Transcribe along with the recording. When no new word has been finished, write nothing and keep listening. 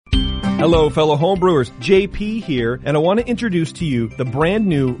Hello, fellow homebrewers. JP here, and I want to introduce to you the brand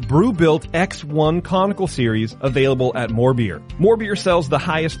new Brewbuilt X1 Conical Series available at More Beer. More Beer sells the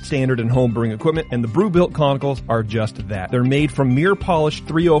highest standard in homebrewing equipment, and the Brewbuilt Conicals are just that. They're made from mirror-polished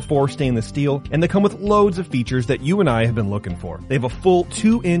 304 stainless steel, and they come with loads of features that you and I have been looking for. They have a full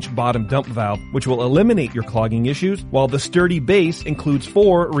 2-inch bottom dump valve, which will eliminate your clogging issues, while the sturdy base includes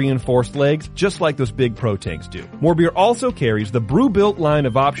 4 reinforced legs, just like those big Pro tanks do. More Beer also carries the Brewbuilt line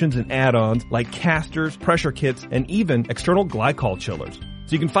of options and add-ons like casters, pressure kits, and even external glycol chillers.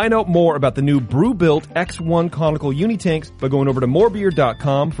 So you can find out more about the new Brewbuilt X1 Conical Unitanks by going over to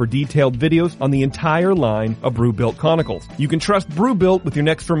morebeer.com for detailed videos on the entire line of Brewbuilt Conicals. You can trust Brewbuilt with your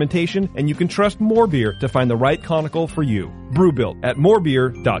next fermentation, and you can trust More Beer to find the right conical for you. Brewbuilt at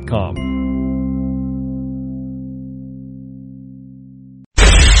morebeer.com.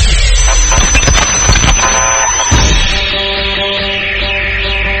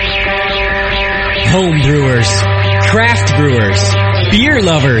 Home brewers, craft brewers, beer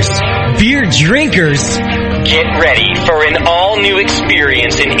lovers, beer drinkers. Get ready for an all-new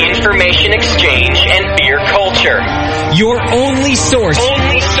experience in information exchange and beer culture. Your only source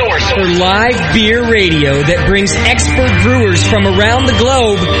for live beer radio that brings expert brewers from around the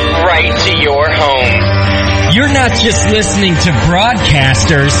globe right to your home. You're not just listening to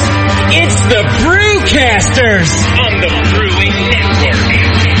broadcasters, it's the Brewcasters on the Brewing Network.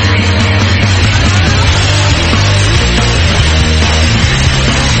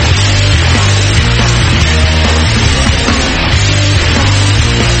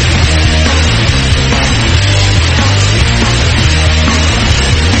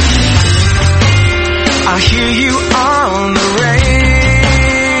 I hear you on the radio.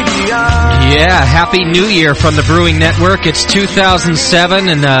 Yeah, Happy New Year from the Brewing Network. It's 2007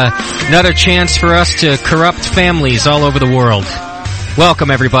 and another chance for us to corrupt families all over the world.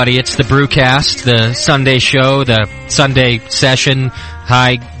 Welcome, everybody. It's the Brewcast, the Sunday show, the Sunday session,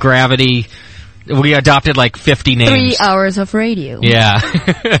 high gravity. We adopted like 50 names. 3 hours of radio. Yeah.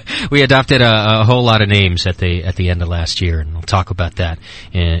 We adopted a whole lot of names at the end of last year, and we'll talk about that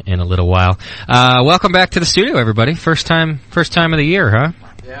in a little while. Welcome back to the studio, everybody. First time of the year, huh?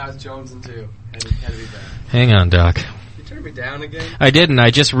 Yeah, I was jonesing too. Had to be back. Hang on, Doc. You turned me down again? I didn't. I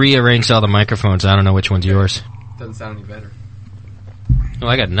just rearranged all the microphones. I don't know which one's yours. Doesn't sound any better. Oh,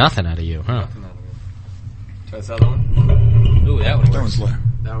 I got nothing out of you, huh? Nothing out of it. Try this other one. Ooh, that one works.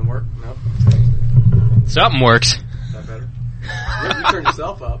 That one work? Nope. Something works. Is that better? You turned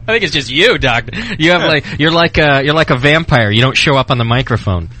yourself up. I think it's just you, Doc. You have you're like a vampire. You don't show up on the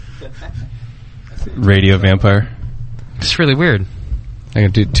microphone. Radio vampire. It's really weird. I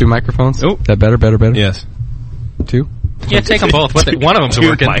can do 2 microphones. Oh, is that better? Yes. 2? Yeah, take them both. One of them's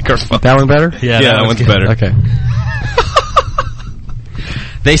working. Microphones. That one better? Yeah, that one's better. Okay.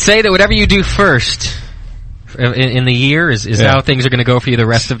 They say that whatever you do first in the year is how things are going to go for you the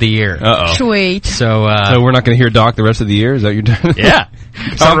rest of the year. Uh-oh. Sweet. So we're not going to hear Doc the rest of the year? Is that what you're doing? Yeah.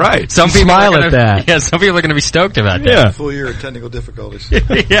 All right. Some people smile are at that. Yeah, some people are going to be stoked about that. Yeah. Full year of technical difficulties.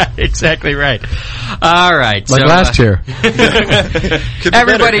 Yeah, exactly right. All right. Like last year.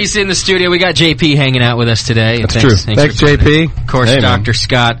 Everybody's in the studio. We got JP hanging out with us today. That's true. Thanks, JP. Of course, Dr.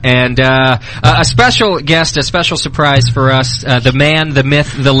 Scott. And a special guest, a special surprise for us, the man, the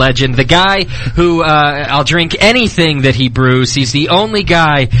myth, the legend, the guy who I'll drink anything that he brews. He's the only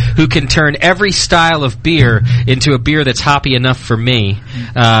guy who can turn every style of beer into a beer that's hoppy enough for me.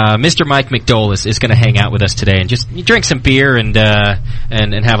 Mr. Mike McDole is going to hang out with us today and just drink some beer and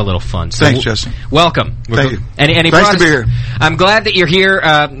have a little fun. So Thanks, Justin. Welcome. Thank you. And he nice brought to be here. I'm glad that you're here,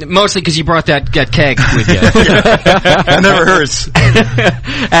 mostly because you brought that keg with you. It never hurts.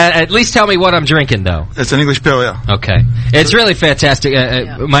 At least tell me what I'm drinking, though. It's an English pale ale. Okay. It's really fantastic.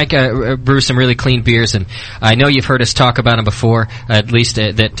 Mike brews some really clean beers, and I know you've heard us talk about him before, at least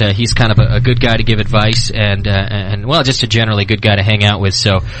that he's kind of a good guy to give advice, and well, just a generally good guy to hang out with,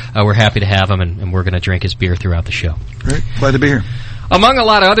 so we're happy to have him, and we're going to drink his beer throughout the show. Great. Glad to be here. Among a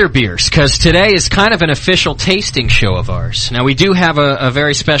lot of other beers, because today is kind of an official tasting show of ours. Now, we do have a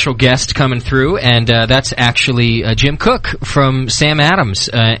very special guest coming through, and that's actually Jim Cook from Sam Adams,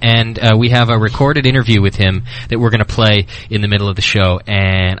 and we have a recorded interview with him that we're going to play in the middle of the show.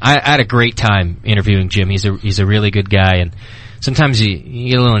 And I had a great time interviewing Jim. He's a really good guy, and sometimes you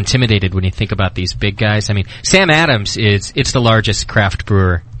get a little intimidated when you think about these big guys. I mean, Sam Adams it's the largest craft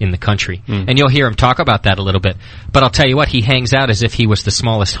brewer in the country. And you'll hear him talk about that a little bit. But I'll tell you what, he hangs out as if he was the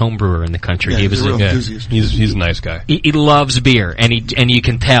smallest home brewer in the country. Yeah, he was he's a real enthusiast. He's a nice guy. He loves beer, and you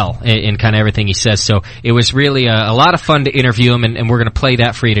can tell in kind of everything he says. So it was really a lot of fun to interview him, and we're going to play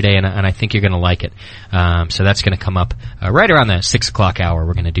that for you today, and I think you're going to like it. So that's going to come up right around the 6 o'clock hour.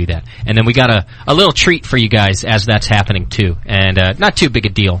 We're going to do that. And then we got a little treat for you guys as that's happening too. And not too big a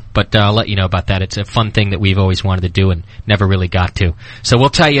deal, but I'll let you know about that. It's a fun thing that we've always wanted to do and never really got to. So we'll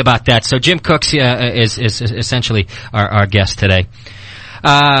tell you about that. So Jim Cooks is essentially our guest today.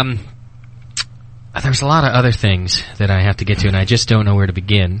 There's a lot of other things that I have to get to, and I just don't know where to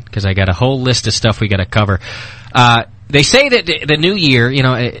begin because I got a whole list of stuff we got to cover. They say that the new year,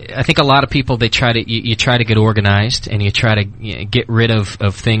 I think a lot of people, they try to, you try to get organized and you try to get rid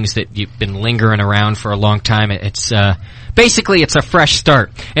of things that you've been lingering around for a long time. It's, basically it's a fresh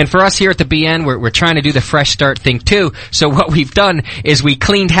start. And for us here at the BN, we're trying to do the fresh start thing too. So what we've done is we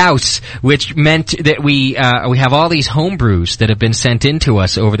cleaned house, which meant that we have all these home brews that have been sent in to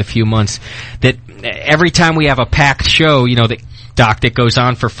us over the few months that every time we have a packed show, that that goes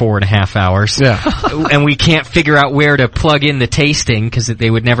on for 4.5 hours. Yeah. And we can't figure out where to plug in the tasting because they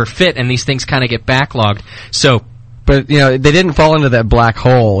would never fit, and these things kind of get backlogged. So, but they didn't fall into that black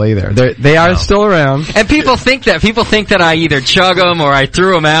hole either. They are still around. And people think that I either chug them or I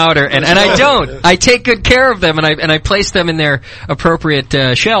threw them out, and I don't. I take good care of them, and I place them in their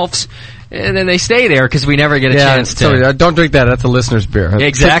appropriate shelves. And then they stay there because we never get a chance to... Sorry, don't drink that. That's a listener's beer.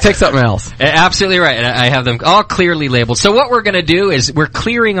 Exactly. Take something else. Absolutely right. And I have them all clearly labeled. So what we're going to do is we're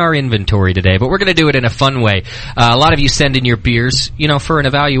clearing our inventory today, but we're going to do it in a fun way. A lot of you send in your beers, for an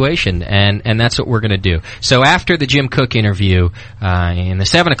evaluation, and that's what we're going to do. So after the Jim Cook interview in the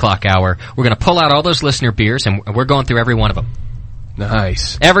 7 o'clock hour, we're going to pull out all those listener beers, and we're going through every one of them.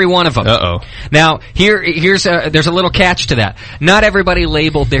 Nice. Every one of them. Uh-oh. Now, there's a little catch to that. Not everybody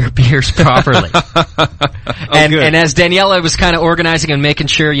labeled their beers properly. And as Daniela was kind of organizing and making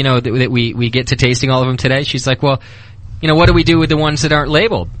sure, that we get to tasting all of them today, she's like, well, what do we do with the ones that aren't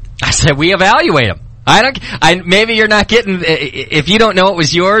labeled? I said, we evaluate them. Maybe you're not getting, if you don't know it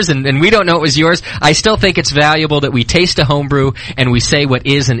was yours and we don't know it was yours, I still think it's valuable that we taste a homebrew and we say what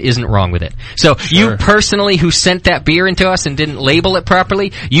is and isn't wrong with it. So you personally who sent that beer into us and didn't label it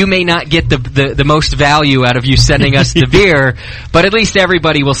properly, you may not get the most value out of you sending us the beer, but at least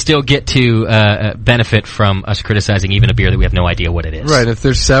everybody will still get to benefit from us criticizing even a beer that we have no idea what it is. Right, if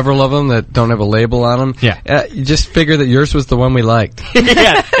there's several of them that don't have a label on them, you just figure that yours was the one we liked.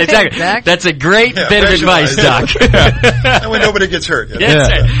 Yeah, exactly. That's a great bit of advice, Doc. And when nobody gets hurt. That's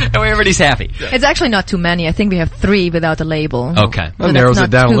right. And when everybody's happy. Yeah. It's actually not too many. I think we have 3 without a label. Okay. That narrows it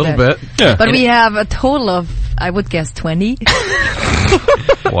down a little bit. Yeah. But we have a total of, I would guess, 20.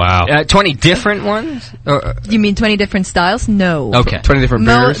 Wow. 20 different ones? You mean 20 different styles? No. Okay. 20 different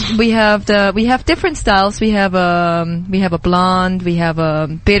beers? We have different styles. We have a blonde, we have a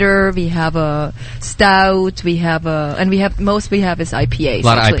bitter, we have a stout, we have most we have is IPAs. A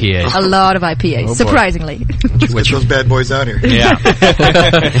lot of IPAs. A lot of IPAs. Oh, surprisingly. Get those bad boys out here. Yeah.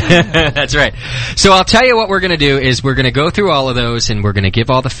 That's right. So I'll tell you what we're going to do is we're going to go through all of those and we're going to give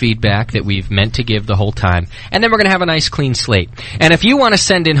all the feedback that we've meant to give the whole time. And then we're going to have a nice clean slate. And if you want to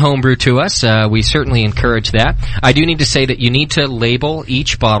send in homebrew to us, we certainly encourage that. I do need to say that you need to label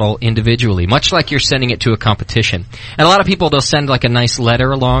each bottle individually, much like you're sending it to a competition. And a lot of people, they'll send like a nice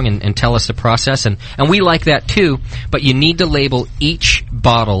letter along and tell us the process, and we like that too, but you need to label each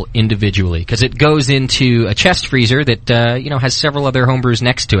bottle individually, because it goes into a chest freezer that, has several other homebrews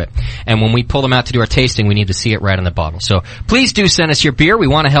next to it. And when we pull them out to do our tasting, we need to see it right on the bottle. So please do send us your beer. We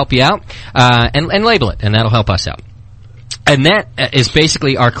want to help you out, and label it, and that'll help us out. And that is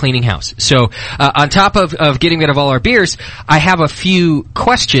basically our cleaning house. So, on top of getting rid of all our beers, I have a few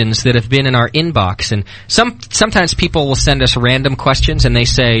questions that have been in our inbox. And sometimes people will send us random questions and they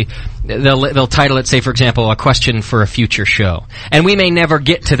say, they'll title it, say, for example, a question for a future show. And we may never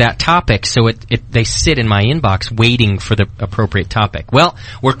get to that topic, so they sit in my inbox waiting for the appropriate topic. Well,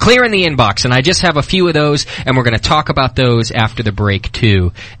 we're clearing the inbox, and I just have a few of those, and we're going to talk about those after the break,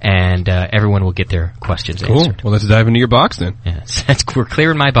 too. And, everyone will get their questions answered. Well, let's dive into your box then. Yeah, we're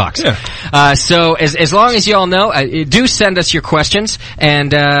clearing my box. Yeah. So as long as you all know, do send us your questions,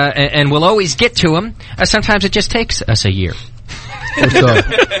 and we'll always get to them. Sometimes it just takes us a year. Or so.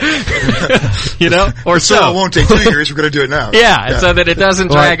 Or so. It won't take 2 years. We're going to do it now. Yeah, so that it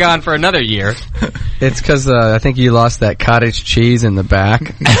doesn't drag on for another year. It's because I think you lost that cottage cheese in the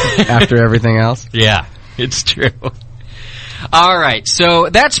back after everything else. Yeah, it's true. All right, so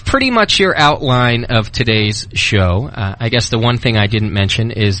that's pretty much your outline of today's show. I guess the one thing I didn't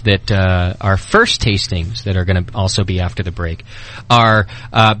mention is that our first tastings that are going to also be after the break are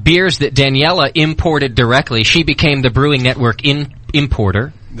beers that Daniela imported directly. She became the Brewing Network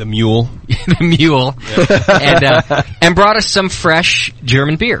importer. The mule. The mule. And brought us some fresh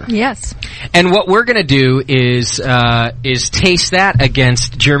German beer. Yes. And what we're going to do is taste that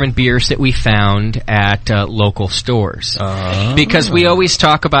against German beers that we found at local stores. Because we always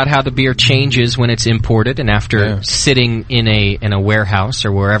talk about how the beer changes when it's imported and after sitting in a warehouse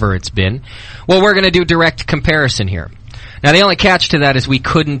or wherever it's been. Well, we're going to do direct comparison here. Now, the only catch to that is we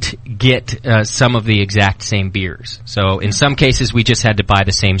couldn't get some of the exact same beers. So in some cases, we just had to buy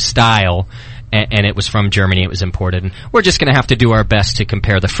the same style, and it was from Germany, it was imported. And we're just going to have to do our best to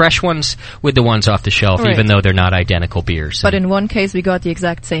compare the fresh ones with the ones off the shelf, even though they're not identical beers. But in one case, we got the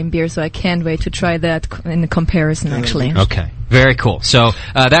exact same beer, so I can't wait to try that in the comparison, actually. Okay. Very cool. So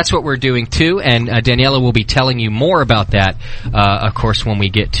that's what we're doing, too, and Daniela will be telling you more about that, of course, when we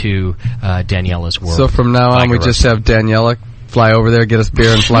get to Daniela's world. So from now on, we just have Daniela fly over there, get us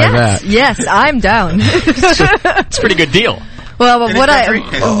beer, and fly back. Yes, I'm down. It's a pretty good deal. Well,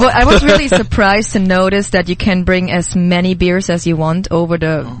 I was really surprised to notice that you can bring as many beers as you want over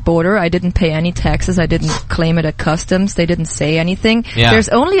the border. I didn't pay any taxes. I didn't claim it at customs. They didn't say anything. Yeah. There's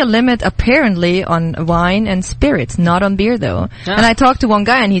only a limit, apparently, on wine and spirits, not on beer, though. Yeah. And I talked to one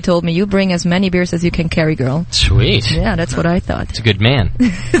guy, and he told me, you bring as many beers as you can carry, girl. Sweet. Yeah, that's what I thought. It's a good man.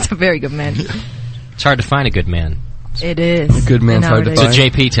 It's a very good man. It's hard to find a good man. It is. A good man's hard to find. So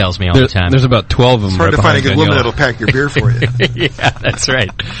JP tells me all the time. There's about 12 of them. It's hard to find a good woman that'll pack your beer for you. Yeah, that's right.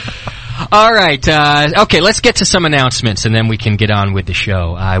 All right. Okay, let's get to some announcements, and then we can get on with the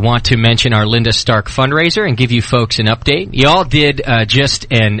show. I want to mention our Linda Stark fundraiser and give you folks an update. You all did just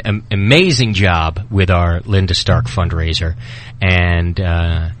an amazing job with our Linda Stark fundraiser. And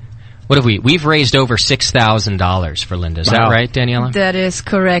what have we've raised over $6,000 for Linda. Is that right, Daniela? That is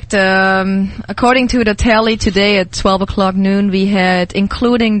correct. According to the tally today at 12 o'clock noon, we had,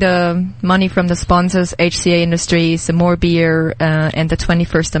 including the money from the sponsors, HCA Industries, the More Beer, and the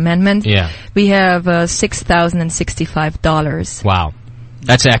 21st Amendment, we have $6,065. Wow.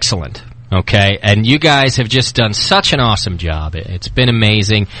 That's excellent. Okay, and you guys have just done such an awesome job. It's been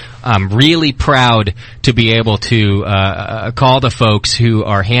amazing. I'm really proud to be able to call the folks who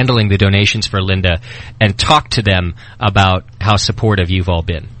are handling the donations for Linda and talk to them about how supportive you've all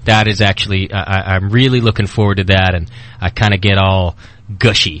been. That is actually, I'm really looking forward to that, and I kind of get all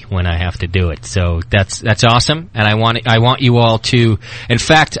gushy when I have to do it. So that's awesome, and I want you all to. In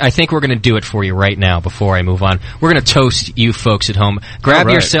fact, I think we're going to do it for you right now. Before I move on, we're going to toast you folks at home. Grab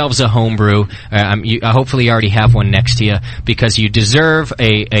yourselves a homebrew. Hopefully, you already have one next to you, because you deserve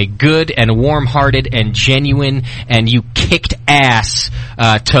a good and warm-hearted and genuine and you kicked ass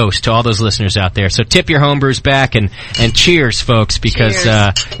toast to all those listeners out there. So tip your homebrews back and cheers, folks, because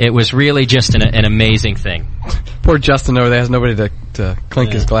it was really just an amazing thing. Poor Justin over there has nobody to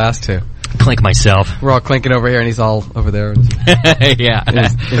clink his glass to. Clink myself. We're all clinking over here, and he's all over there. Yeah.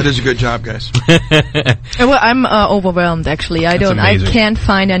 That is a good job, guys. Well, I'm overwhelmed, actually. I can't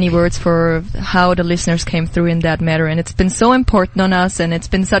find any words for how the listeners came through in that matter, and it's been so important on us, and it's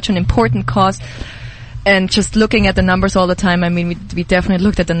been such an important cause. And just looking at the numbers all the time, I mean, we definitely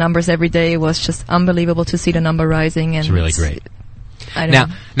looked at the numbers every day. It was just unbelievable to see the number rising. And it's really great. Now,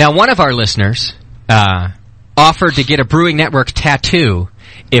 one of our listeners offered to get a Brewing Network tattoo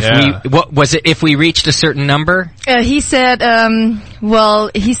if we reached a certain number. He said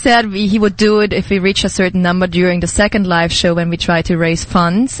he would do it if we reached a certain number during the second live show when we tried to raise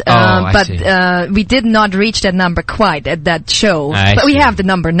funds. But we did not reach that number quite at that show. But we have the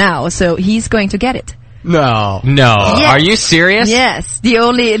number now, so he's going to get it. No. Yes. Are you serious? Yes. The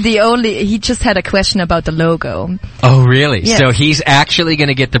only, he just had a question about the logo. Oh, really? Yes. So he's actually going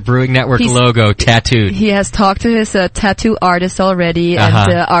to get the Brewing Network logo tattooed. He has talked to his tattoo artist already,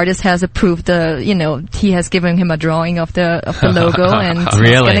 and the artist has approved he has given him a drawing of the logo, and he's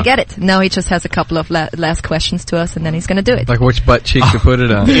going to get it. Now he just has a couple of last questions to us, and then he's going to do it. Like which butt cheek to put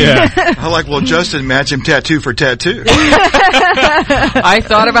it on. Will Justin match him tattoo for tattoo? I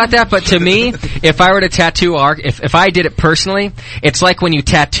thought about that, but to me, if I were to tattoo if I did it personally, it's like when you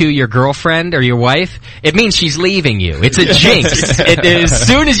tattoo your girlfriend or your wife, it means she's leaving you. It's a jinx. As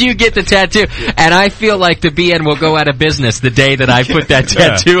soon as you get the tattoo, and I feel like the BN will go out of business the day that I put that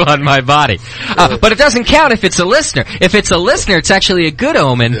tattoo on my body. But it doesn't count if it's a listener. If it's a listener, it's actually a good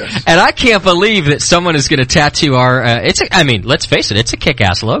omen, and I can't believe that someone is going to tattoo our, let's face it, it's a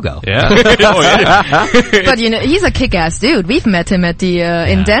kick-ass logo. Yeah. But he's a kick-ass dude. We've met him at the,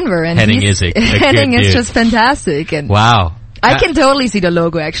 in Denver, and Henning is a Henning good is dude. just fantastic. And wow. I can totally see the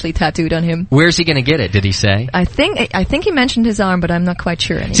logo actually tattooed on him. Where's he going to get it? Did he say? I think he mentioned his arm, but I'm not quite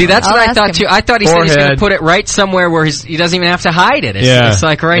sure anymore. See, that's what I thought too. I thought he said he's going to put it right somewhere where he doesn't even have to hide it. It's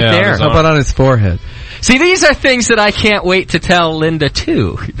like right there. How about on his forehead? See, these are things that I can't wait to tell Linda,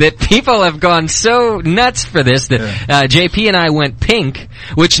 too. That people have gone so nuts for this that JP and I went pink,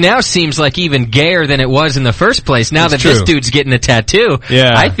 which now seems like even gayer than it was in the first place. Now this dude's getting a tattoo,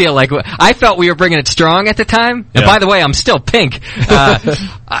 I feel like I felt we were bringing it strong at the time. And by the way, I'm still pink.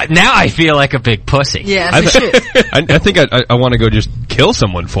 Now I feel like a big pussy. Yeah, I think I want to go just kill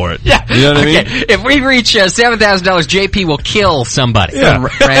someone for it. Yeah. You know what I mean? If we reach $7,000, JP will kill somebody. Yeah.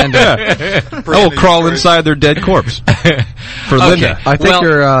 Random. I will crawl inside their dead corpse for Linda. I think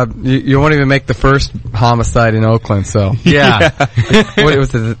you won't even make the first homicide in Oakland. So yeah. What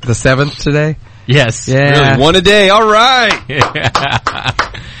was it, the 7th today? Yes. Yeah. Really, one a day. All right.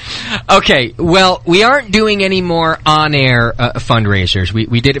 Okay, well, we aren't doing any more on-air fundraisers.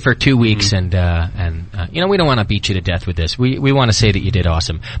 We did it for 2 weeks, and you know, we don't want to beat you to death with this. We want to say that you did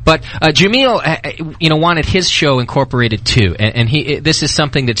awesome. But Jamil, you know, wanted his show incorporated too, and this is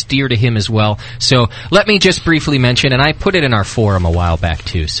something that's dear to him as well. So let me just briefly mention, and I put it in our forum a while back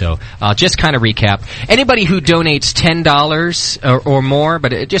too. So I'll just kind of recap. Anybody who donates $10 or more,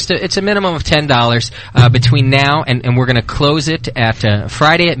 but it's a minimum of $10 between now and we're going to close it at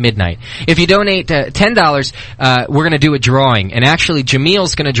Friday at midnight. If you donate $10, we're going to do a drawing, and actually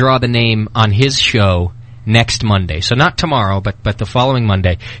Jamil's going to draw the name on his show next Monday. So not tomorrow, but the following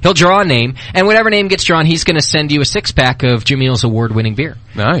Monday. He'll draw a name, and whatever name gets drawn, he's going to send you a 6-pack of Jamil's award-winning beer.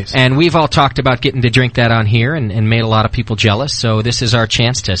 Nice. And we've all talked about getting to drink that on here and made a lot of people jealous, so this is our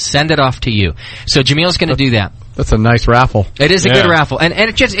chance to send it off to you. So Jamil's going to do that. That's a nice raffle. It is a good raffle, and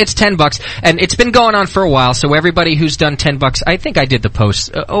it's $10, and it's been going on for a while. So everybody who's done $10, I think I did the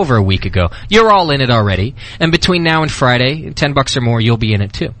post over a week ago. You're all in it already, and between now and Friday, $10 or more, you'll be in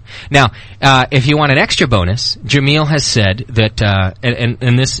it too. Now, if you want an extra bonus, Jamil has said that,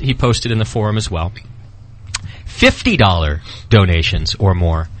 and this he posted in the forum as well. $50 donations or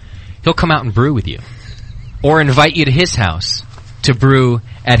more, he'll come out and brew with you, or invite you to his house to brew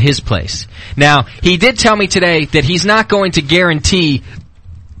at his place. Now, he did tell me today that he's not going to guarantee,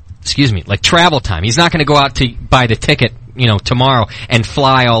 like travel time. He's not going to go out to buy the ticket, you know, tomorrow and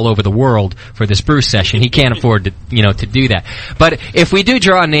fly all over the world for this brew session. He can't afford to, you know, to do that. But if we do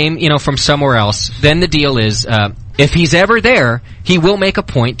draw a name, you know, from somewhere else, then the deal is, if he's ever there, he will make a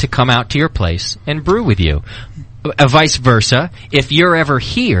point to come out to your place and brew with you. Vice versa, if you're ever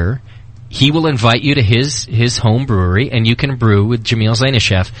here, he will invite you to his home brewery, and you can brew with Jamil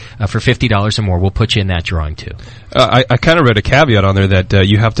Zainasheff for $50 or more. We'll put you in that drawing, too. I kind of read a caveat on there that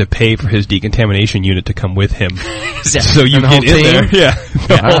you have to pay for his decontamination unit to come with him. Exactly. So you get in there. Yeah,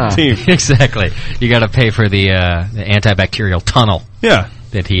 the whole team. Exactly. You got to pay for the antibacterial tunnel. Yeah.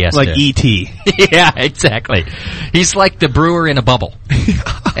 That he has like to... E.T. Yeah, exactly. He's like the brewer in a bubble.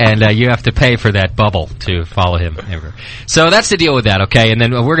 And you have to pay for that bubble to follow him. So that's the deal with that, okay? And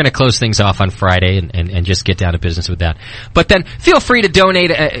then we're going to close things off on Friday and just get down to business with that. But then feel free to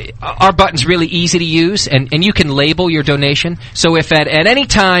donate. Our button's really easy to use, and you can label your donation. So if at any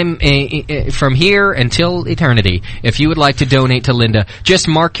time from here until eternity, if you would like to donate to Linda, just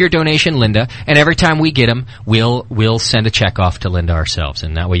mark your donation Linda, and every time we get them, we'll send a check off to Linda ourselves.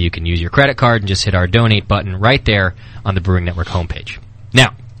 And that way you can use your credit card and just hit our donate button right there on the Brewing Network homepage.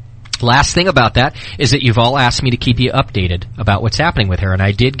 Now, last thing about that is that you've all asked me to keep you updated about what's happening with her, and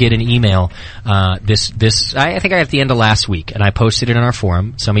I did get an email I think at the end of last week, and I posted it in our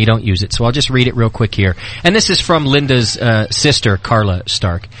forum. Some of you don't use it, so I'll just read it real quick here. And this is from Linda's sister, Carla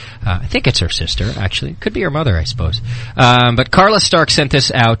Stark. I think it's her sister, actually. It could be her mother, I suppose. But Carla Stark sent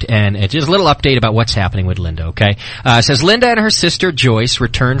this out, and it's just a little update about what's happening with Linda, okay? It says, Linda and her sister Joyce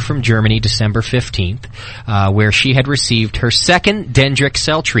returned from Germany December 15th, where she had received her second dendritic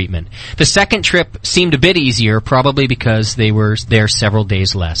cell treatment. The second trip seemed a bit easier, probably because they were there several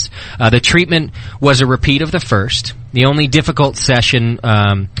days less. The treatment was a repeat of the first. The only difficult session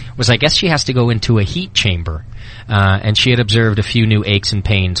was, I guess, she has to go into a heat chamber. And she had observed a few new aches and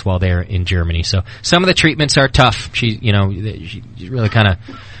pains while there in Germany. So some of the treatments are tough. She really kind of...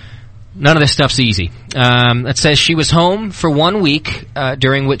 None of this stuff's easy. It says she was home for 1 week,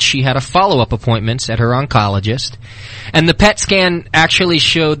 during which she had a follow-up appointment at her oncologist. And the PET scan actually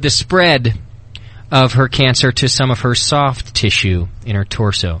showed the spread of her cancer to some of her soft tissue in her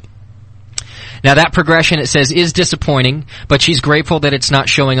torso. Now that progression, it says, is disappointing, but she's grateful that it's not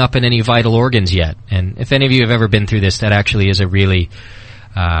showing up in any vital organs yet. And if any of you have ever been through this, that actually is a really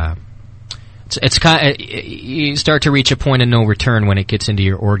It's kind of, you start to reach a point of no return when it gets into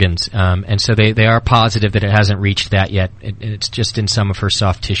your organs, and so they are positive that it hasn't reached that yet. It's just in some of her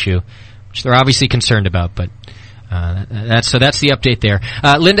soft tissue, which they're obviously concerned about, but. That's the update there.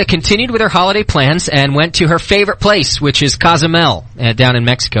 Linda continued with her holiday plans and went to her favorite place, which is Cozumel, down in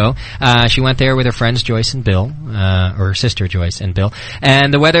Mexico. She went there with her friends Joyce and Bill, or her sister Joyce and Bill.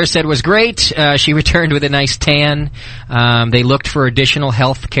 And the weather said was great. She returned with a nice tan. They looked for additional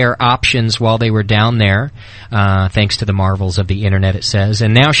health care options while they were down there, thanks to the marvels of the internet, it says.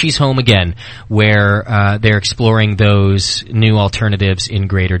 And now she's home again, where they're exploring those new alternatives in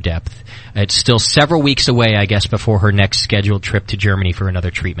greater depth. It's still several weeks away, I guess, before her next scheduled trip to Germany for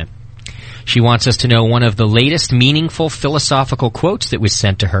another treatment. She wants us to know one of the latest meaningful philosophical quotes that was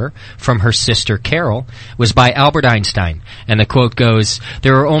sent to her from her sister Carol was by Albert Einstein. And the quote goes,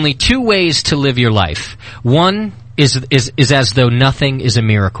 "There are only two ways to live your life. One is as though nothing is a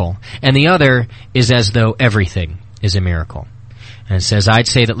miracle, and the other is as though everything is a miracle." And it says, I'd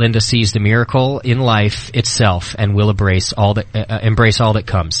say that Linda sees the miracle in life itself and will embrace all that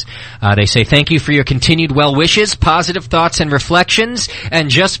comes. They say, thank you for your continued well wishes, positive thoughts and reflections, and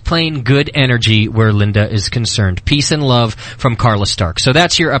just plain good energy where Linda is concerned. Peace and love from Carla Stark. So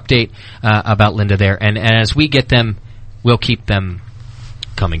that's your update about Linda there. And as we get them, we'll keep them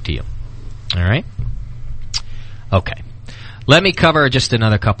coming to you. All right? Okay. Let me cover just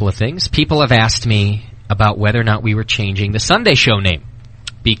another couple of things. People have asked me about whether or not we were changing the Sunday show name,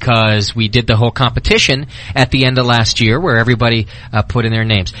 because we did the whole competition at the end of last year where everybody put in their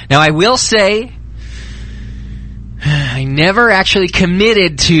names. Now, I will say I never actually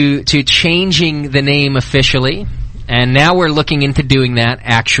committed to changing the name officially, and now we're looking into doing that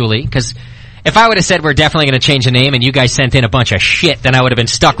actually, because if I would have said we're definitely going to change the name and you guys sent in a bunch of shit, then I would have been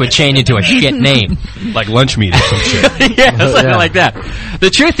stuck with changing to a shit name. Like lunch meat or some shit. Yeah, something like that.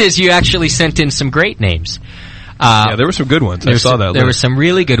 The truth is you actually sent in some great names. Yeah, there were some good ones. I saw that. There were some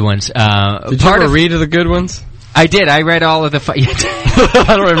really good ones. Did you ever read the good ones? I did. I read all of the...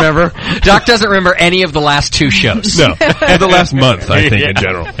 I don't remember. Doc doesn't remember any of the last two shows. No. And the last month, I think, in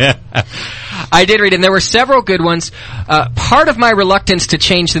general. Yeah. I did read, and there were several good ones. Part of my reluctance to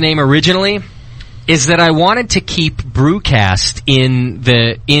change the name originally is that I wanted to keep Brewcast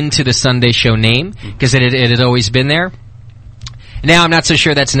into the Sunday show name, because it had always been there. Now I'm not so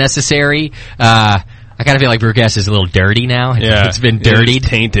sure that's necessary. I kind of feel like Brewcast is a little dirty now. Yeah. It's been dirtied. It's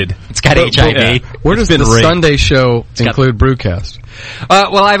tainted. It's got HIV. Yeah. Where does the Sunday show include Brewcast?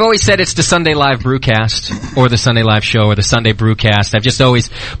 Well, I've always said it's the Sunday Live Brewcast, or the Sunday Live Show, or the Sunday Brewcast. I've just always...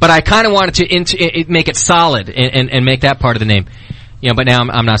 But I kind of wanted to make it solid and make that part of the name. You know, but now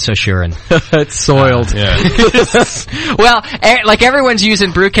I'm not so sure. And it's soiled. Yeah. Well, like everyone's using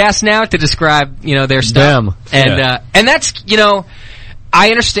Brewcast now to describe, their stuff. Them. And that's, I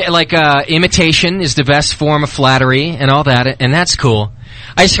understand, like, imitation is the best form of flattery and all that, and that's cool.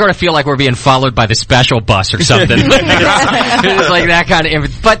 I sort of feel like we're being followed by the special bus or something. It's like that kind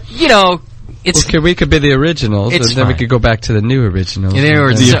of, but, it's... Well, we could be the originals, and then we could go back to the new originals.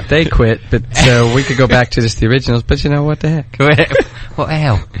 They quit, but so we could go back to just the originals, but what the heck? Well,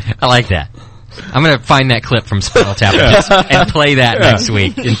 hell, I like that. I'm going to find that clip from Spinal Tap and play that next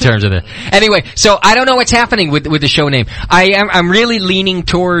week in terms of the... Anyway, so I don't know what's happening with the show name. I'm really leaning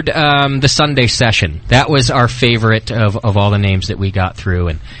toward the Sunday Session. That was our favorite of all the names that we got through.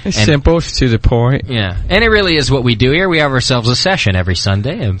 And simple, to the point. Yeah, and it really is what we do here. We have ourselves a session every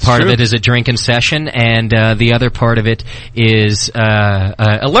Sunday, and part of it is a drinking session, and the other part of it is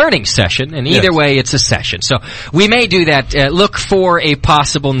a learning session, and either way, it's a session. So we may do that. Look for a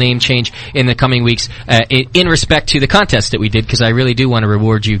possible name change in the coming weeks in respect to the contest that we did, because I really do want to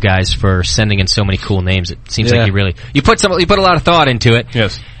reward you guys for sending in so many cool names. It seems like you put a lot of thought into it.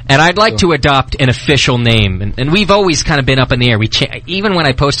 Yes. And I'd like to adopt an official name, and we've always kind of been up in the air. Even when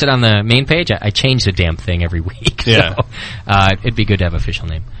I post it on the main page, I change the damn thing every week. Yeah. So, it'd be good to have an official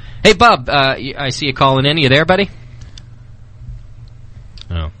name. Hey, Bub, I see you calling in. You there, buddy?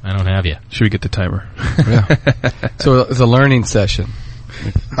 Oh, I don't have you. Should we get the timer? Yeah. So it's a learning session.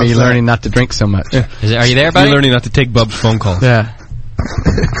 Are you learning not to drink so much? Yeah. Are you there, buddy? You're learning not to take Bub's phone calls. Yeah.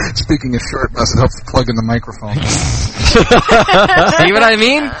 Speaking of short bus, it helps plug in the microphone. See what I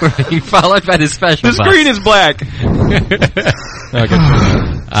mean? We're being followed by the special bus. The screen is black.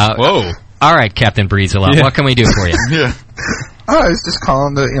 Whoa. All right, Captain Breezelot. Yeah. What can we do for you? Yeah. I was just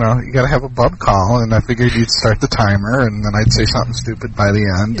calling to, you got to have a Bub call, and I figured you'd start the timer, and then I'd say something stupid by the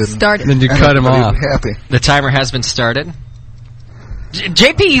end. And then you cut him off. Happy. The timer has been started.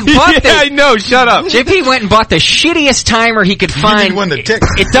 JP bought I know. Shut up. JP went and bought the shittiest timer he could find. One that ticks.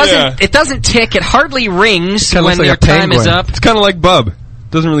 It doesn't tick. It hardly rings when like their time is up. It's kind of like Bub.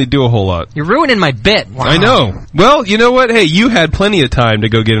 Doesn't really do a whole lot. You're ruining my bit. Wow. I know. Well, you know what? Hey, you had plenty of time to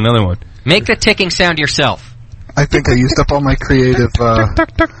go get another one. Make the ticking sound yourself. I think I used up all my creative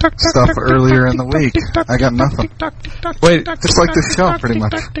stuff earlier in the week. I got nothing. Wait, just like this show, pretty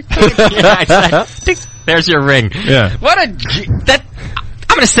much. There's your ring. Yeah. I'm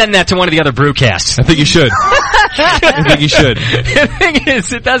going to send that to one of the other brewcasts. I think you should. I think you should. The thing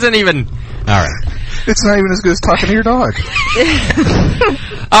is, it doesn't even... All right. It's not even as good as talking to your dog.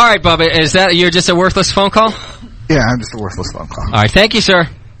 All right, Bubba, is that you're just a worthless phone call? Yeah, I'm just a worthless phone call. All right, thank you, sir.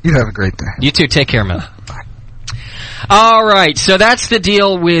 You have a great day. You too. Take care, man. All right, so that's the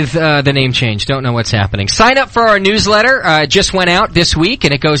deal with the name change. Don't know what's happening. Sign up for our newsletter. It just went out this week,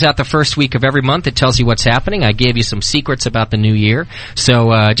 and it goes out the first week of every month. It tells you what's happening. I gave you some secrets about the new year.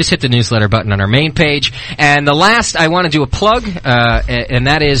 So just hit the newsletter button on our main page. And the last, I want to do a plug, and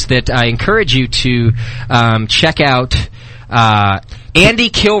that is that I encourage you to check out Andy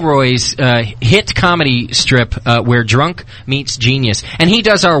Kilroy's hit comedy strip, Where Drunk Meets Genius. And he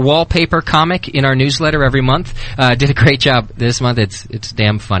does our wallpaper comic in our newsletter every month. Did a great job this month. It's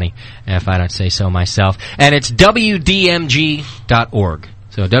damn funny, if I don't say so myself. And it's WDMG.org.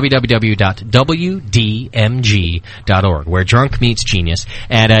 So www.wdmg.org, Where Drunk Meets Genius.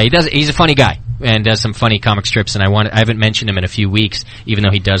 And he's a funny guy and does some funny comic strips, and I haven't mentioned him in a few weeks, even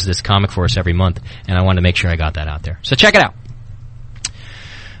though he does this comic for us every month, and I wanted to make sure I got that out there. So check it out.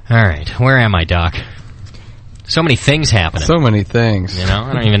 All right, where am I, Doc? So many things happening. So many things. You know,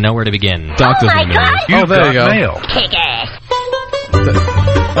 I don't even know where to begin. Doc doesn't know. Oh, there you go. Mail.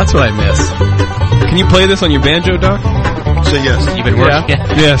 That's what I miss. Can you play this on your banjo, Doc? Say yes. You've been working?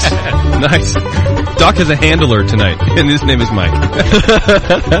 Yeah. Yes. Nice. Doc has a handler tonight, and his name is Mike. I'm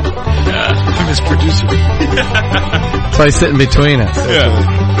his producer. That's why he's sitting between us. Yeah.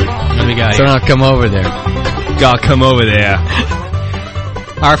 What do we got so here? now come over there. God, come over there.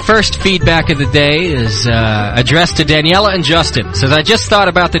 Our first feedback of the day is addressed to Daniela and Justin. It says, I just thought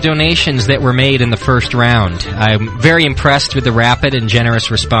about the donations that were made in the first round. I'm very impressed with the rapid and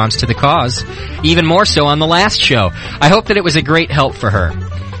generous response to the cause, even more so on the last show. I hope that it was a great help for her.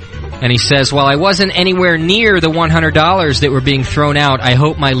 And he says, while I wasn't anywhere near the $100 that were being thrown out, I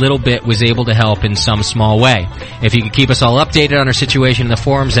hope my little bit was able to help in some small way. If you could keep us all updated on our situation in the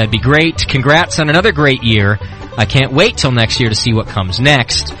forums, that'd be great. Congrats on another great year. I can't wait till next year to see what comes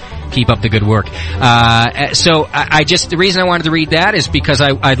next. Keep up the good work. The reason I wanted to read that is because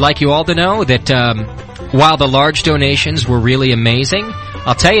I'd like you all to know that while the large donations were really amazing,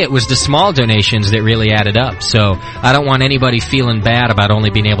 I'll tell you, it was the small donations that really added up. So I don't want anybody feeling bad about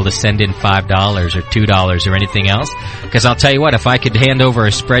only being able to send in $5 or $2 or anything else. Because I'll tell you what, if I could hand over a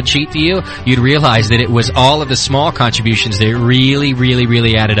spreadsheet to you, you'd realize that it was all of the small contributions that really, really,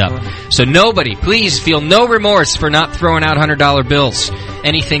 really added up. So nobody, please feel no remorse for not throwing out $100 bills.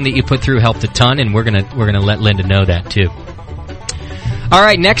 Anything that you put through helped a ton, and we're gonna let Linda know that too. All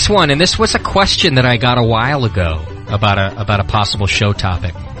right, next one, and this was a question that I got a while ago about a possible show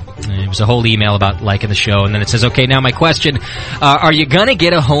topic. It was a whole email about liking the show, and then it says, okay, now my question, are you gonna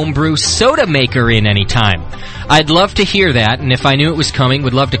get a homebrew soda maker in anytime? I'd love to hear that, and if I knew it was coming,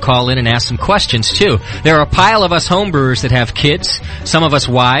 would love to call in and ask some questions too. There are a pile of us homebrewers that have kids, some of us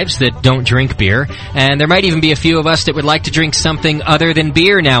wives that don't drink beer, and there might even be a few of us that would like to drink something other than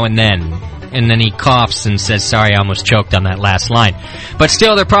beer now and then. And then he coughs and says, sorry, I almost choked on that last line. But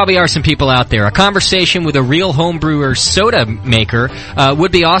still, there probably are some people out there. A conversation with a real homebrewer soda maker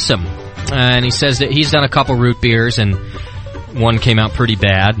would be awesome. And he says that he's done a couple root beers, and one came out pretty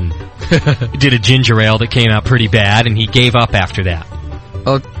bad. And did a ginger ale that came out pretty bad, and he gave up after that.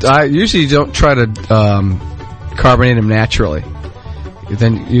 Oh, I usually don't try to carbonate them naturally.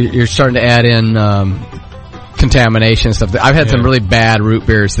 Then you're starting to add in contamination and stuff. I've had some really bad root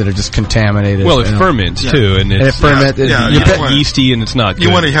beers that are just contaminated. Well, it ferments too, and it ferments. It's yeasty, and it's not good. You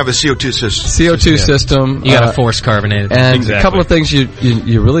want to have a CO2 system. CO2 system. You got to force carbonate. And a couple of things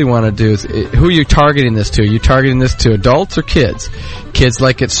you really want to do is who are you targeting this to? Are you targeting this to adults or kids? Kids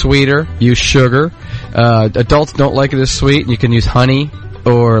like it sweeter. Use sugar. Adults don't like it as sweet. You can use honey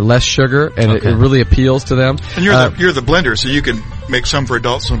or less sugar, and it really appeals to them. And you're the blender, so you can make some for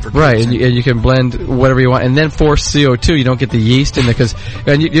adults, some for kids. Right, and you can blend whatever you want, and then force CO2. You don't get the yeast in there because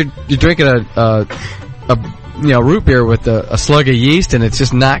you're drinking a root beer with a slug of yeast, and it's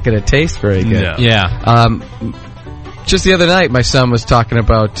just not going to taste very good. No. Yeah. Just the other night, my son was talking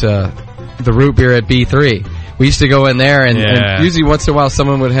about the root beer at B3. We used to go in there, and usually once in a while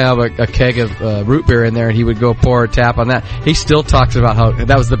someone would have a keg of root beer in there, and he would go pour a tap on that. He still talks about how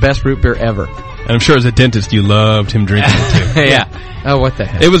that was the best root beer ever. And I'm sure as a dentist you loved him drinking it too. Yeah. Oh, what the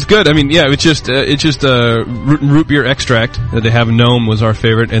heck? It was good. I mean, yeah, it's just root beer extract that they have. Gnome was our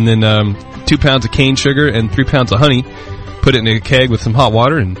favorite, and then 2 pounds of cane sugar and 3 pounds of honey. Put it in a keg with some hot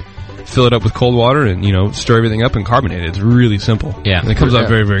water and fill it up with cold water, and stir everything up and carbonate it. It's really simple. Yeah, and it comes out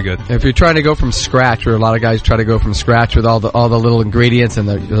very, very good. If you're trying to go from scratch, where a lot of guys try to go from scratch with all the little ingredients and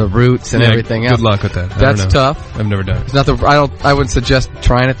the roots and everything else. Good luck with that. That's tough. I've never done it. It's not I wouldn't suggest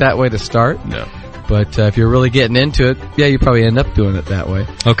trying it that way to start. No. But if you're really getting into it, yeah, you probably end up doing it that way.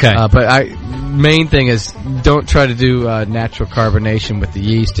 Okay. But main thing is don't try to do natural carbonation with the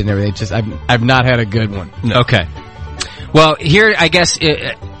yeast and everything. Just I've not had a good one. No. Okay. Well, here I guess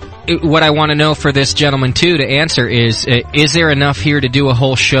what I want to know for this gentleman too to answer is there enough here to do a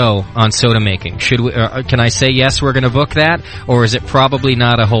whole show on soda making? Should we? Can I say yes? We're going to book that, or is it probably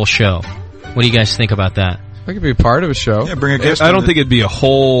not a whole show? What do you guys think about that? I could be part of a show. Yeah, bring a guest. I don't think it'd be a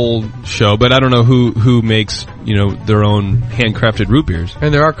whole show, but I don't know who makes their own handcrafted root beers.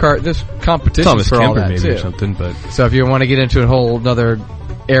 And there are there's competitions Thomas for Kemper all that maybe too. or something. But so if you want to get into a whole other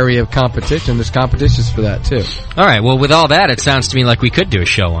area of competition, there's competitions for that too. All right. Well, with all that, it sounds to me like we could do a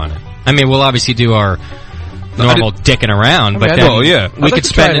show on it. I mean, we'll obviously do our normal dicking around, but then we could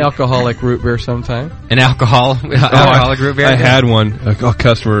spend an alcoholic root beer sometime. An alcoholic root beer. I had one. A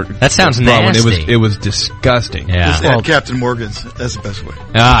customer. That sounds nasty. It was disgusting. Yeah. Just add Captain Morgan's. That's the best way.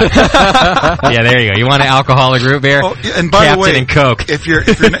 Yeah, there you go. You want an alcoholic root beer? Oh, and by Captain the way, and Coke. if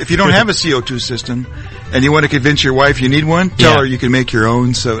you don't have a CO2 system and you want to convince your wife you need one, tell her you can make your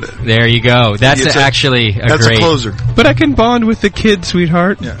own soda. There you go. That's actually a that's great. a closer. But I can bond with the kids,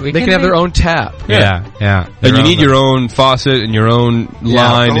 sweetheart. Yeah. They can have their own tap. Yeah. And you need your own faucet and your own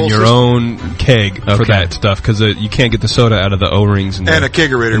line and your own keg for that stuff, because you can't get the soda out of the O-rings and a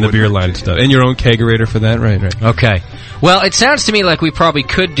kegerator and the beer line stuff. And your own kegerator for that, right. Okay. Well, it sounds to me like we probably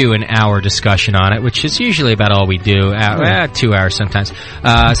could do an hour discussion on it, which is usually about all we do. 2 hours sometimes.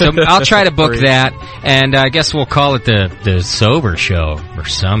 So I'll try to book that, and I guess we'll call it the sober show or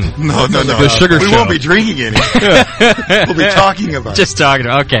some. No. The sugar show. We won't be drinking any. We'll be talking about Just talking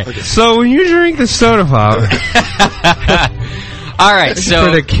about okay. So when you drink the soda pop. All right, so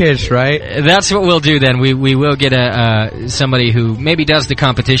for the kids, right? That's what we'll do then. We will get somebody who maybe does the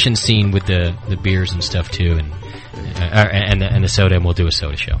competition scene with the beers and stuff too, and the soda, and we'll do a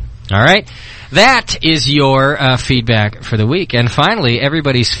soda show. All right, that is your feedback for the week, and finally,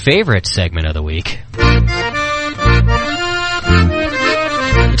 everybody's favorite segment of the week.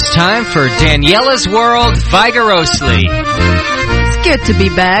 It's time for Daniela's World Vigorously. It's good to be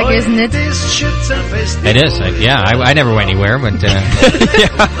back, isn't it? It is. I never went anywhere, but... No,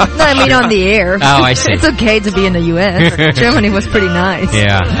 I mean on the air. Oh, I see. It's okay to be in the U.S. Germany was pretty nice.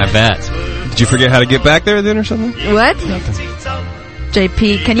 Yeah, I bet. Did you forget how to get back there then or something? What?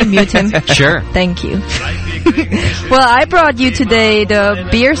 JP, can you mute him? Sure. Thank you. Well, I brought you today the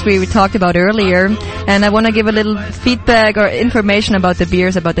beers we talked about earlier, and I want to give a little feedback or information about the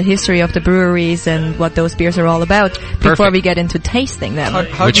beers, about the history of the breweries and what those beers are all about before we get into tasting them.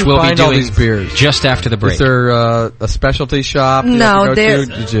 Which do you we'll find be all doing these beers just after the break. Is there a specialty shop? No,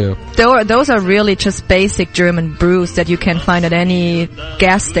 those are really just basic German brews that you can find at any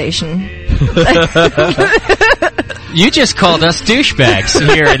gas station. You just called us douchebags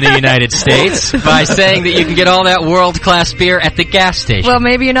here in the United States by saying that you can get all that world-class beer at the gas station. Well,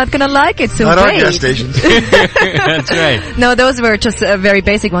 maybe you're not going to like it, so Not wait. our gas stations. That's right. No, those were just very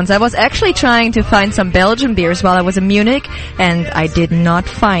basic ones. I was actually trying to find some Belgian beers while I was in Munich, and I did not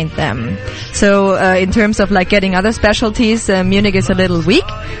find them. So in terms of like getting other specialties, Munich is a little weak,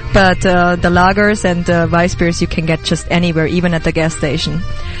 but the lagers and Weiss beers you can get just anywhere, even at the gas station.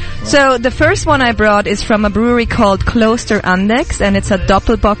 So the first one I brought is from a brewery called Kloster Andex, and it's a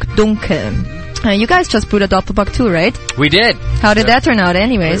Doppelbock Dunkel. You guys just brewed a Doppelbock too, right? We did. How did that turn out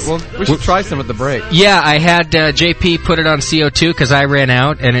anyways? Well, we should try some at the break. Yeah, I had JP put it on CO2 because I ran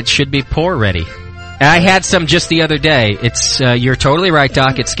out, and it should be pour ready. And I had some just the other day. It's you're totally right,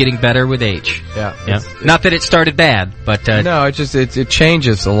 Doc. It's getting better with age. Yeah. Not that it started bad, but no, it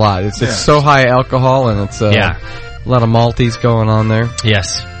changes a lot. It's so high alcohol, and it's a lot of malties going on there.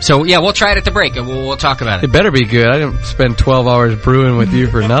 Yes. So, yeah, we'll try it at the break, and we'll talk about it. It better be good. I didn't spend 12 hours brewing with you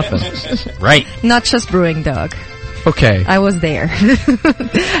for nothing. Right. Not just brewing, Doug. Okay. I was there.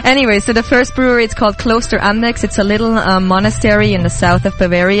 Anyway, so the first brewery, it's called Kloster Andex. It's a little monastery in the south of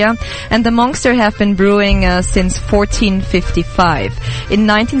Bavaria. And the monks there have been brewing since 1455. In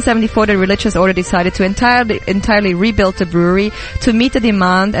 1974, the religious order decided to entirely rebuild the brewery to meet the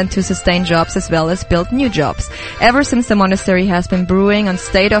demand and to sustain jobs as well as build new jobs. Ever since, the monastery has been brewing on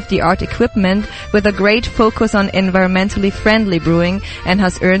state-of-the-art equipment with a great focus on environmentally friendly brewing and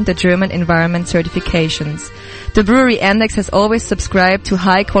has earned the German environment certifications. The brewery Andex has always subscribed to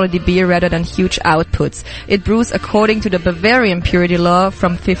high-quality beer rather than huge outputs. It brews according to the Bavarian purity law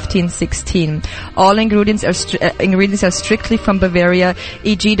from 1516. All ingredients are strictly from Bavaria,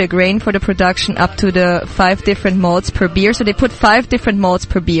 e.g. the grain for the production up to the 5 different malts per beer. So they put 5 different malts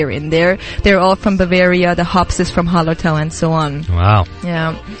per beer in there. They're all from Bavaria. The hops is from Hallertau and so on. Wow.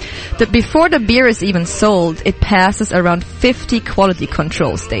 Yeah. Before the beer is even sold, it passes around 50 quality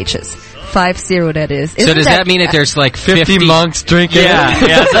control stages. 50, that is. So does that mean that there's like 50 monks drinking? Yeah,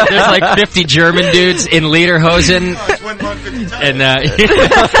 yeah. So there's like 50 German dudes in lederhosen. It's one monk 50 times. And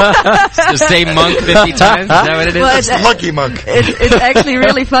it's the same monk 50 times? Is that what it is? Well, That's the lucky monk. It's actually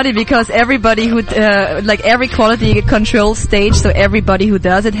really funny because everybody who, like every quality control stage, so everybody who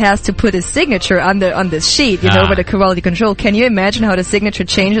does it has to put his signature on the sheet, you know, with the quality control. Can you imagine how the signature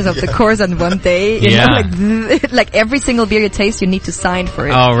changes of the course on one day? You know, like every single beer you taste, you need to sign for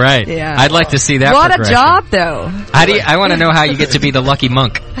it. Oh, right. Yeah. I'd like to see that. What a job, though. I want to know how you get to be the lucky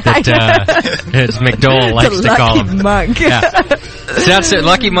monk that as McDowell likes to call him. The lucky monk. Yeah.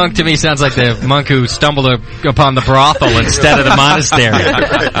 Lucky monk to me sounds like the monk who stumbled upon the brothel instead of the monastery.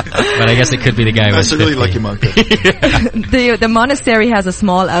 But I guess it could be the guy who was That's a really lucky monk. The monastery has a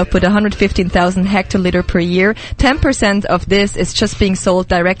small output, 115,000 hectoliter per year. 10% of this is just being sold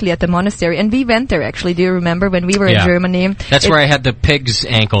directly at the monastery. And we went there, actually. Do you remember when we were in Germany? That's where I had the pig's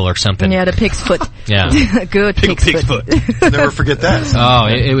ankle or something. Yeah, the pig's foot. Yeah. Good pig's foot. Never forget that. Oh,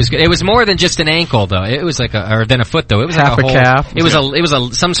 it was good. It was more than just an ankle, though. It was like or than a foot, though. It was half like a calf. It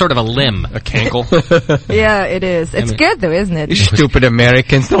was some sort of a limb. A cankle. Yeah, it is. It's good, though, isn't it? You stupid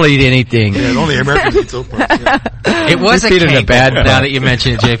Americans, don't eat anything. Yeah, only Americans eat soap parts. Yeah. It was a cankle. Bad now that you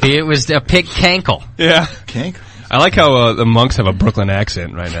mention it, JP. It was a pig cankle. Yeah. Cank? I like how the monks have a Brooklyn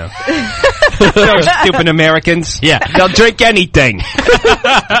accent right now. Those stupid Americans. Yeah. They'll drink anything.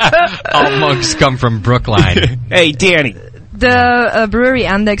 All monks come from Brookline. Hey, Danny. The brewery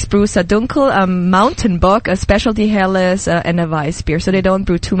Andex brews a Dunkel, a Mountain Bock, a specialty Helles, and a Weiss beer. So they don't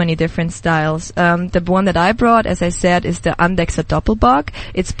brew too many different styles. The one that I brought, as I said, is the Andexer Doppelbock.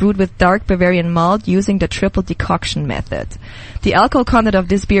 It's brewed with dark Bavarian malt using the triple decoction method. The alcohol content of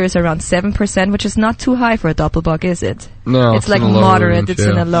this beer is around 7%, which is not too high for a Doppelbock, is it? No, it's like moderate. It's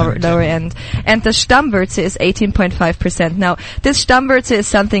in the lower end. And the Stammwürze is 18.5%. Now, this Stammwürze is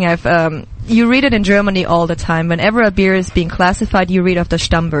something I've you read it in Germany all the time. Whenever a beer is being classified, you read of the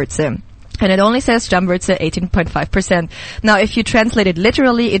Stammwürze. And it only says Stammwürze 18.5%. Now, if you translate it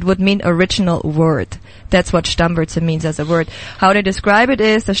literally, it would mean original wort. That's what Stammwürze means as a word. How they describe it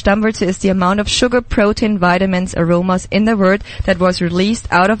is, the Stammwürze is the amount of sugar, protein, vitamins, aromas in the wort that was released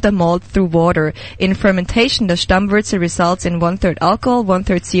out of the malt through water. In fermentation, the Stammwürze results in 1/3 alcohol,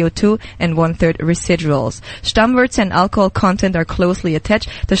 1/3 CO2, and 1/3 residuals. Stammwürze and alcohol content are closely attached.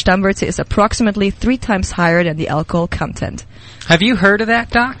 The Stammwürze is approximately 3 times higher than the alcohol content. Have you heard of that,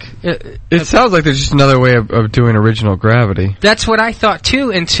 Doc? It sounds like there's just another way of doing original gravity. That's what I thought,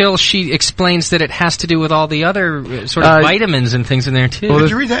 too, until she explains that it has to do with all the other sort of vitamins and things in there, too. Well, did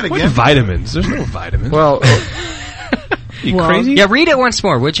you read that again? What vitamins? There's no vitamins. Well, you crazy? Yeah, read it once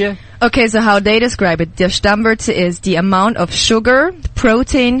more, would you? Okay, so how they describe it, the Stammwürze is the amount of sugar,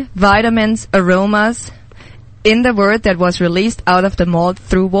 protein, vitamins, aromas in the wort that was released out of the malt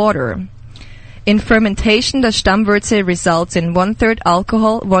through water. In fermentation, the Stammwürze results in 1/3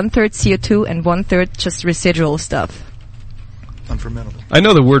 alcohol, 1/3 CO2, and 1/3 just residual stuff. Unfermentable. I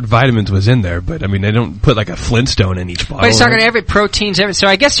know the word vitamins was in there, but I mean, they don't put like a Flintstone in each bottle. But it's talking every proteins, so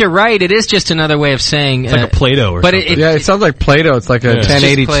I guess you're right. It is just another way of saying it's like a Play-Doh or something. It sounds like Play-Doh. It's like a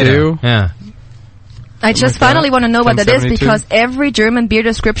 1082. Yeah. I just finally want to know what that is, because every German beer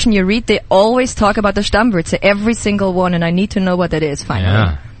description you read, they always talk about the Stammwürze, every single one, and I need to know what that is finally.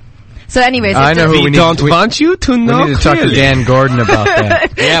 Yeah. So anyways, I know who we don't want you to know. We need to talk to Dan Gordon about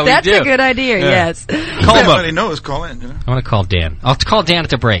that. Yeah, we That's do. a good idea, yes. Call him up. Everybody knows, call in. You know? I want to call Dan. I'll call Dan at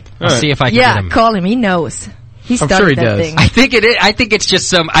the break. I'll see if I can get him. Yeah, call him. He knows. He started sure he that does. thing. I think it is. I think it's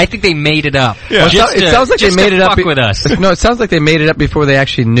just I think they made it up. Yeah. It sounds like they made it up with us. No, it sounds like they made it up before they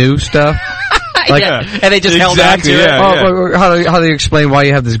actually knew stuff. Like, and they just held on to it. How do you explain why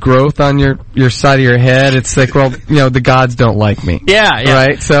you have this growth on your side of your head? It's like, well, the gods don't like me. Yeah.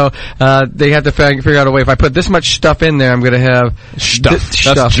 Right? So they have to figure out a way. If I put this much stuff in there, I'm going to have... Stuff.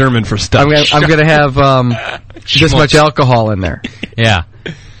 That's German for stuff. I'm going to have this much alcohol in there. Yeah.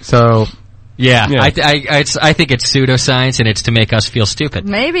 So... Yeah. I think it's pseudoscience, and it's to make us feel stupid.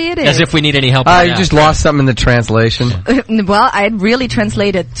 Maybe it is. As if we need any help. You just lost something in the translation. Well, I really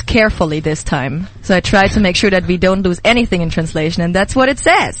translated carefully this time. So I tried to make sure that we don't lose anything in translation, and that's what it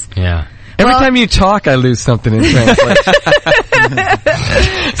says. Yeah. Every time you talk, I lose something in translation.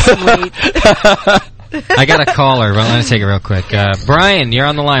 Sweet. I got a caller. Well, let's take it real quick. Brian, you're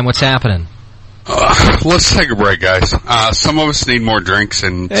on the line. What's happening? Let's take a break, guys. Some of us need more drinks,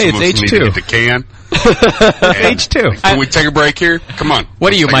 and some of us need to get the can. H2. Can we take a break here? Come on.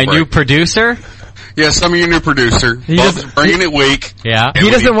 What are you, my new producer? Yes, I'm your new producer. Bub's bringing it weak. Yeah.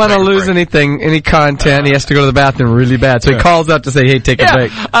 He doesn't want to lose any content. He has to go to the bathroom really bad. So he calls up to say, hey, take a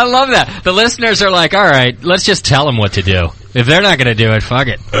break. I love that. The listeners are like, all right, let's just tell them what to do. If they're not going to do it, fuck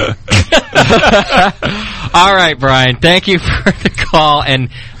it. All right, Brian, thank you for the call. And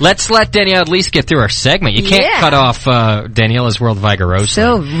let's let Danielle at least get through our segment. You can't cut off Daniela's World Vigorosa.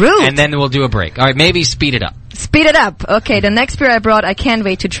 So rude. And then we'll do a break. All right, maybe speed it up. Speed it up. Okay, the next beer I brought, I can't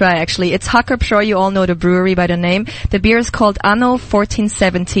wait to try, actually. It's Hackerpschorr. You all know the brewery by the name. The beer is called Anno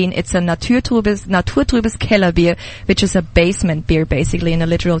 1417. It's a Naturtrübes Kellerbier, which is a basement beer, basically, in a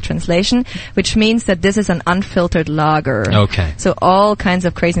literal translation, which means that this is an unfiltered lager. Okay. So all kinds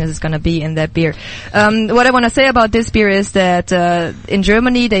of craziness is going to be in that beer. What I want to say about this beer is that in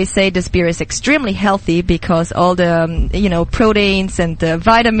Germany, they say this beer is extremely healthy because all the, proteins and the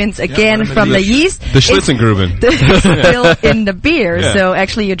vitamins, again, from the yeast. The Schlitzengruben. Still in the beer, so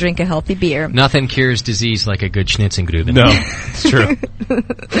actually you drink a healthy beer. Nothing cures disease like a good Schnitzengruben. No, it's true.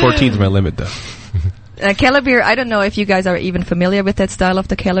 14's my limit, though. Keller beer, I don't know if you guys are even familiar with that style of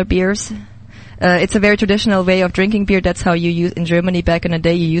the Keller beers. It's a very traditional way of drinking beer. That's how you use in Germany back in the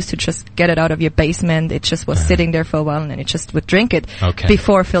day. You used to just get it out of your basement. It just was sitting there for a while, and then you just would drink it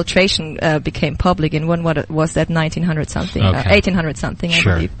before filtration became public in what was that 1900 something, 1800 something, I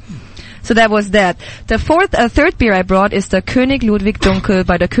believe. So that was that. The third beer I brought is the König Ludwig Dunkel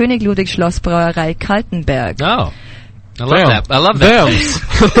by the König Ludwig Schlossbrauerei Kaltenberg. Oh. I love that. I love that.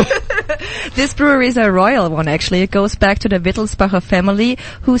 This brewery is a royal one, actually. It goes back to the Wittelsbacher family,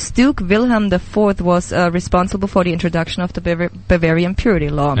 whose Duke Wilhelm IV was responsible for the introduction of the Bavarian purity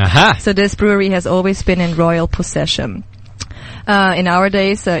law. So this brewery has always been in royal possession. In our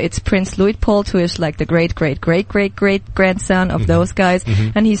days, it's Prince Luitpold, who is like the great-great-great-great-grandson of those guys,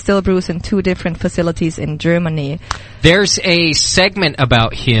 and he still brews in 2 different facilities in Germany. There's a segment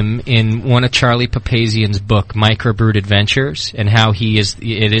about him in one of Charlie Papazian's book, Microbrewed Adventures, and how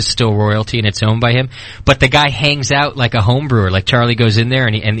it is still royalty and it's owned by him. But the guy hangs out like a home brewer. Like Charlie goes in there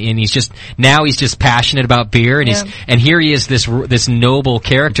and he's just passionate about beer, and and here he is, this noble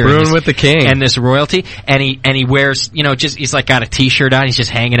character, brewing with the king and this royalty, and he wears, he's like got a t-shirt on, he's just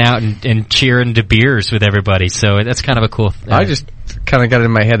hanging out and cheering to beers with everybody. So that's kind of a cool I just kind of got it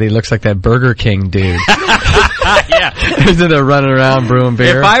in my head. He looks like that Burger King dude. Isn't it running around brewing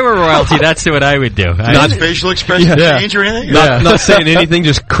beer? If I were royalty, that's what I would do. Not facial expression change or anything? Not saying anything,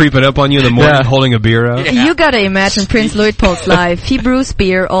 just creeping up on you in the morning, holding a beer out. You gotta imagine Prince Luitpold's life. He brews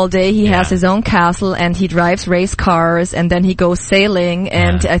beer all day, he has his own castle, and he drives race cars, and then he goes sailing,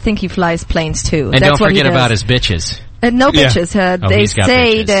 and I think he flies planes too. And that's don't forget about his bitches. No bitches. They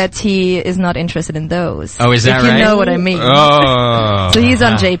say bitches. that he is not interested in those. Oh, is that if right? You know what I mean. Oh. So he's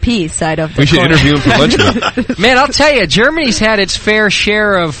on JP's side of the We should corner. interview him for lunch. Man, I'll tell you, Germany's had its fair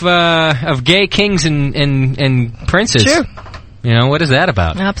share of gay kings and princes. Sure. What is that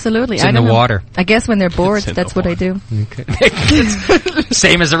about? Absolutely. It's in the water. I guess when they're bored, that's what they do. Okay.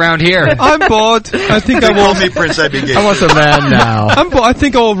 Same as around here. I'm bored. I think I will. Call me Prince Abigail. I want a man now. I'm bored. I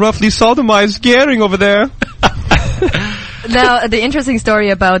think I'll roughly sodomize Gehring over there. Now, the interesting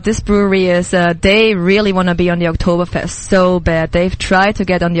story about this brewery is they really want to be on the Oktoberfest so bad. They've tried to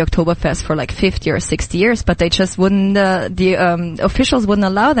get on the Oktoberfest for like 50 or 60 years, but they just wouldn't, the officials wouldn't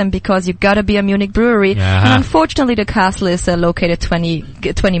allow them because you gotta be a Munich brewery. And unfortunately, the castle is located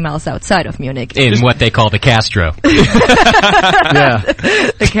 20 miles outside of Munich. In what they call the Castro. The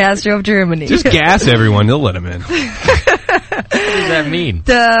Castro of Germany. Just gas everyone, they'll let them in. What does that mean?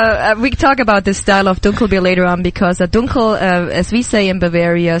 We talk about this style of Dunkelbier later on because a Dunkel, as we say in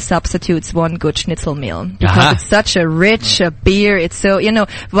Bavaria, substitutes one good schnitzel meal. Because it's such a rich beer. It's so,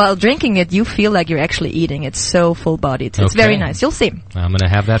 while drinking it, you feel like you're actually eating. It's so full-bodied. It's very nice. You'll see. I'm going to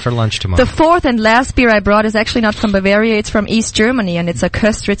have that for lunch tomorrow. The fourth and last beer I brought is actually not from Bavaria. It's from East Germany, and it's a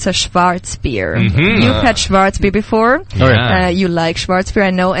Köstritzer Schwarzbier. Mm-hmm. You've had Schwarzbier before. You like Schwarzbier,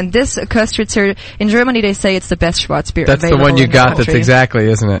 I know. And this Köstritzer, in Germany, they say it's the best Schwarzbier. That's the one you got. That's exactly,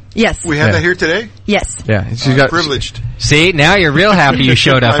 isn't it? Yes. We have that here today? Yes. Yeah. She got privileged. See, now you're real happy you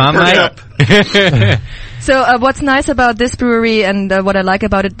showed up, huh, Mike? So what's nice about this brewery and what I like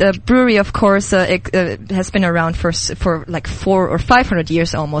about it, the brewery, of course, has been around for like 400 or 500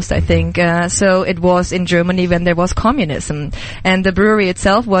 years almost, I think. So it was in Germany when there was communism. And the brewery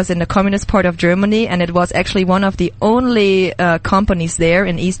itself was in the communist part of Germany, and it was actually one of the only companies there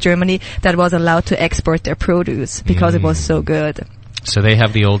in East Germany that was allowed to export their produce because it was so good. So they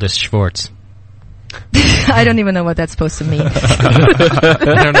have the oldest Schwartz. I don't even know what that's supposed to mean.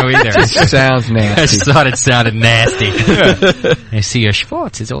 I don't know either. It sounds nasty. I just thought it sounded nasty. I see your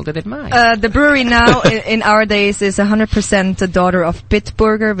Schwartz is older than mine. The brewery now, in our days, is 100% the daughter of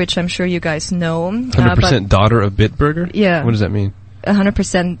Bitburger, which I'm sure you guys know. 100% daughter of Bitburger? Yeah. What does that mean?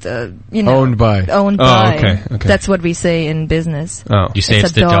 100%, owned by. Oh, okay. That's what we say in business. Oh. You say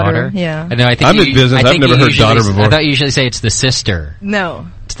it's the daughter? Yeah. I know, I think I'm in business. I've never heard daughter before. I thought you usually say it's the sister. No.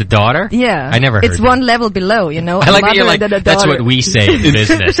 It's the daughter? Yeah. I never heard It's one level below, I like that you're like, that's what we say in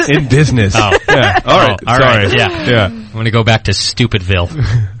business. In business. Oh. Yeah. All right. Sorry. Yeah. I'm going to go back to Stupidville.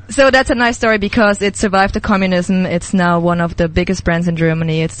 So that's a nice story because it survived the communism. It's now one of the biggest brands in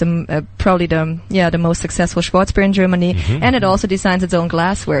Germany. It's probably the most successful Schwarzbier in Germany. Mm-hmm. And it also designs its own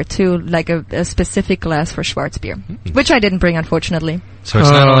glassware too, like a specific glass for Schwarzbier, which I didn't bring, unfortunately. So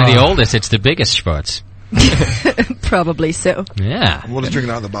it's not only the oldest, it's the biggest Schwarz. Probably so. Yeah. We'll just drink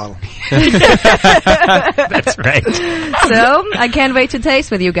it out of the bottle. That's right. So, I can't wait to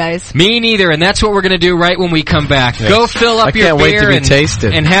taste with you guys. Me neither, and that's what we're going to do right when we come back. Yes. Go fill up your beer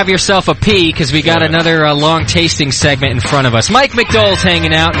and have yourself a pee, because we got another long tasting segment in front of us. Mike McDole's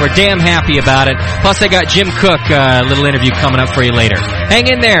hanging out, and we're damn happy about it. Plus, I got Jim Cook, a little interview coming up for you later. Hang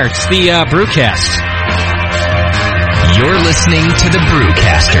in there. It's the Brewcast. You're listening to the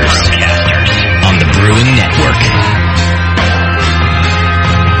Brewcasters on the Brewing Network.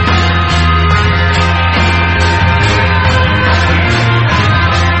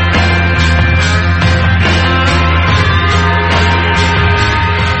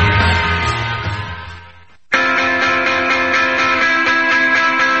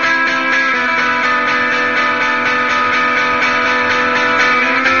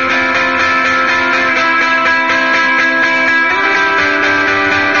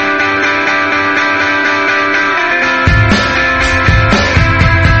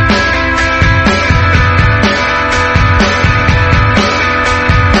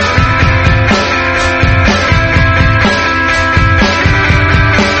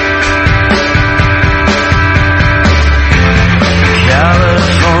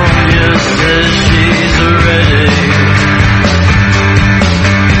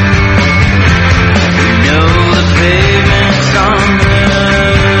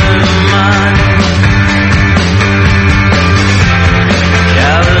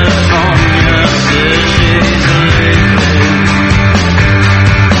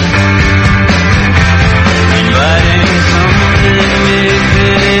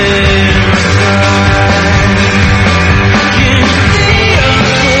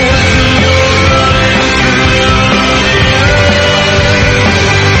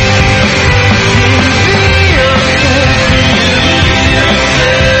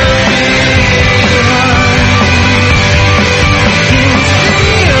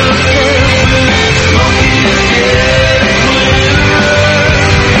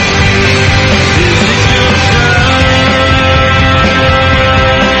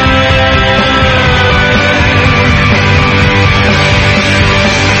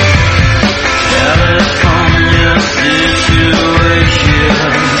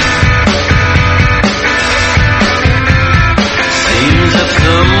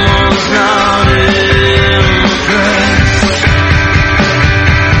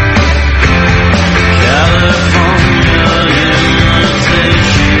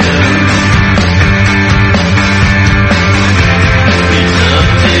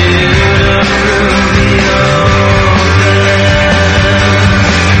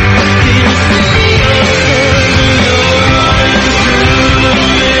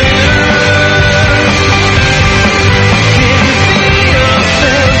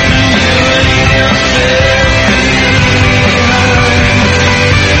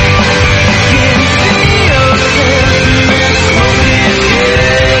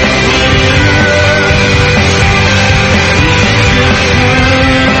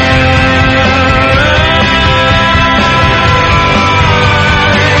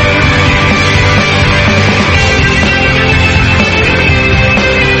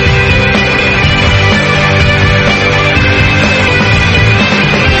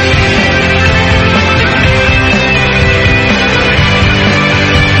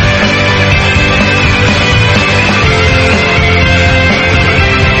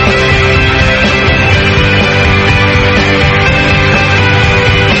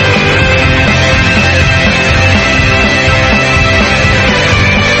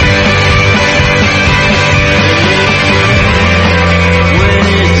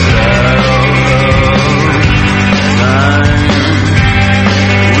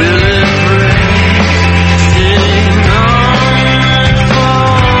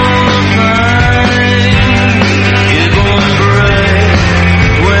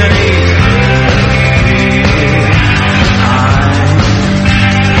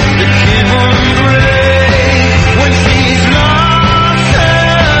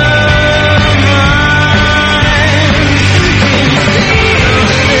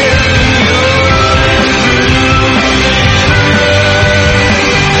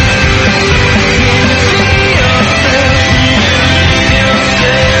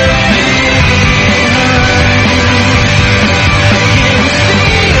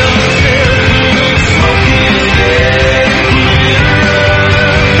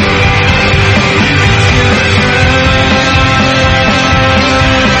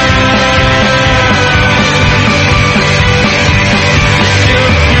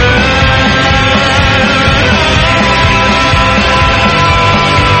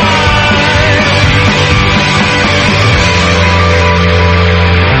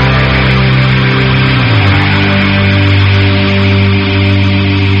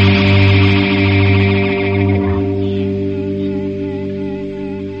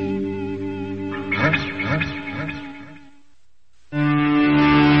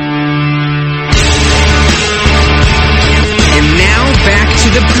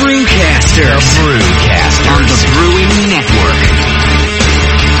 Brewcasters. The Brewcasters on the Brewing Network.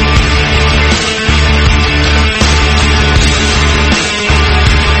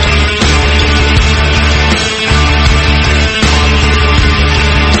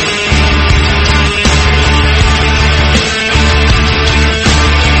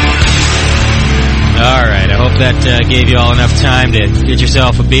 All right, I hope that gave you all enough time to get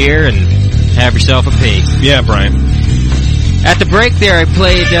yourself a beer and have yourself a pee. Yeah, Brian. At the break there, I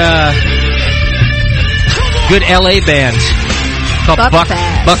played good LA band called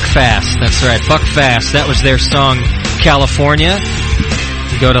Buckfast. That's right, Buckfast. That was their song, California.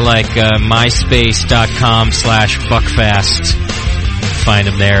 You go to like myspace.com/Buckfast. Find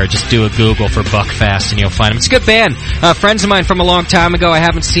them there. Just do a Google for Buckfast and you'll find them. It's a good band. Friends of mine from a long time ago. I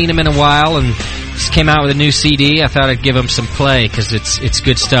haven't seen them in a while and just came out with a new CD. I thought I'd give them some play because it's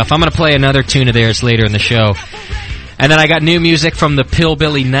good stuff. I'm going to play another tune of theirs later in the show. And then I got new music from the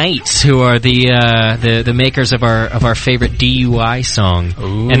Pillbilly Knights, who are the makers of our favorite DUI song.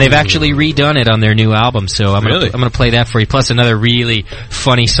 Ooh. And they've actually redone it on their new album, so I'm gonna play that for you. Plus another really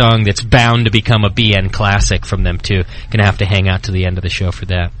funny song that's bound to become a BN classic from them too. Gonna have to hang out to the end of the show for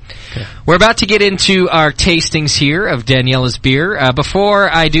that. Okay. We're about to get into our tastings here of Daniela's beer. Before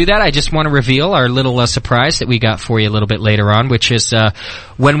I do that, I just want to reveal our little surprise that we got for you a little bit later on, which is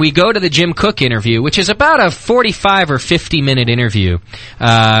when we go to the Jim Cook interview, which is about a 45 or 50-minute interview.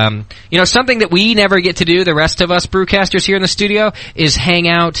 Something that we never get to do, the rest of us brewcasters here in the studio, is hang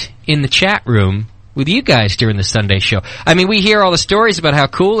out in the chat room with you guys during the Sunday show. I mean, we hear all the stories about how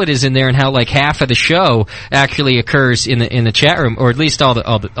cool it is in there and how like half of the show actually occurs in the chat room, or at least all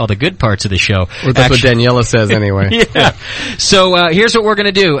the good parts of the show. Well, that's what Daniela says anyway. Yeah. So here's what we're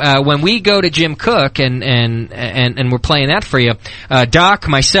going to do. When we go to Jim Cook and we're playing that for you, Doc,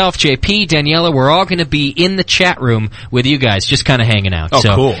 myself, JP, Daniela, we're all going to be in the chat room with you guys, just kind of hanging out. Oh,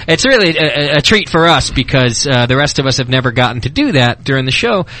 so cool. It's really a treat for us because the rest of us have never gotten to do that during the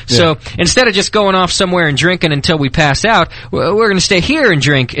show. Yeah. So instead of just going off somewhere and drinking until we pass out, we're going to stay here and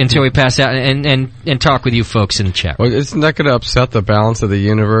drink until we pass out and talk with you folks in the chat. Well, isn't that going to upset the balance of the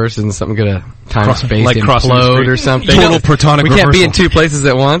universe? Isn't something going to time-space like implode or something? Total platonic We can't be in two places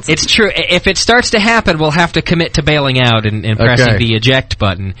at once? It's true. If it starts to happen, we'll have to commit to bailing out and pressing the eject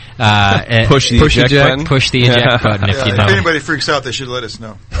button. Push the eject button? Push the eject button if you know. If anybody freaks out, they should let us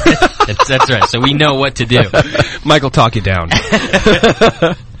know. That's right. So we know what to do. Mike will talk you down.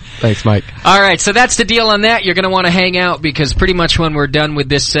 Thanks, Mike. All right, so that's the deal on that. You're going to want to hang out because pretty much when we're done with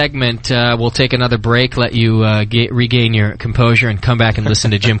this segment, we'll take another break, let you regain your composure, and come back and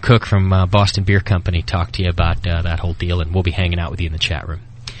listen to Jim Cook from Boston Beer Company talk to you about that whole deal, and we'll be hanging out with you in the chat room.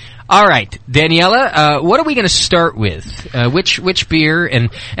 All right, Daniela, what are we going to start with? Which beer? And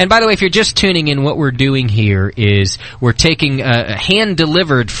by the way, if you're just tuning in, what we're doing here is we're taking a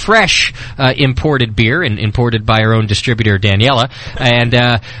hand-delivered, fresh imported beer, and imported by our own distributor, Daniela, and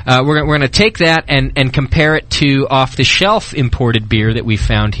we're going to take that and compare it to off-the-shelf imported beer that we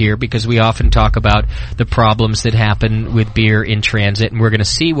found here, because we often talk about the problems that happen with beer in transit, and we're going to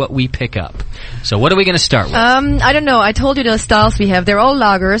see what we pick up. So what are we going to start with? I don't know. I told you the styles we have. They're all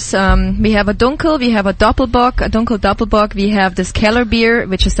lagers. We have a Dunkel, we have a Doppelbock, a Dunkel Doppelbock, we have this Keller beer,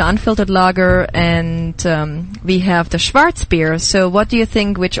 which is the unfiltered lager, and we have the Schwarzbier. So what do you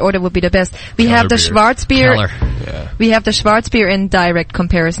think, which order would be the best? We have the Schwarzbier. Yeah. We have the Schwarzbier in direct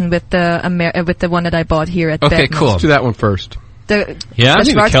comparison with the one that I bought here at Okay, Bednar's. cool. Let's do that one first. I think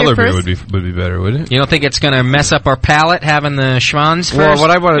the Keller beer would be better, wouldn't it? You don't think it's going to mess up our palate having the Schwanz first? Well, what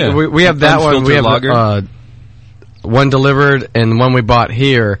I want we have that one. We have one delivered and one we bought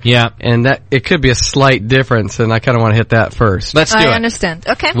here. Yeah. And that it could be a slight difference, and I kind of want to hit that first. Let's do it. I understand.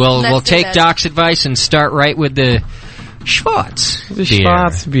 Okay. We'll take Doc's advice and start right with the Schwarz. The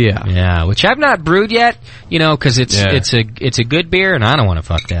Schwarzbier. Yeah, which I've not brewed yet, because it's a good beer, and I don't want to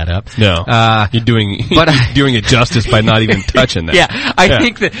fuck that up. No, you're doing it justice by not even touching that. Yeah, I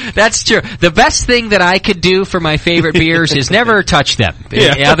think that's true. The best thing that I could do for my favorite beers is never touch them,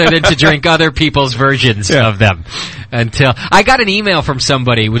 other than to drink other people's versions of them. Until I got an email from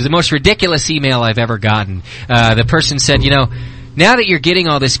somebody. It was the most ridiculous email I've ever gotten. The person said, now that you're getting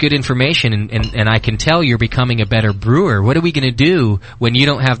all this good information and I can tell you're becoming a better brewer, what are we going to do when you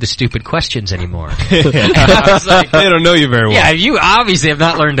don't have the stupid questions anymore? I was like, they don't know you very well. Yeah, you obviously have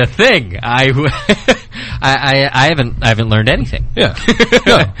not learned a thing. I haven't learned anything. Yeah.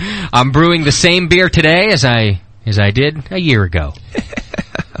 No. I'm brewing the same beer today as I did a year ago.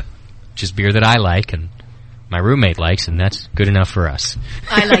 Which is beer that I like and my roommate likes, and that's good enough for us.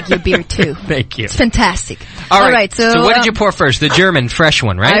 I like your beer too. Thank you. It's fantastic. All right. So what did you pour first? The German fresh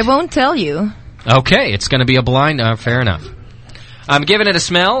one, right? I won't tell you. Okay, it's going to be a blind. Fair enough. I'm giving it a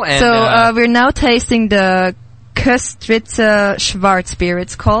smell. And, so we're now tasting the Köstritzer Schwarzbier,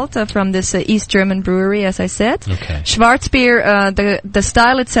 it's called, from this East German brewery, as I said. Okay. Schwarzbier, the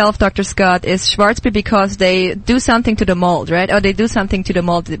style itself, Dr. Scott, is Schwarzbier because they do something to the malt, right? Or they do something to the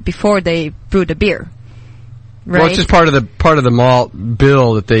malt before they brew the beer. Right? Well, it's just part of the malt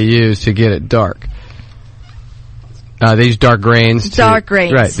bill that they use to get it dark. They use dark grains. Dark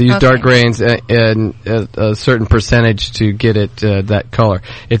grains. Right. They use dark grains and a certain percentage to get it that color.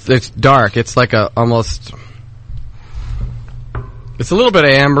 It's dark. It's like almost. It's a little bit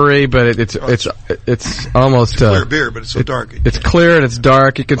ambery, but it's almost clear beer, but it's so dark. It's clear and it's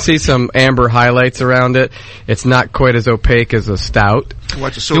dark. You can see some amber highlights around it. It's not quite as opaque as a stout. You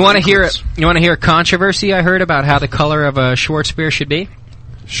want to hear a controversy I heard about how the color of a Schwarzbier should be?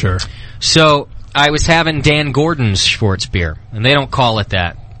 Sure. So I was having Dan Gordon's Schwarzbier, and they don't call it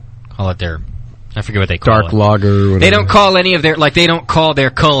that. Call it their, I forget what they call it. Dark lager. Whatever. They don't call any of their, they don't call their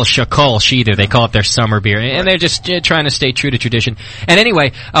Kolsch either. They call it their summer beer. And they're just trying to stay true to tradition. And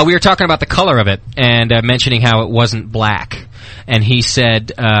anyway, we were talking about the color of it and mentioning how it wasn't black. And he said,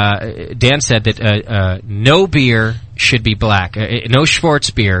 Dan said that no beer should be black. No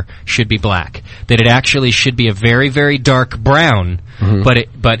Schwarzbier should be black. That it actually should be a very, very dark brown.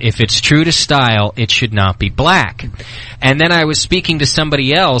 Mm-hmm. But if it's true to style, it should not be black. And then I was speaking to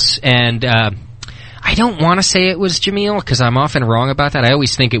somebody else, and I don't want to say it was Jamil, because I'm often wrong about that. I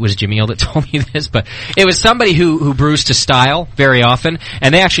always think it was Jamil that told me this, but it was somebody who brews to style very often,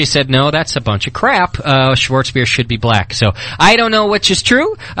 and they actually said, no, that's a bunch of crap. Schwarzbier should be black. So I don't know which is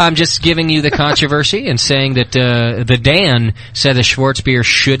true. I'm just giving you the controversy and saying that the Dan said the Schwarzbier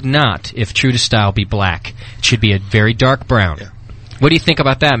should not, if true to style, be black. It should be a very dark brown. Yeah. What do you think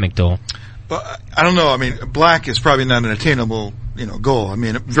about that, McDowell? Well, I don't know. I mean, black is probably not an attainable, goal. I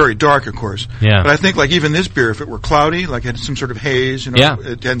mean, very dark, of course. Yeah. But I think, even this beer, if it were cloudy, it had some sort of haze, it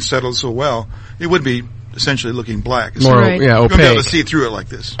hadn't settled so well, it would be essentially looking black. More, opaque. You're going to be able to see through it like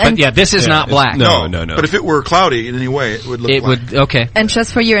this. But this is not black. No. But if it were cloudy in any way, it would look black. Okay. And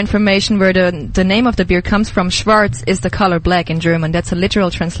just for your information, where the name of the beer comes from, Schwarz is the color black in German. That's a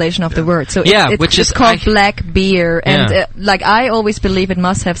literal translation of the word. So it's called black beer. And I always believe it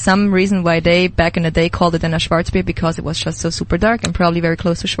must have some reason why they, back in the day, called it then a Schwarzbier, because it was just so super dark and probably very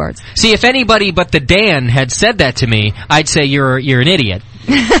close to Schwarz. See, if anybody but the Dan had said that to me, I'd say you're an idiot.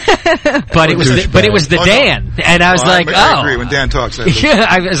 But it was the Dan, and I was I agree when Dan talks. I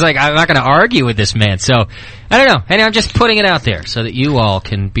was like, I'm not going to argue with this man. So I don't know, and I'm just putting it out there so that you all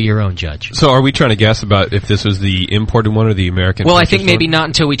can be your own judge. So are we trying to guess about if this was the imported one or the American? Well, I think maybe not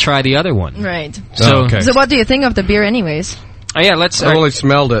until we try the other one. Right. So what do you think of the beer, anyways? Let's. I only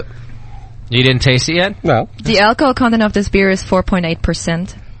smelled it. You didn't taste it yet? No. The alcohol content of this beer is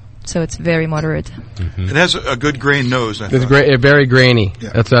 4.8%. So it's very moderate. Mm-hmm. It has a good grain nose. It's very grainy.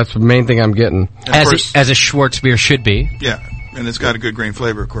 Yeah. That's the main thing I'm getting. As a Schwarzbier should be. Yeah, and it's got a good grain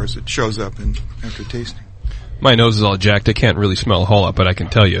flavor. Of course, it shows up after tasting. My nose is all jacked. I can't really smell a whole lot, but I can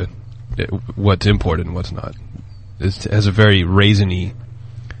tell you what's imported and what's not. It has a very raisiny,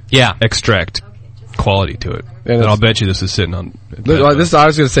 extract quality to it. And I'll bet you this is sitting on. I was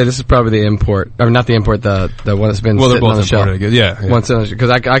going to say this is probably the import. I mean, not the import. The one that's been sitting on the shelf. Because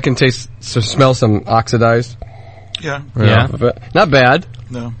I can smell some oxidized. Yeah. But not bad.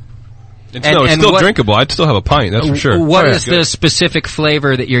 No. It's still drinkable. I'd still have a pint. That's for sure. What is the specific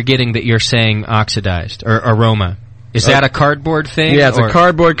flavor that you're getting that you're saying oxidized or aroma? Is that a cardboard thing? Yeah, it's a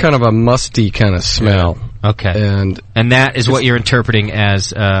cardboard, kind of a musty kind of smell. Yeah. Okay. And that is what you're interpreting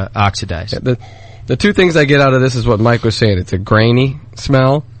as oxidized. Yeah, the two things I get out of this is what Mike was saying. It's a grainy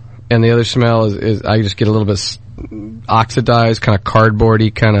smell, and the other smell is I just get a little bit oxidized, kind of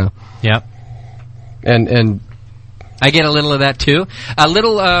cardboardy, kind of. Yep. And I get a little of that too. A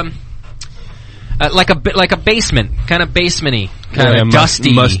little like a basement, kind of basementy, kind of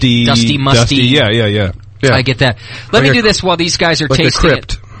dusty, musty. Yeah. I get that. Let me do this while these guys are tasting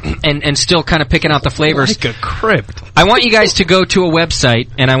it. And still kind of picking out the flavors. Like a crypt. I want you guys to go to a website,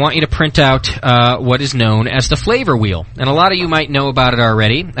 and I want you to print out what is known as the flavor wheel. And a lot of you might know about it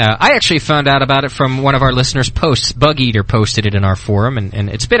already. I actually found out about it from one of our listeners' posts. Bug Eater posted it in our forum,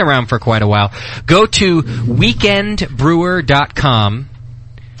 and it's been around for quite a while. Go to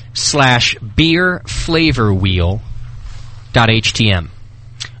weekendbrewer.com/beerflavorwheel.htm.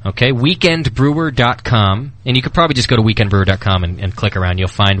 Okay, weekendbrewer.com/beerflavorwheel.htm. And you could probably just go to weekendbrewer.com and click around. You'll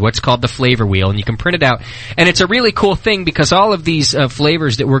find what's called the flavor wheel, and you can print it out. And it's a really cool thing because all of these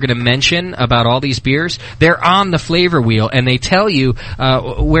flavors that we're going to mention about all these beers, they're on the flavor wheel, and they tell you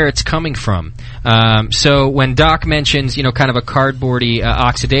where it's coming from. So when Doc mentions, kind of a cardboardy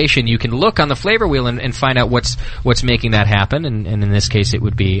oxidation, you can look on the flavor wheel and find out what's making that happen. And in this case, it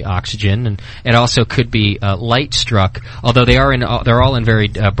would be oxygen, and it also could be light struck. Although they're all in very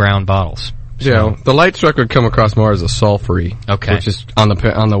brown bottles. Yeah, the light struck would come across more as a sulfury, which is on the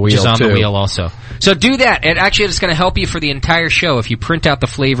wheel, which is on too. the wheel also. So do that, and actually it's going to help you for the entire show if you print out the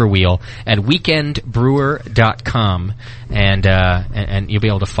flavor wheel at weekendbrewer.com, and you'll be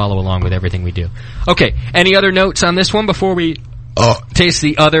able to follow along with everything we do. Okay, any other notes on this one before we taste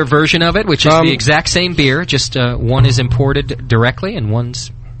the other version of it, which is the exact same beer, just one is imported directly and one's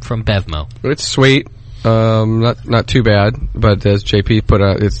from Bevmo. It's sweet. Not too bad, but as JP put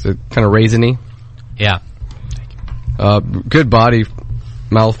out, it's kind of raisiny. Yeah. Good body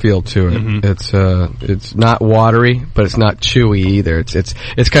mouthfeel to it. Mm-hmm. It's not watery, but it's not chewy either. It's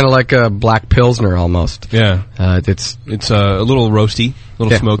kind of like a black Pilsner almost. Yeah. It's a little roasty, a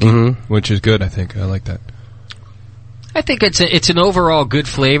little smoky, which is good, I think. I like that. I think it's an overall good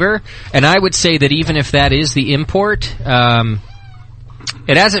flavor, and I would say that even if that is the import,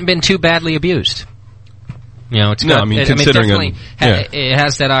 it hasn't been too badly abused. It's considering it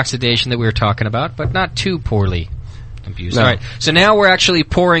has that oxidation that we were talking about, but not too poorly abused. No. All right, so now we're actually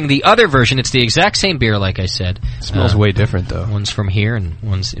pouring the other version. It's the exact same beer, like I said. It smells way different, though. One's from here and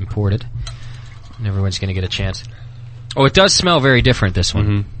one's imported. And everyone's going to get a chance. Oh, it does smell very different, this one.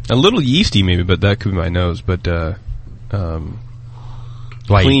 Mm-hmm. A little yeasty, maybe, but that could be my nose. But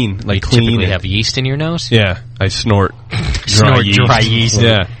clean, you typically have yeast in your nose? Yeah, I snort dry yeast.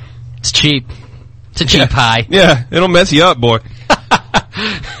 Yeah, it's cheap. It's a cheap pie. Yeah, it'll mess you up, boy.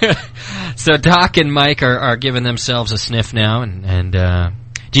 So Doc and Mike are giving themselves a sniff now, and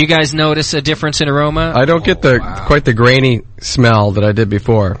do you guys notice a difference in aroma? I don't get quite the grainy smell that I did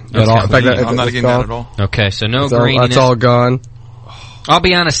before. At all. In fact, I'm not getting that at all. Okay, so no graininess. That's all gone. I'll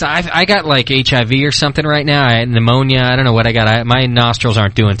be honest, I got like HIV or something right now. I had pneumonia. I don't know what I got. My nostrils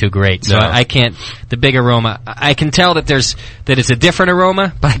aren't doing too great, so I can't. The big aroma, I can tell that it's a different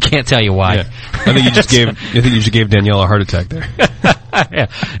aroma, but I can't tell you why. Yeah. I think you just gave Danielle a heart attack there. Yeah.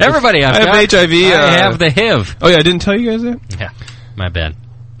 Everybody, I have HIV. I have the HIV. Oh yeah, I didn't tell you guys that. Yeah, my bad.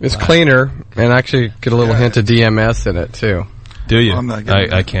 It's cleaner, and actually get a little hint of DMS in it too. Do you?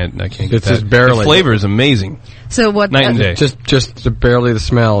 I can't get it's that. Just barely. The flavor is amazing. So what? Night and day. Just barely the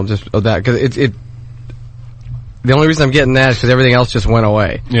smell just of that, because it. The only reason I'm getting that is because everything else just went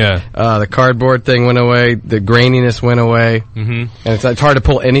away. Yeah. The cardboard thing went away. The graininess went away. Mm-hmm. And it's hard to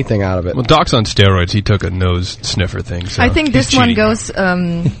pull anything out of it. Well, Doc's on steroids. He took a nose sniffer thing. So I think this one goes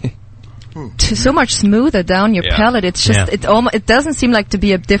to so much smoother down your palate. It's just it doesn't seem like to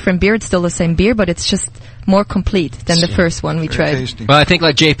be a different beer. It's still the same beer, but it's just more complete than the first one we tried. Tasty. Well, I think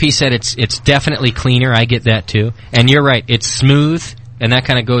like JP said, it's definitely cleaner. I get that too. And you're right. It's smooth. And that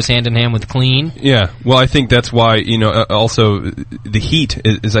kind of goes hand in hand with clean. Yeah. Well, I think that's why, also the heat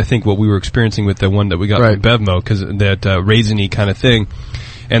is I think what we were experiencing with the one that we got from Bevmo, because that raisiny kind of thing.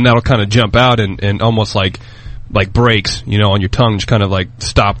 And that'll kind of jump out and almost like breaks, on your tongue, just kind of like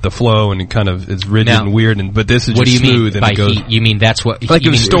stop the flow, and it kind of is rigid and weird. But this is just smooth. What do you mean by and it goes, heat? You mean that's what... Like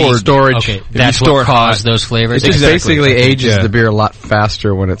if storage. Okay, that's what caused those flavors? It basically ages the beer a lot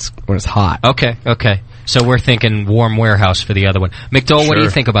faster when it's hot. Okay. So we're thinking warm warehouse for the other one. McDowell, what do you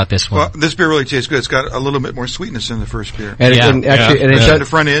think about this one? Well, this beer really tastes good. It's got a little bit more sweetness than the first beer. And it the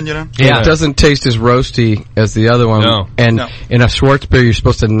front end, It doesn't taste as roasty as the other one. No. And in a Schwartz beer, you're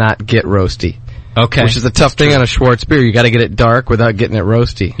supposed to not get roasty. Okay. Which is a tough thing on a Schwartz beer. You got to get it dark without getting it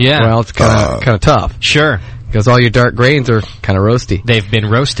roasty. Yeah. Well, it's kind of tough. Sure. Because all your dark grains are kind of roasty. They've been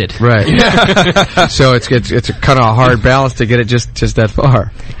roasted. Right. So it's a kind of a hard balance to get it just that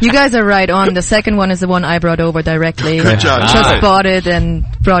far. You guys are right on. The second one is the one I brought over directly. Good job. Just bought it and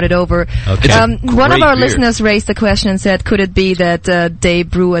brought it over. Okay. One of our listeners raised the question and said, could it be that they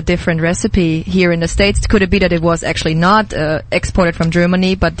brew a different recipe here in the States? Could it be that it was actually not exported from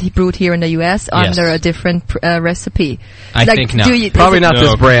Germany, but he brewed here in the U.S. under a different recipe? I think not. Probably not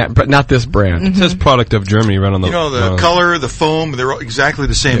this brand, but not this brand. It says product of Germany right on the... the color, the foam, they're all exactly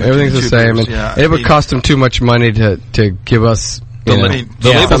the same. Everything's the same. And it would cost them too much money to give us... The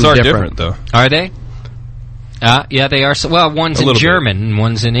labels are different, though. Are they? Yeah, they are. Well, one's in German and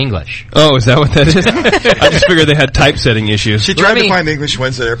one's in English. Oh, is that what that is? I just figured they had typesetting issues. She tried to find the English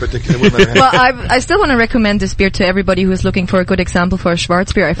ones there, but they wouldn't let her. Well, I still want to recommend this beer to everybody who is looking for a good example for a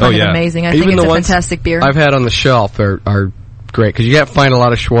Schwarz beer. I find it amazing. I think it's a fantastic beer. I've had on the shelf are great because you can't find a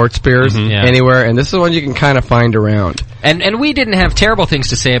lot of Schwartz beers anywhere, and this is one you can kind of find around. And we didn't have terrible things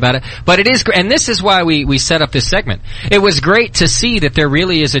to say about it, but it is, and this is why we set up this segment. It was great to see that there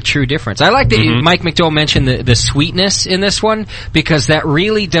really is a true difference. I like that Mike McDowell mentioned the sweetness in this one, because that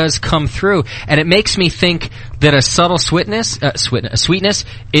really does come through, and it makes me think that a subtle sweetness,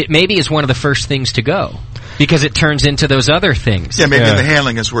 it maybe is one of the first things to go. Because it turns into those other things. Yeah, maybe the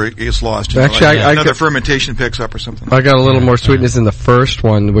handling is where it gets lost. Actually, like another fermentation picks up or something. I got a little more sweetness in the first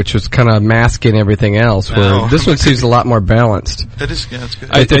one, which was kind of masking everything else, where this one seems a lot more balanced. It is, yeah, it's good.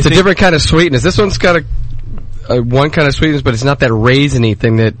 It's a different kind of sweetness. This one's got one kind of sweetness, but it's not that raisiny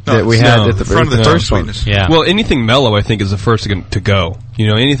thing that we had at the first one. Yeah. Well, anything mellow, I think, is the first to go. You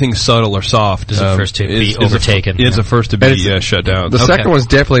know, anything subtle or soft is the first to be overtaken. It's the first to be shut down. The second one's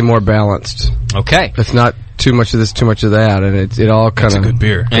definitely more balanced. Okay. It's not too much of this, too much of that, and it all kind of... It's a good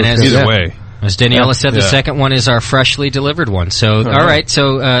beer. And either way. As Daniela said, the second one is our freshly delivered one. So, all right,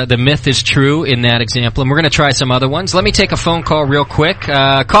 so the myth is true in that example, and we're going to try some other ones. Let me take a phone call real quick.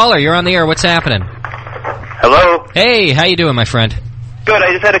 Caller, you're on the air. What's happening? Hello? Hey, how you doing, my friend? Good.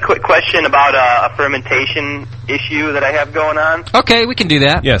 I just had a quick question about a fermentation issue that I have going on. Okay, we can do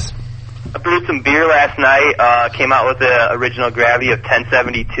that. Yes. I brewed some beer last night, came out with the original gravity of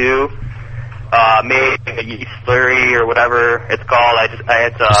 1072. Made a yeast slurry or whatever it's called. I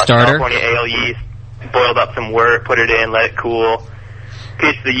had California ale yeast, boiled up some wort, put it in, let it cool,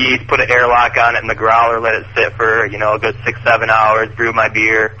 pitched the yeast, put an airlock on it in the growler, let it sit for, a good 6-7 hours, brew my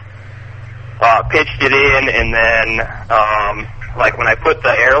beer, pitched it in, and then, when I put the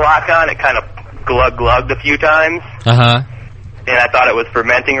airlock on, it kind of glugged a few times. Uh-huh. And I thought it was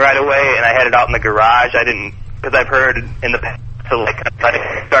fermenting right away, and I had it out in the garage. I didn't, because I've heard in the past, to let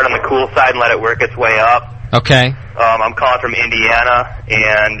it start on the cool side and let it work its way up. Okay. I'm calling from Indiana,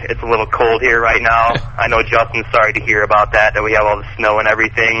 and it's a little cold here right now. I know Justin's sorry to hear about that we have all the snow and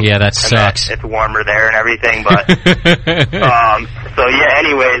everything. Yeah, that sucks. It's warmer there and everything, but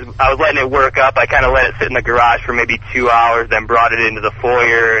anyways, I was letting it work up. I kind of let it sit in the garage for maybe 2 hours, then brought it into the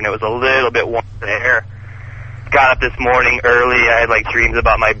foyer, and it was a little bit warm there. Got up this morning early. I had dreams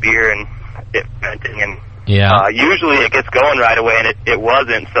about my beer and it fermenting, and usually it gets going right away, and it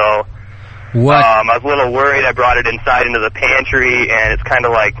wasn't, so what? I was a little worried. I brought it inside into the pantry, and it's kind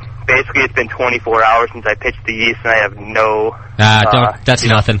of basically it's been 24 hours since I pitched the yeast, and I have no... that's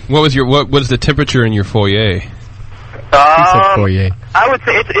nothing. What was the temperature in your foyer? Foyer. I would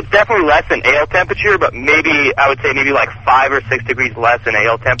say it's definitely less than ale temperature, but I would say maybe 5 or 6 degrees less than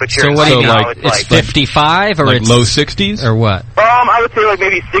ale temperature. So what do you mean? It's 55 or it's low 60s or what? I would say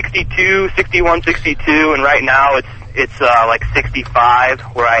maybe 62, 61, 62, and right now it's 65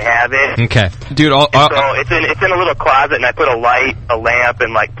 where I have it. Okay, dude. So it's in a little closet, and I put a lamp,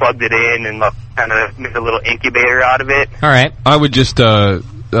 and plugged it in, and kind of made a little incubator out of it. All right. I would just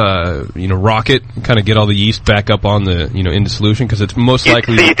rock it, kind of get all the yeast back up on the, into solution, because it's most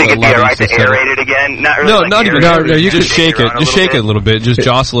likely. So you think it'd be alright to aerate it again? Not really. No, not even. No, you just shake it. Just shake it a little bit. Just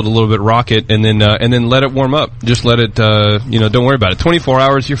jostle it a little bit, rock it, and then let it warm up. Just let it. Don't worry about it. 24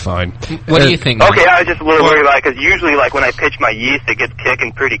 hours, you're fine. What do you think? Okay, I was just a little worried about it, because usually, when I pitch my yeast, it gets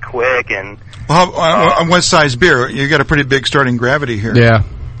kicking pretty quick, and. Well, on what size beer? You got a pretty big starting gravity here. Yeah.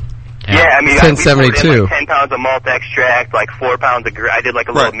 Yeah, I mean, 1072. 10 pounds of malt extract, 4 pounds of. I did a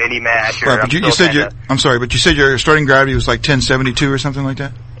little mini mash. Right, but you said I'm sorry, but you said your starting gravity was 1072 or something like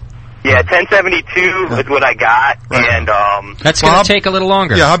that. Yeah, 1072 is what I got, and that's going to take a little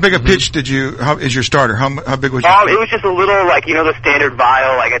longer. Yeah, how big a pitch how is your starter? How big was your? It was just a little, the standard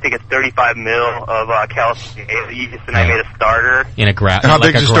vial, I think it's 35 mil of California yeast, and I made a starter. In a growler. How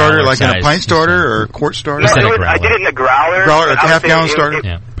big is a starter? Like in a pint starter or a quart starter? No, I did it in a growler. A half-gallon starter?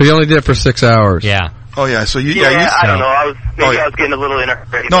 Yeah. But you only did it for 6 hours. Yeah. Oh yeah, so you I don't know. I was getting a little in a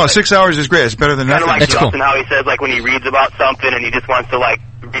hurry. No, 6 hours is great. It's better than nothing. Kind of Justin, how he says when he reads about something and he just wants to read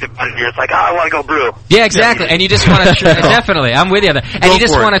about it, you're just I want to go brew. Yeah, exactly. And you just want to definitely. I'm with you. And you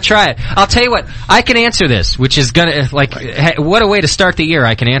just want to try it. I'll tell you what. I can answer this, which is gonna what a way to start the year.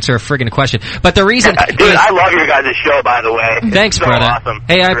 I can answer a friggin' question. But the reason, dude, I love your guys' show, by the way. Thanks, brother. Awesome.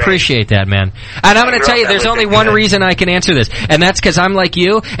 Hey, I appreciate that, man. And I'm going to tell you, there's only one reason I can answer this, and that's because I'm like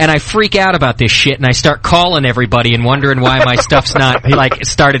you, and I freak out about this shit, and I start calling everybody and wondering why my stuff's not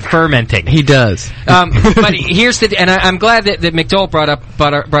started fermenting. He does. But here's and I'm glad that McDowell brought up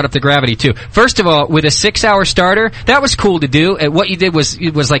brought up the gravity too. First of all, with a 6-hour starter, that was cool to do. What you did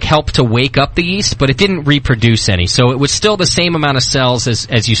was like help to wake up the yeast, but it didn't reproduce any. So it was still the same amount of cells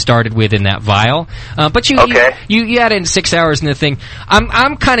as you started with in that vial. But you added in 6 hours in the thing.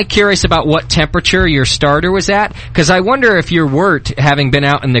 I'm kind of curious about what temperature your starter was at, because I wonder if your wort, having been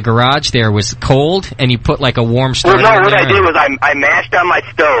out in the garage there, was cold and you put like a warm starter. Well, no, what I did was I mashed on my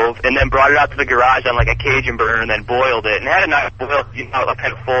stove and then brought it out to the garage on like a Cajun burner and then boiled it and had a nice boil. You know, it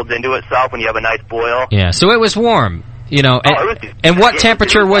kind of folds into itself when you have a nice boil. Yeah, so it was warm. You know, and what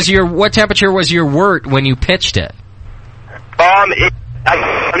temperature was your wort when you pitched it?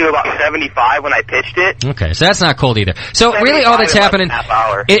 I knew about 75 when I pitched it. Okay, so that's not cold either. So really all that's happening,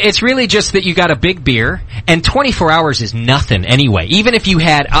 it's really just that you got a big beer, and 24 hours is nothing anyway. Even if you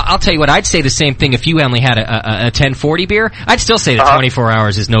had, I'll tell you what, I'd say the same thing if you only had a 1040 beer. I'd still say that 24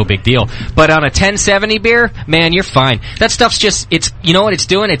 hours is no big deal. But on a 1070 beer, man, you're fine. That stuff's just, you know what it's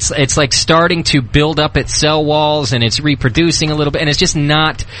doing? It's like starting to build up its cell walls, and it's reproducing a little bit, and it's just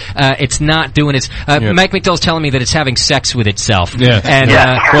not, it's not doing its, Mike McDowell's telling me that it's having sex with itself. Yeah. And,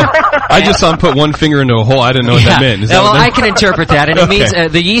 well, I just saw him put one finger into a hole. I didn't know what that meant. Well, I can interpret that, and it means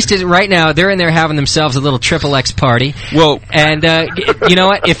the yeast is right now. They're in there having themselves a little XXX party. Well, and you know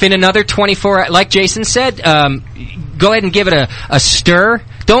what? If in another 24, like Jason said, go ahead and give it a stir.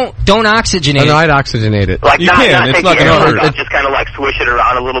 Don't oxygenate. No, I'd oxygenate it. Like you can. It's not going to hurt. Just kind of like swish it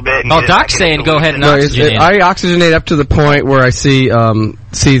around a little bit. And Doc's saying go ahead and oxygenate. I oxygenate up to the point where I see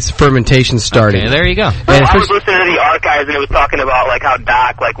fermentation starting. Okay, there you go. Well, I was listening to the archives, and it was talking about like how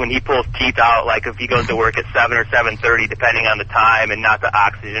Doc, like when he pulls teeth out, like if he goes to work at 7 or 7:30, depending on the time, and not to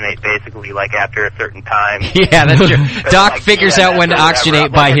oxygenate basically like after a certain time. Yeah, that's true. Doc figures out when to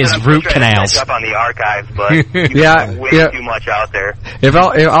oxygenate by his root canals. Up on the archives, but way too much out there. If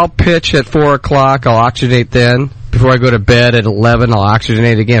I'll pitch at 4 o'clock, I'll oxygenate then. Before I go to bed at 11, I'll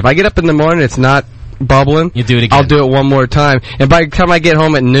oxygenate again. If I get up in the morning, it's not bubbling, you do it again. I'll do it one more time. And by the time I get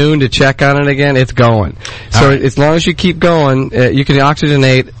home at noon to check on it again, it's going. So as long as you keep going, you can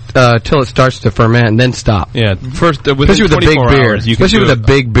oxygenate till it starts to ferment, and then stop. Yeah, first especially with a big beer. Especially with a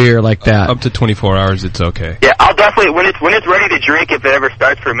big beer like that. Up to 24 hours, it's okay. Yeah, I'll definitely when it's ready to drink. If it ever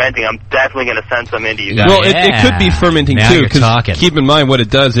starts fermenting, I'm definitely going to send some into you guys. Well, it could be fermenting too. Because keep in mind what it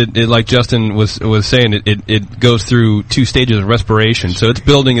does. It like Justin was saying, it goes through 2 stages of respiration. So it's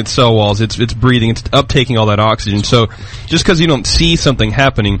building its cell walls. It's breathing. It's uptaking all that oxygen. So just because you don't see something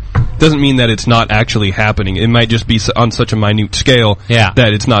happening doesn't mean that it's not actually happening. It might just be on such a minute scale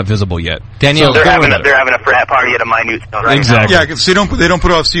that it's not visible yet. Danielle, so they're having a frat party at a minute scale right now. Yeah, because they don't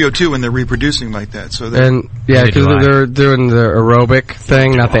put off CO2 when they're reproducing like that. So because they're doing the aerobic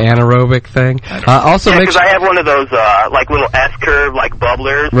thing, not the anaerobic thing. Also, because I have one of those like little S curve like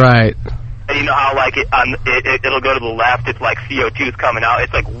bubblers. Right. And you know how like it'll go to the left. It's like CO2 is coming out.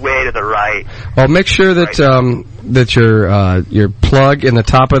 It's like way to the right. Well, make sure that that your plug in the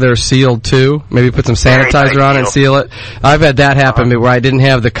top of there is sealed too. Maybe put some sanitizer on it and seal it. I've had that happen where I didn't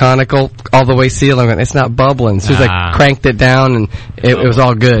have the conical all the way sealed. It's not bubbling. As soon as I cranked it down, and it was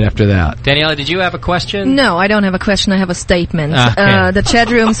all good after that. Daniela, did you have a question? No, I don't have a question. I have a statement. The chat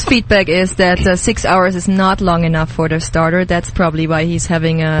room's feedback is that 6 hours is not long enough for the starter. That's probably why he's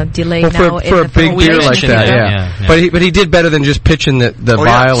having a delay now. For a big beer like that, yeah. But he did better than just pitching the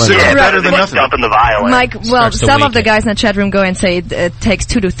vial. Better than nothing. Dumping the vial. Mike, well, some of the guys in the chat room go and say it takes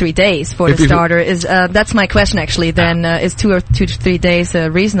 2 to 3 days for the starter. Is that's my question actually? Then is 2 to 3 days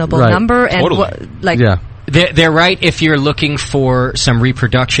a reasonable number? And totally. They're right if you're looking for some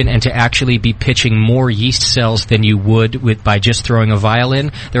reproduction and to actually be pitching more yeast cells than you would by just throwing a vial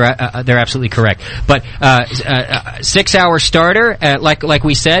in. They're absolutely correct. But 6-hour starter, like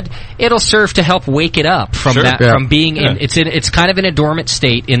we said, it'll serve to help wake it up from from being in. It's kind of in a dormant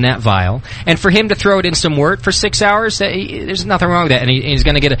state in that vial, and for him to throw it in some wort for 6 hours, there's nothing wrong with that. And he's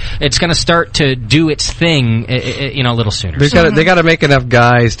going to it's going to start to do its thing, a little sooner. They got to make enough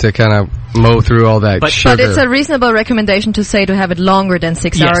guys to kind of mow through all that sugar. But it's a reasonable recommendation to say to have it longer than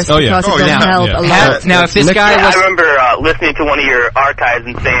 6 hours because it doesn't help a lot. Now, if this guy was... I remember listening to one of your archives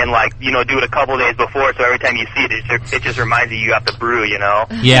and saying, like, do it a couple days before, so every time you see it just reminds you have to brew,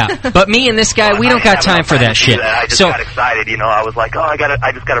 Yeah, but me and this guy, we don't got time for that shit. I just got excited, I was like, I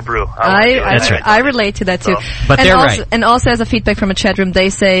just got to brew. That's right. I relate to that too. But they're right. And also as a feedback from a chat room, they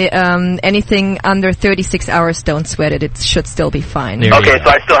say anything under 36 hours, don't sweat it. It should still be fine. Okay, so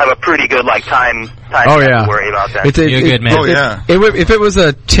I still have a pretty good, time to worry about that. You're good, man. If it was a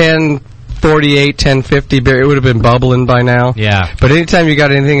 1048, 1050 beer, it would have been bubbling by now. Yeah. But anytime you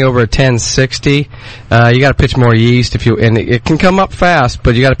got anything over a 1060, you got to pitch more yeast and it can come up fast,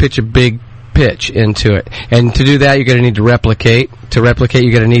 but you got to pitch a big pitch into it. And to do that, you're going to need to replicate to replicate,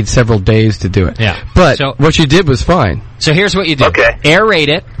 you're going to need several days to do it. Yeah. But what you did was fine. So here's what you do. Okay. Aerate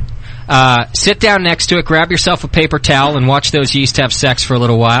it. Sit down next to it, grab yourself a paper towel, and watch those yeast have sex for a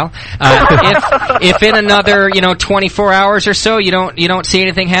little while. If in another 24 hours or so you don't see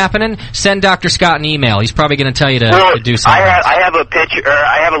anything happening, send Dr. Scott an email. He's probably going to tell you to do something. I have a picture.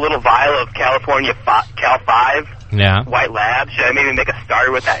 I have a little vial of California Cal 5. Yeah. White Lab. Should I maybe make a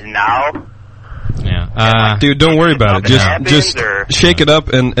starter with that now? Yeah. Dude, don't worry about it. Just shake it up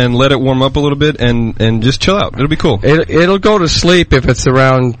and let it warm up a little bit and just chill out. It'll be cool. It'll go to sleep if it's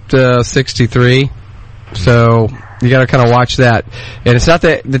around 63. So you got to kind of watch that. And it's not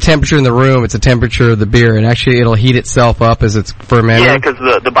the temperature in the room; it's the temperature of the beer. And actually, it'll heat itself up as it's fermenting. Yeah, because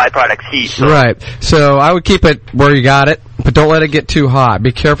the byproduct's heat. So. Right. So I would keep it where you got it, but don't let it get too hot.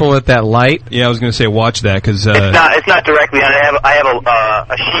 Be careful with that light. Yeah, I was going to say watch that because it's not directly on it. I have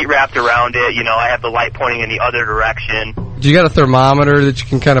a sheet wrapped around it. I have the light pointing in the other direction. Do you got a thermometer that you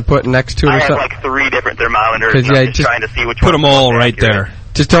can kind of put next to it? I have like 3 different thermometers. I'm just trying to see which put them all right there.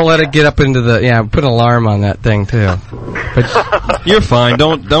 Just don't let it get up into the put an alarm on that thing too. But you're fine.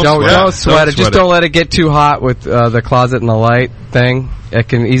 Don't sweat it. Just don't let it get too hot with the closet and the light thing. It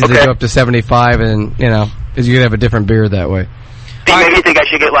can easily go up to 75, and you're gonna have a different beer that way. Maybe you think I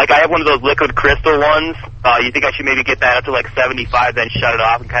should get I have one of those liquid crystal ones. You think I should maybe get that up to like 75, then shut it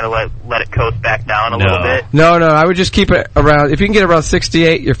off and kind of let it coast back down a little bit? No. I would just keep it around. If you can get around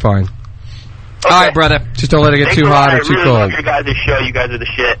 68, you're fine. Okay. All right, brother. Just don't let it get too hot or too cold. I love your guys' show. You guys are the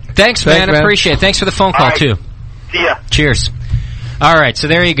shit. Thanks, man. Appreciate it. Thanks for the phone call, too. See ya. Cheers. All right, so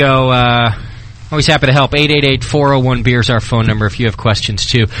there you go. Always happy to help. 888-401-BEER is our phone number if you have questions,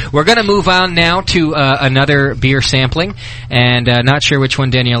 too. We're going to move on now to another beer sampling, and not sure which one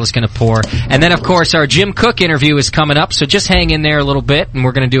Danielle is going to pour. And then, of course, our Jim Koch interview is coming up, so just hang in there a little bit, and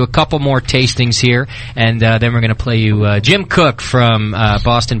we're going to do a couple more tastings here, and then we're going to play you Jim Koch from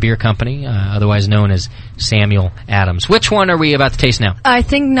Boston Beer Company, otherwise known as Samuel Adams. Which one are we about to taste now? I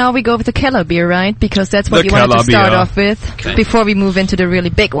think now we go with the Keller beer, right? Because that's what you wanted to start off with before we move into the really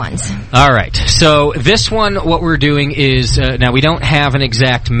big ones. All right. So this one, what we're doing is, now we don't have an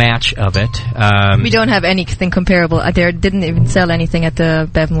exact match of it. We don't have anything comparable. There didn't even sell anything at the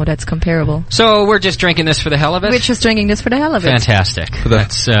Bevmo that's comparable. So we're just drinking this for the hell of it? We're just drinking this for the hell of it. Fantastic.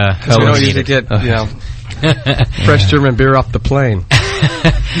 That's we don't need to get, fresh German beer off the plane.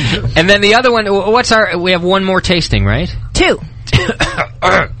 And then the other one, we have one more tasting, right? 2.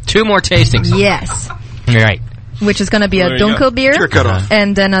 2 more tastings. Yes. Right. Which is going to be a Dunkel beer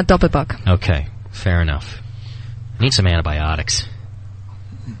and then a Doppelbock. Okay, fair enough. Need some antibiotics.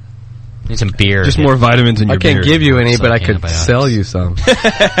 Need some beer. Just more vitamins in your beer. I can't give you any, but I could sell you some.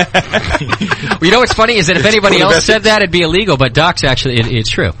 Well, you know what's funny is that if anybody else said that, it'd be illegal, but Doc's actually, it's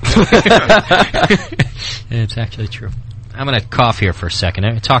true. It's actually true. I'm going to cough here for a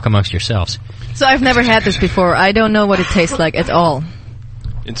second. Talk amongst yourselves. So I've never had this before. I don't know what it tastes like at all.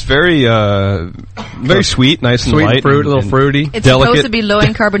 It's very sweet, nice and light. Fruit, a little fruity. It's supposed to be low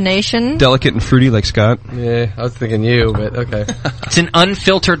in carbonation. Delicate and fruity like Scott. Yeah, I was thinking you, but okay. It's an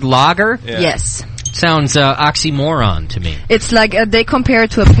unfiltered lager? Yeah. Yes. Sounds oxymoron to me. It's like, they compare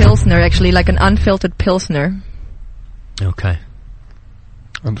it to a Pilsner, actually, like an unfiltered Pilsner. Okay.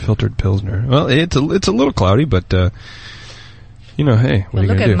 Unfiltered Pilsner. Well, it's a little cloudy, but... hey, what are you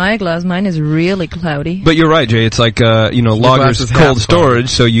look gonna at do? my glass. Mine is really cloudy. But you're right, Jay. It's like, lager's cold storage,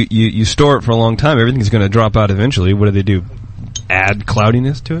 so you store it for a long time. Everything's going to drop out eventually. What do? Add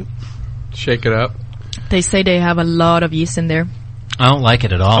cloudiness to it? Shake it up. They say they have a lot of yeast in there. I don't like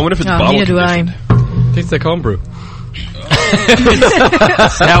it at all. I wonder if it's bottle neither conditioned. do I. Tastes like homebrew. Is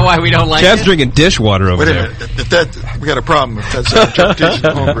that why we don't like Chad's it? drinking dishwater over there. We got a problem if that's our interpretation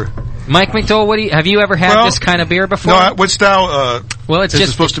of homebrew. Mike McDowell, have you ever had this kind of beer before? No, what style it's is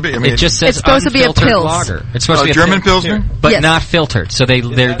it supposed to be? I mean, it just says it's supposed to be a Pils. Lager. It's supposed to be a German Pilsner? But yes. not filtered. So they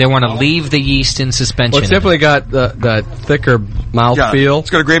want to leave the yeast in suspension. Well, it's definitely got the thicker mouthfeel.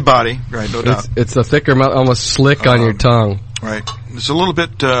 It's got a great body, right, no doubt. It's a thicker mouth, almost slick on your tongue. Right. It's a little bit...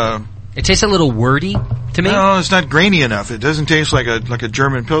 it tastes a little wordy to me. No, it's not grainy enough. It doesn't taste like a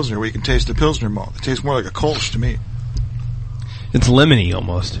German Pilsner where you can taste the Pilsner malt. It tastes more like a Kolsch to me. It's lemony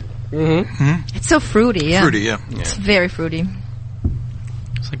almost. Mm-hmm. It's so fruity, yeah. Fruity, yeah. It's very fruity.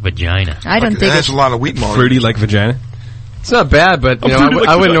 It's like vagina. I don't think it has a lot of wheat malt. Fruity like vagina? It's not bad, but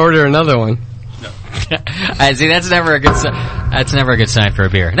I wouldn't order another one. No. I see. That's never a good sign. That's never a good sign for a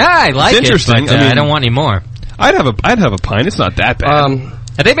beer. No, I like it, but I don't want any more. I'd have a pint. It's not that bad.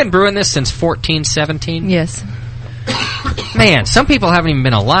 Have they been brewing this since 1417? Yes. Man, some people haven't even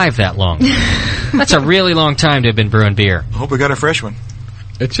been alive that long. That's a really long time to have been brewing beer. I hope we got a fresh one.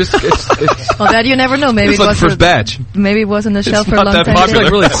 It's just well, that you never know. Maybe it's like the first batch. Maybe it was on the shelf for a long time. It's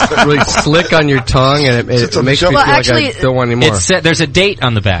like really slick on your tongue, and it makes me feel like I don't want any more. There's a date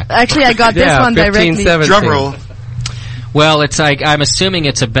on the back. Actually, I got this one directly. Drum roll. Well, it's like I'm assuming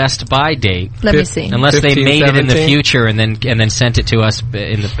it's a Best Buy date. Let me see. Unless 15, they made 17? It in the future and then sent it to us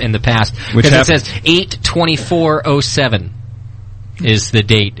in the past. Because it says 8/24/07 is the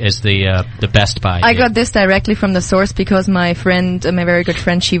date as the Best Buy. I got this directly from the source because my very good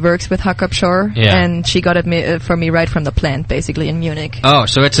friend, she works with Huck Up Shore, and she got it for me right from the plant, basically in Munich. Oh,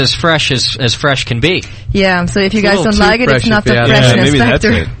 so it's as fresh as fresh can be. Yeah. So if you guys don't like it, it's not the freshness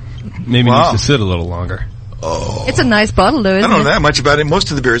factor. That's it. Maybe it needs to sit a little longer. Oh. It's a nice bottle, though, isn't it? I don't know that much about it. Most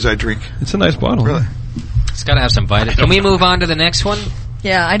of the beers I drink. It's a nice bottle. Really? It's got to have some vitamins. Can we move on to the next one?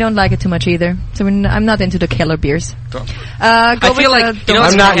 Yeah, I don't like it too much either. So I'm not into the Keller beers. I feel like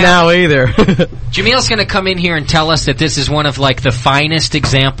I'm not now either. Jamil's going to come in here and tell us that this is one of like the finest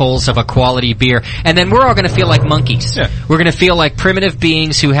examples of a quality beer, and then we're all going to feel like monkeys. Yeah. We're going to feel like primitive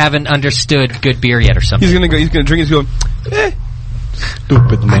beings who haven't understood good beer yet or something. He's going to drink. He's going,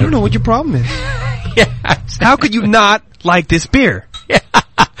 stupid man. I don't know what your problem is. Yeah, exactly. How could you not like this beer? It's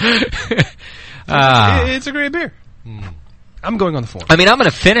a great beer. I'm going on the form. I mean, I'm going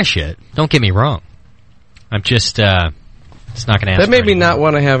to finish it. Don't get me wrong. I'm just, it's not going to ask. That made me not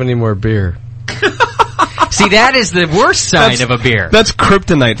want to have any more beer. See, that is the worst side of a beer. That's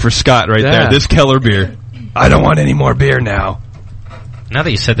kryptonite for Scott right there. This Keller beer. I don't want any more beer now. Now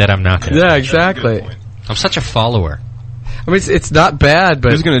that you said that, I'm not going to. Yeah, exactly. I'm such a follower. I mean, it's not bad,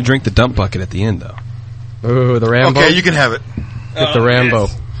 but... Who's going to drink the dump bucket at the end, though? Ooh, the Rambo? Okay, you can have it. Get the Rambo.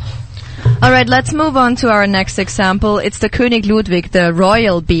 Yes. All right, let's move on to our next example. It's the König Ludwig, the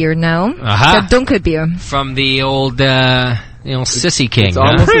royal beer now. The Dunkelbier. From the old, Sissy King. It's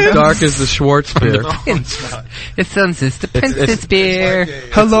almost as dark as the Schwartz beer. It sounds it's the Princess beer.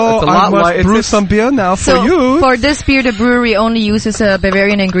 Hello, I must brew some beer now for you. For this beer, the brewery only uses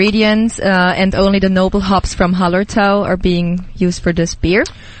Bavarian ingredients, and only the noble hops from Hallertau are being used for this beer.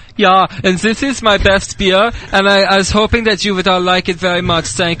 Yeah, and this is my best beer, and I was hoping that you would all like it very much.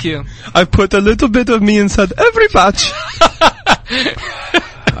 Thank you. I put a little bit of me inside every batch.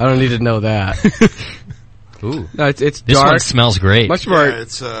 I don't need to know that. Ooh, no, it's this dark. One smells great. Much more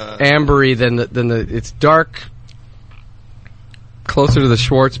ambery than the. It's dark, closer to the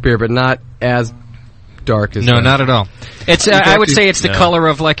Schwartz beer, but not as dark as. No, not at all. It's. I would say it's the color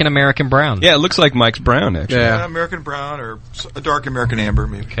of like an American brown. Yeah, it looks like Mike's Brown actually. Yeah, American Brown or a dark American Amber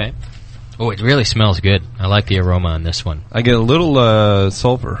maybe. Okay. Oh, it really smells good. I like the aroma on this one. I get a little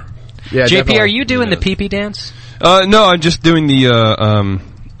sulfur. Yeah, JP, are you doing the pee-pee dance? No, I'm just doing the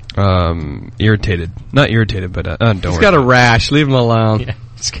irritated. Not irritated, but don't He's got a rash. Leave him alone. Yeah,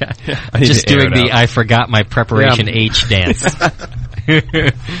 he's got, just doing the I forgot my preparation H dance.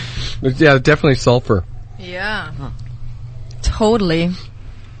 Yeah, definitely sulfur. Yeah. Totally. And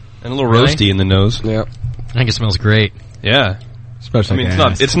a little roasty in the nose. Yeah. I think it smells great. Yeah. Especially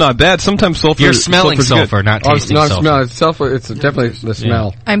it's not bad. Sometimes sulfur. You're smelling sulfur, not tasting sulfur. It's sulfur. It's definitely the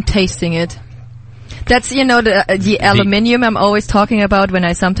smell. I'm tasting it. That's, the aluminium I'm always talking about when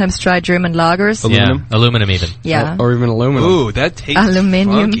I sometimes try German lagers. Aluminum? Yeah, aluminum even. Yeah. Or even aluminum. Ooh, that tastes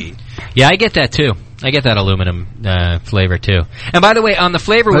funky. Yeah, I get that too. I get that aluminum flavor too. And by the way, on the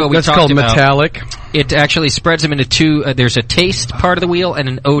flavor wheel we talked about... That's called metallic. It actually spreads them into two... there's a taste part of the wheel and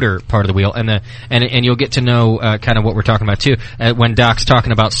an odor part of the wheel. And you'll get to know kind of what we're talking about too. When Doc's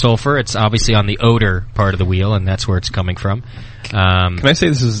talking about sulfur, it's obviously on the odor part of the wheel, and that's where it's coming from. Can I say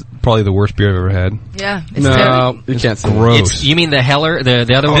this is probably the worst beer I've ever had? Yeah. No, you can't say gross. You mean the Heller,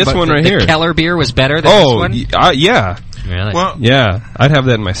 the other one? This one right here. The Keller beer was better than this one? Yeah. Really? Well, yeah. I'd have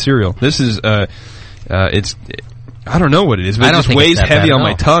that in my cereal. This is, it's, I don't know what it is, but it just weighs heavy on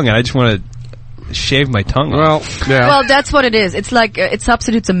my tongue, and I just want to shave my tongue off. Well, that's what it is. It's like, it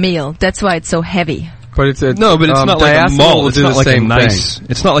substitutes a meal. That's why it's so heavy. But it's it's not like a malt. It's not like a nice.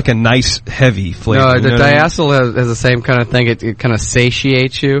 It's not like a nice heavy flavor. No, the diacetyl has the same kind of thing. It kind of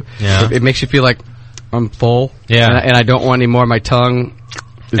satiates you. Yeah. It makes you feel like I'm full. Yeah. And I don't want any more. My tongue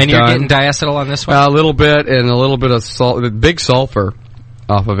is And you're done. getting diacetyl on this one? A little bit, and a little bit of big sulfur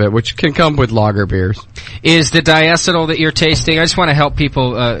off of it, which can come with lager beers. Is the diacetyl that you're tasting? I just want to help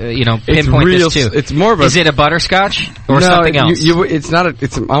people, pinpoint this too. It's more of a. Is it a butterscotch or something else? It's not.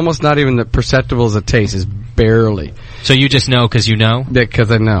 It's almost not even perceptible as a taste. It's barely. So you just know because you know?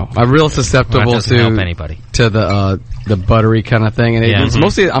 Because I know. I'm real susceptible to help anybody. To the buttery kind of thing, and it's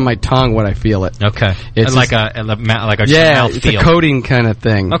mostly on my tongue when I feel it. Okay, it's like a mouth it's feel. A coating kind of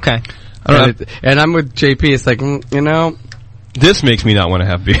thing. Okay, and I'm with JP. It's like this makes me not want to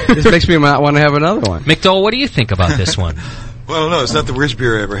have beer. This makes me not want to have another one. McDowell, what do you think about this one? Well, no, it's not the worst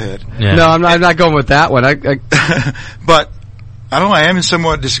beer I ever had. Yeah. No, I'm not going with that one. But I don't know. I am in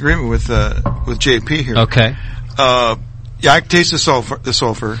somewhat disagreement with JP here. Okay. Yeah, I taste the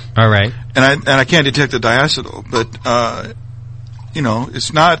sulfur. All right. And I can't detect the diacetyl, but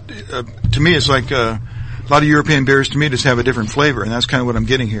it's not. To me, it's like a lot of European beers. To me, just have a different flavor, and that's kind of what I'm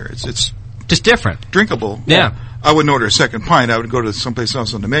getting here. It's just different, drinkable. Yeah. I wouldn't order a second pint. I would go to someplace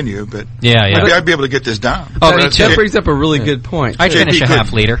else on the menu, but yeah. I'd be able to get this down. Oh, that brings up a really good point. I'd finish a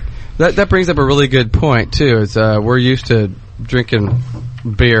half liter. That brings up a really good point too. Is we're used to drinking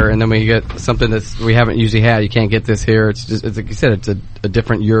beer, and then we get something that we haven't usually had. You can't get this here. It's just, like you said, it's a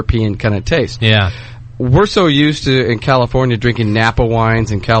different European kind of taste. Yeah. We're so used to, in California, drinking Napa wines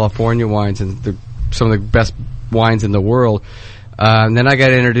and California wines and some of the best wines in the world. And then I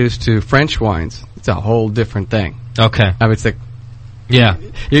got introduced to French wines. It's a whole different thing. Okay. I mean, it's like, yeah,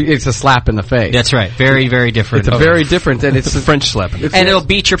 it's a slap in the face. That's right. Very, very different. It's very different, and it's a French slap in the face. And it'll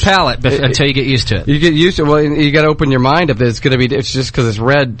beat your palate until you get used to it. You get used to it. Well, you got to open your mind up that it's going to be. It's just because it's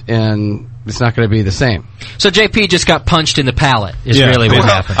red, and it's not going to be the same. So JP just got punched in the palate. Is really what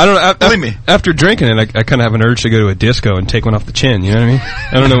happened. I don't know. Believe me. After drinking it, I kind of have an urge to go to a disco and take one off the chin. You know what I mean?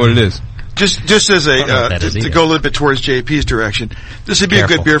 I don't know what it is. Just as to go a little bit towards JP's direction, this would be a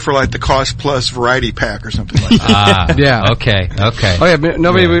good beer for like the Cost Plus variety pack or something like that. Yeah. Okay. Oh yeah.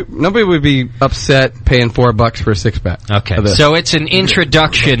 Nobody would be upset paying $4 for a 6-pack. Okay. So it's an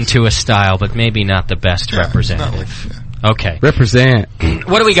introduction to a style, but maybe not the best representative. Okay. Represent.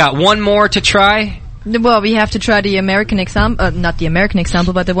 What do we got? One more to try? Well, we have to try the American example, not the American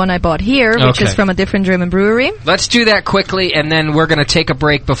example, but the one I bought here, which is from a different German brewery. Let's do that quickly, and then we're going to take a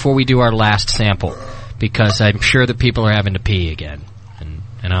break before we do our last sample, because I'm sure that people are having to pee again.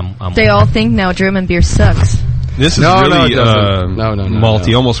 And I'm they all think now German beer sucks. This is really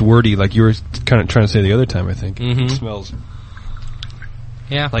malty, almost wordy, like you were kind of trying to say the other time, I think. Mm-hmm. It smells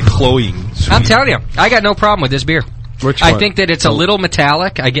like cloying. Sweet. I'm telling you, I got no problem with this beer. Which one? I think that it's a little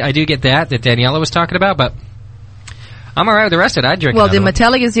metallic. I do get that Daniela was talking about, but I'm all right with the rest of it. I'd drink the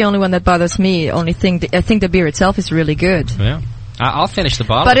metallic is the only one that bothers me. I think the beer itself is really good. Yeah. I'll finish the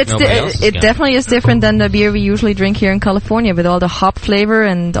bottle. But it definitely is different than the beer we usually drink here in California, with all the hop flavor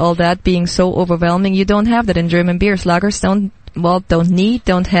and all that being so overwhelming. You don't have that in German beers. Lagers don't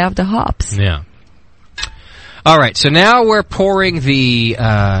have the hops. Yeah. All right, so now we're pouring the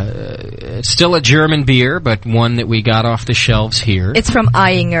still a German beer, but one that we got off the shelves here. It's from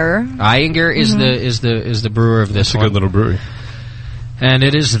Eyinger. Eyinger is the brewer of this one. It's a good little brewery. And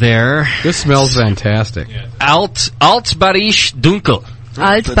it is there. This smells fantastic. Yeah. Altbayerisch Dunkel.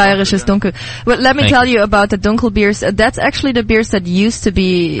 Altbayerisches Dunkel. Well, let me tell you about the Dunkel beers. That's actually the beers that used to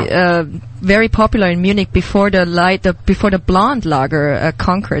be very popular in Munich before the blonde lager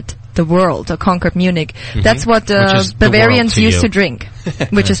conquered the world, or conquered Munich. Mm-hmm. That's what Bavarians used to drink,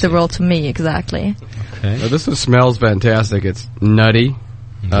 which is the world to me, exactly. Okay. Now, this one smells fantastic. It's nutty,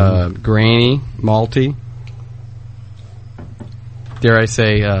 grainy, malty. Dare I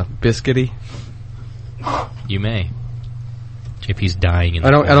say, biscuity? You may. JP's dying. I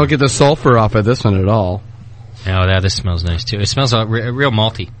don't get the sulfur off of this one at all. Oh, this smells nice too. It smells real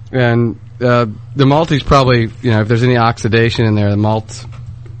malty. And the malty's probably, if there's any oxidation in there, the malt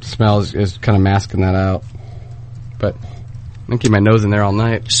smell is kind of masking that out. But I can keep my nose in there all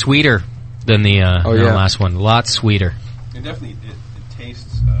night. Sweeter than the last one. A lot sweeter. It definitely it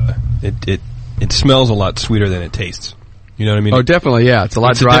tastes. It smells a lot sweeter than it tastes. You know what I mean? Oh, definitely. Yeah, it's a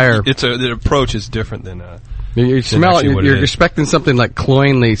lot drier. The approach is different than. You smell it. You're expecting something like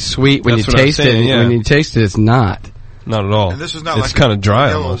cloyingly sweet when you taste it. And when you taste it, it's not. Not at all. And this is not it's kind of dry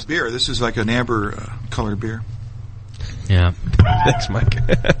yellow almost. Beer. This is like an amber colored beer. Yeah. Thanks, Mike.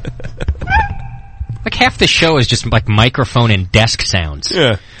 Like half the show is just like microphone and desk sounds.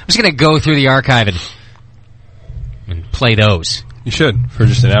 Yeah. I'm just going to go through the archive and play those. You should, for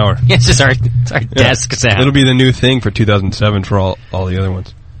just an hour. It's just our desk sound. It'll be the new thing for 2007 for all the other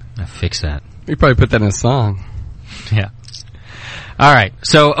ones. I'll fix that. You probably put that in a song. Yeah. All right.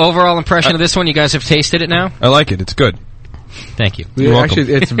 So overall impression of this one, you guys have tasted it now? I like it. It's good. Thank you. You're welcome.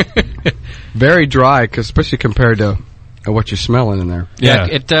 Actually, it's very dry, especially compared to what you're smelling in there. Yeah.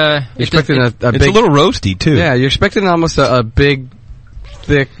 You're expecting a big... It's a little roasty, too. Yeah, you're expecting almost a big,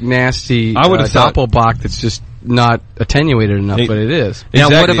 thick, nasty Doppelbock that's just not attenuated enough, but it is. Now,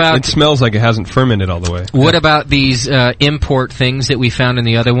 exactly. what about... It smells like it hasn't fermented all the way. What about these import things that we found in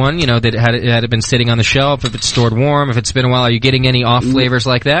the other one, that had it been sitting on the shelf, if it's stored warm, if it's been a while, are you getting any off flavors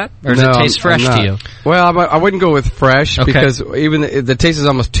like that? Or does it taste fresh to you? Well, I wouldn't go with fresh, because even the taste is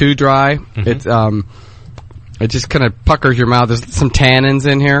almost too dry. Mm-hmm. It's... It just kind of puckers your mouth. There's some tannins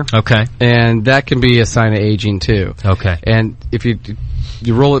in here. Okay. And that can be a sign of aging, too. Okay. And if you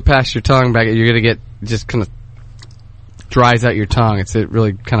roll it past your tongue back, you're going to get just kind of dries out your tongue. It's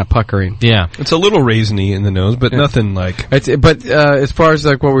really kind of puckering. Yeah. It's a little raisiny in the nose, but nothing like... But as far as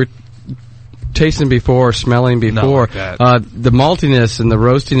like what we're tasting before or smelling before, the maltiness and the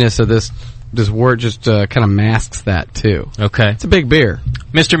roastiness of this wort just kind of masks that, too. Okay. It's a big beer.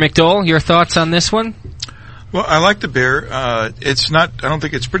 Mr. McDowell, your thoughts on this one? Well, I like the beer. It's not. I don't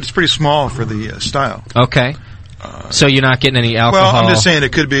think it's pretty small for the style. Okay. So you're not getting any alcohol. Well, I'm just saying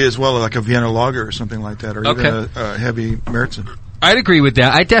it could be as well like a Vienna lager or something like that, or even a heavy Märzen. I'd agree with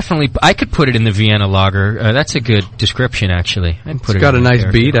that. I could put it in the Vienna lager. That's a good description, actually. It's got a nice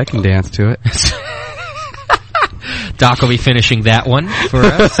beat. I can dance to it. Doc will be finishing that one for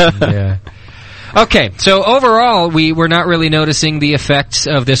us. Yeah. Okay, so overall, we're not really noticing the effects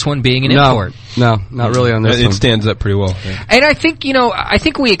of this one being an import. No, not really on this one. It stands up pretty well. Yeah. And I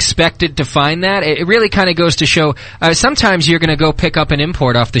think, we expected to find that. It really kind of goes to show, sometimes you're going to go pick up an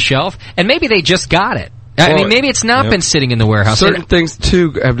import off the shelf, and maybe they just got it. I mean, maybe it's not been sitting in the warehouse. Certain things,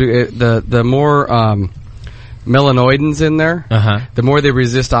 too, have to, the more melanoidins in there, the more they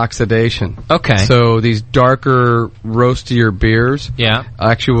resist oxidation. Okay. So these darker, roastier beers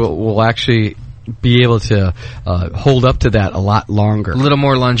actually will actually be able to hold up to that a lot longer. A little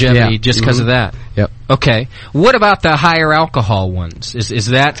more longevity just because of that. Yep. Okay. What about the higher alcohol ones? Is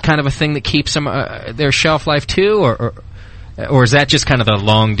that kind of a thing that keeps them their shelf life too, or is that just kind of the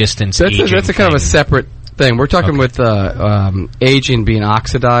long distance aging? That's a kind of a separate thing. We're talking with aging being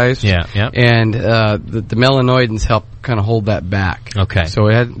oxidized. Yeah. And the melanoidins help kind of hold that back. Okay. So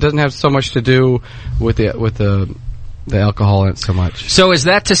it doesn't have so much to do with the alcohol in it so much. So is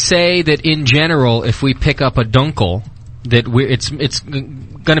that to say that in general, if we pick up a Dunkel, that it's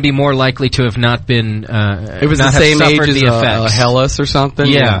going to be more likely to have not been it was the same age as a Helles or something?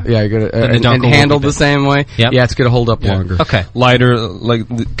 Yeah, you're gonna, and handled the same way? Yep. Yeah, it's going to hold up longer. Okay. Lighter,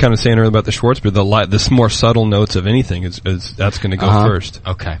 like kind of saying earlier about the Schwarzbier, the more subtle notes of anything, that's going to go first.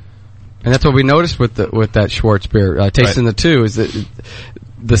 Okay. And that's what we noticed with that Schwarzbier. Tasting the two is that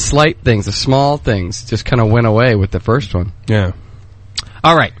the slight things, the small things, just kind of went away with the first one. Yeah.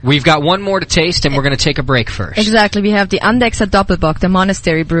 All right, we've got one more to taste, and we're going to take a break first. Exactly, we have the Andechser Doppelbock, the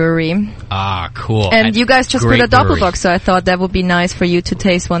Monastery Brewery. Ah, cool. And you guys just put a Doppelbock, so I thought that would be nice for you to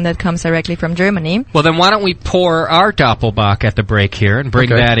taste one that comes directly from Germany. Well, then why don't we pour our Doppelbock at the break here and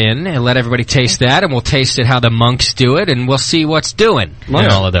bring that in and let everybody taste that, and we'll taste it how the monks do it, and we'll see what's doing in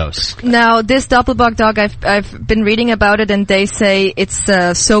all of those. Now, this Doppelbock dog, I've been reading about it, and they say it's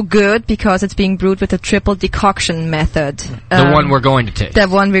so good because it's being brewed with a triple decoction method. The one we're going to taste. The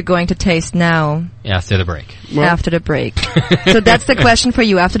one we're going to taste now. After the break. After the break. So that's the question for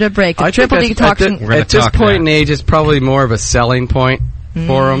you, after the break. The triple decoction. At this point in age, it's probably more of a selling point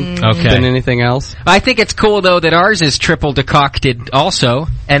for them than anything else. I think it's cool, though, that ours is triple decocted also,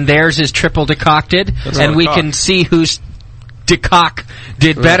 and theirs is triple decocted, and we can see who's decock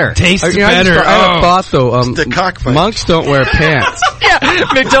did better. Tastes better. I have a thought, though. Monks don't wear pants. Yeah,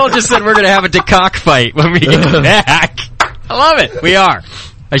 McDowell just said we're going to have a decock fight when we get back. I love it. We are.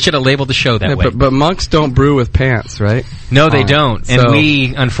 I should have labeled the show that way. But monks don't brew with pants, right? No, they don't. And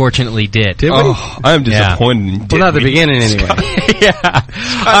we, unfortunately, did. Did we? I'm disappointed. Well, not the beginning, anyway.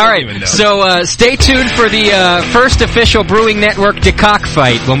 All right. So stay tuned for the first official Brewing Network decock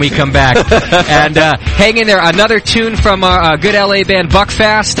fight when we come back. And hang in there. Another tune from our good LA band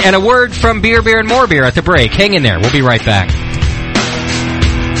Buckfast and a word from Beer, Beer, and More Beer at the break. Hang in there. We'll be right back.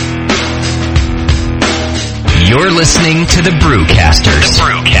 You're listening to the Brewcasters. The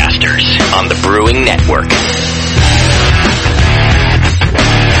Brewcasters on the Brewing Network.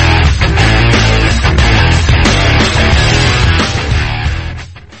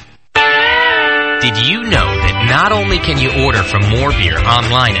 Did you know that not only can you order from More Beer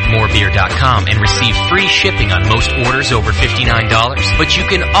online at morebeer.com and receive free shipping on most orders over $59, but you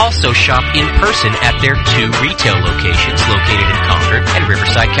can also shop in person at their 2 retail locations located in Concord and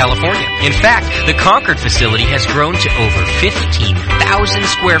Riverside, California. In fact, the Concord facility has grown to over 15,000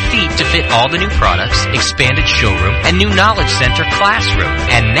 square feet to fit all the new products, expanded showroom, and new knowledge center classroom.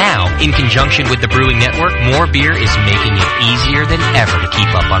 And now, in conjunction with the Brewing Network, More Beer is making it easier than ever to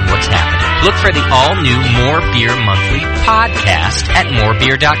keep up on what's happening. Look for the all-new More Beer Beer Monthly podcast at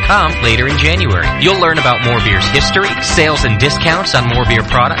morebeer.com later in January. You'll learn about More Beer's history, sales and discounts on More Beer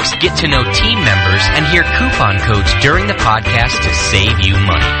products, get to know team members, and hear coupon codes during the podcast to save you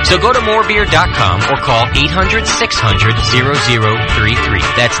money. So go to morebeer.com or call 800-600-0033.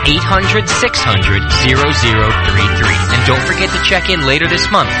 That's 800-600-0033. And don't forget to check in later this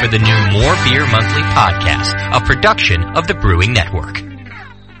month for the new More Beer Monthly podcast, a production of the Brewing Network.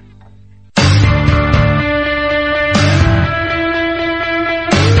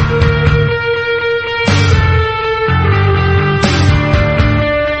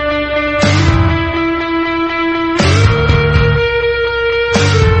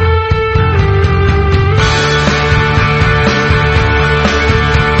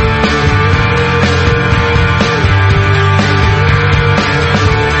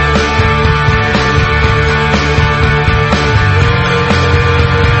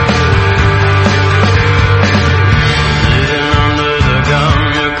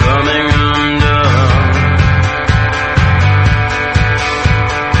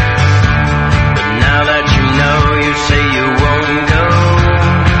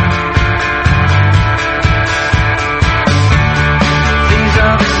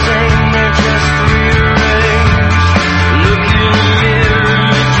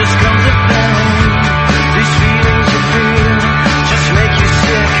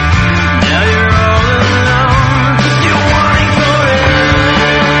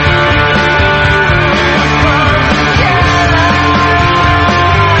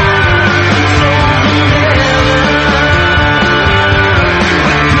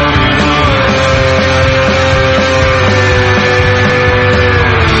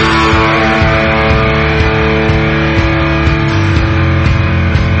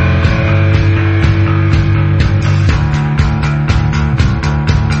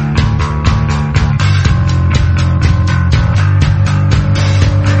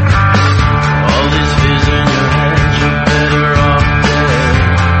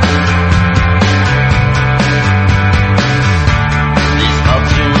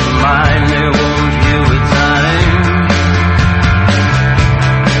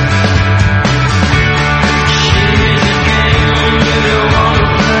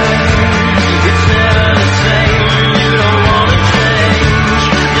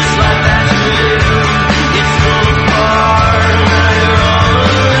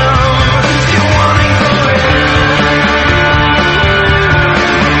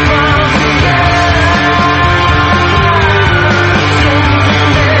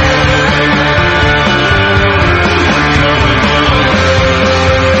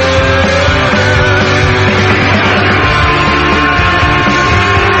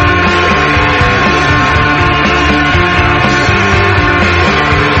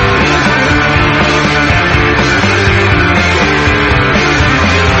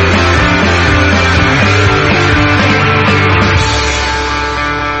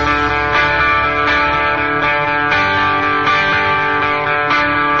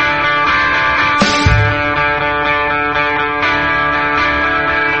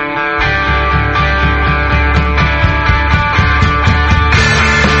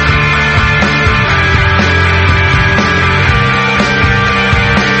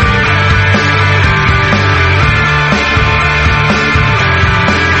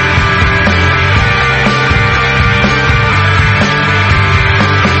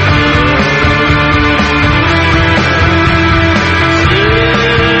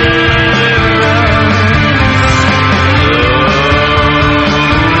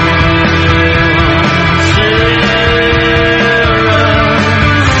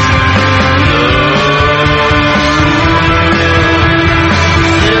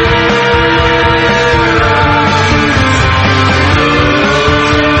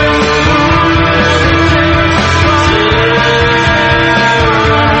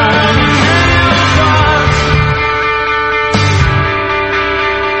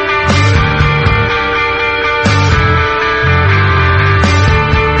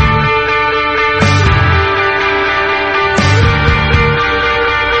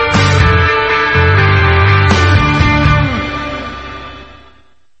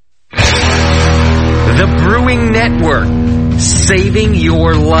 Network, saving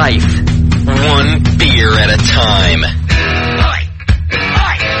your life, one beer at a time.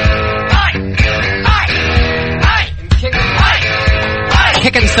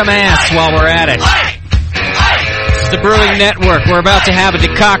 Kicking some ass while we're at it. It's the Brewing Network. We're about to have a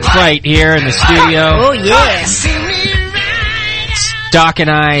decock fight here in the studio. Oh, yeah. It's Doc and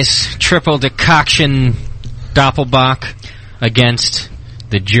I's triple decoction Doppelbock against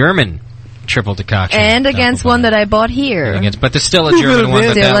the German triple decoction. And against one that I bought here. But there's still a German one.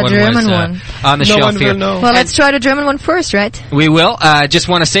 But still that a German one was on the shelf here. Well, let's try the German one first, right? We will. Just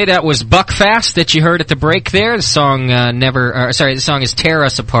want to say that was Buckfast that you heard at the break there. The song the song is Tear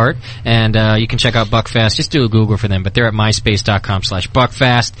Us Apart, and you can check out Buckfast. Just do a Google for them, but they're at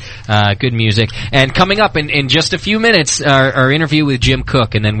myspace.com/Buckfast. Good music. And coming up in just a few minutes, our interview with Jim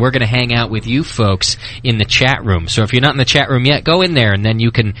Cook, and then we're going to hang out with you folks in the chat room. So if you're not in the chat room yet, go in there, and then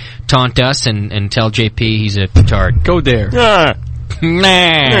you can taunt us and tell JP he's a petard. Go there.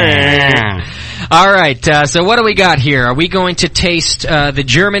 All right, so what do we got here? Are we going to taste the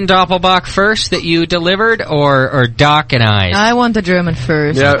German Doppelbock first that you delivered, or Doc and I? I want the German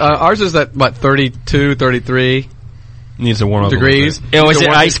first. Yeah, ours is at, 32, 33 needs to warm up degrees. Oh, is it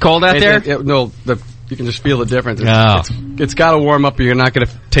ice cold out there? No, you can just feel the difference. It's got to warm up, or you're not going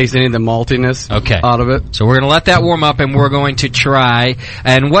to taste any of the maltiness out of it. So we're going to let that warm up, and we're going to try.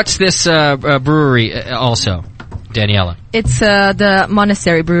 And what's this brewery also, Daniela? It's the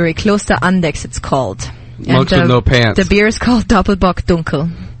Monastery Brewery, Kloster Andex it's called. Monks with no pants. The beer is called Doppelbock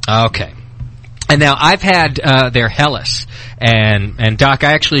Dunkel. Okay. And now I've had their Helles, and Doc,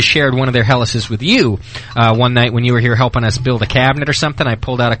 I actually shared one of their Helleses with you one night when you were here helping us build a cabinet or something. I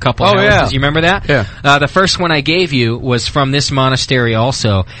pulled out a couple of Helleses. Yeah. You remember that? Yeah. The first one I gave you was from this monastery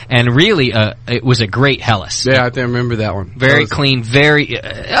also, and really it was a great Helles. Yeah, I remember that one. Very clean,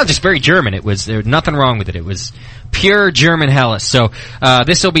 just very German. There's nothing wrong with it. It was pure German Helles. So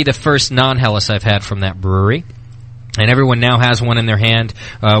this will be the first non-Helles I've had from that brewery. And everyone now has one in their hand.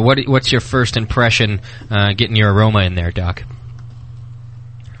 What's your first impression getting your aroma in there, Doc?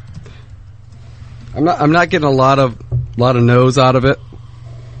 I'm not getting a lot of nose out of it.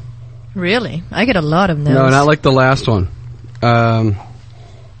 Really? I get a lot of nose. No, not like the last one. You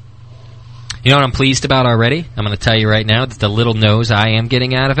know what I'm pleased about already? I'm going to tell you right now that the little nose I am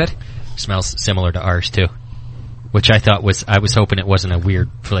getting out of it smells similar to ours too. Which I was hoping it wasn't a weird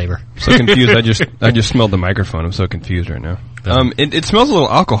flavor. So confused. I just smelled the microphone. I'm so confused right now. It smells a little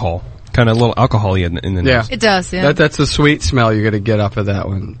alcohol, kind of a little alcohol-y in the nose. It does. Yeah. That's a sweet smell you're going to get off of that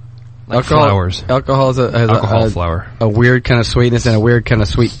one. Like flowers. Alcohol has alcohol flower. A weird kind of sweetness and a weird kind of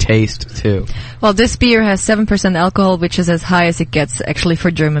sweet taste too. Well, this beer has 7% alcohol, which is as high as it gets actually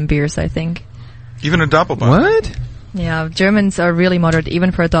for German beers, I think. Even a Doppelbock. What? Yeah, Germans are really moderate,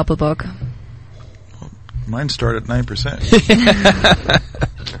 even for a Doppelbock. Mine start at 9%.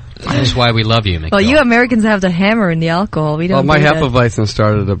 That's why we love you, McDowell. Well, you Americans have the hammer in the alcohol. We don't. Well, my Hefeweizen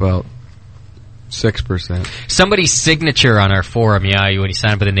started about 6%. Somebody's signature on our forum, when you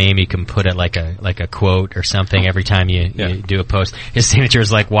sign up with a name, you can put it like a quote or something every time you do a post. His signature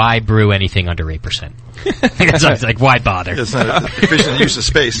is like, "Why brew anything under 8%?" It's like, why bother? It's not an efficient use of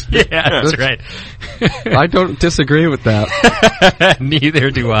space. Yeah, that's right. I don't disagree with that.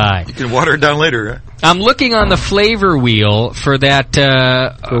 Neither do I. You can water it down later, right? I'm looking on the flavor wheel for that.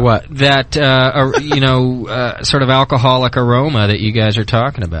 For what? That sort of alcoholic aroma that you guys are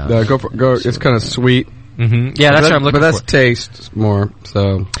talking about. Go. It's kind of sweet. Mm-hmm. Yeah, that's what I'm looking for. But that's taste more,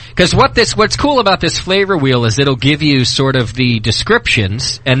 so. Because what's cool about this flavor wheel is it'll give you sort of the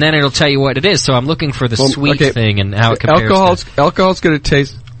descriptions, and then it'll tell you what it is. So I'm looking for the sweet thing and how it compares. Alcohol's going to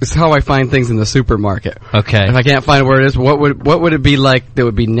taste. It's how I find things in the supermarket. Okay. If I can't find where it is, what would it be like that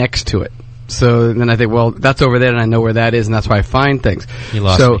would be next to it? So then I think, well, that's over there, and I know where that is, and that's why I find things. You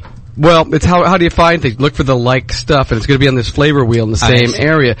lost me. Well, it's how do you find things? Look for the like stuff, and it's going to be on this flavor wheel in the same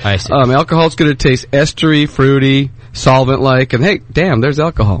area. I see. Alcohol's going to taste estery, fruity, solvent-like, and hey, damn, there's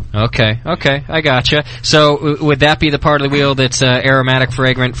alcohol. Okay, I gotcha. So would that be the part of the wheel that's aromatic,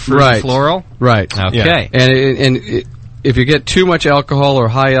 fragrant, fruity, floral? Right. Okay. Yeah. And if you get too much alcohol or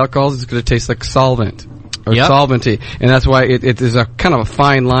high alcohols, it's going to taste like solvent. Or solventy, and that's why it is a kind of a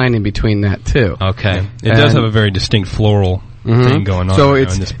fine line in between that too. Okay, it does have a very distinct floral thing going on. So in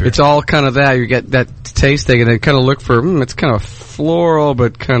this beer. it's all kind of that. You get that taste thing, and then kind of look for it's kind of floral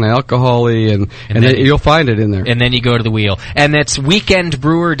but kind of alcohol-y, and then you'll find it in there. And then you go to the wheel, and that's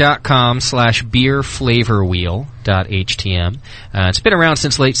weekendbrewer.com/beerflavorwheel.htm. It's been around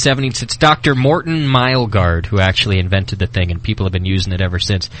since late 70s. It's Dr. Morton Meilgaard who actually invented the thing, and people have been using it ever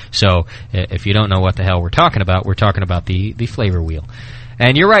since. So if you don't know what the hell we're talking about the flavor wheel.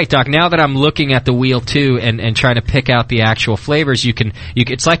 And you're right, Doc. Now that I'm looking at the wheel too, and trying to pick out the actual flavors,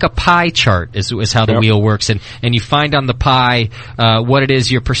 it's like a pie chart is how the wheel works, and you find on the pie what it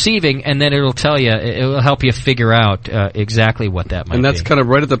is you're perceiving, and then it'll tell you, it'll help you figure out exactly what that might be. And that's kind of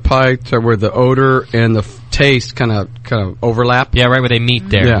right at the pie chart where the odor and the taste kind of overlap. Yeah, right where they meet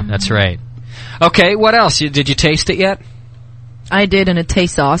there. Yeah. That's right. Okay, what else? Did you taste it yet? I did, and it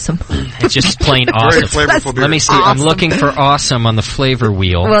tastes awesome. It's just plain awesome. Very flavorful beer. Let me see. Awesome. I'm looking for awesome on the flavor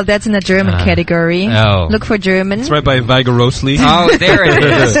wheel. Well, that's in the German category. Oh. Look for German. It's right by Vigorosli. Oh, there it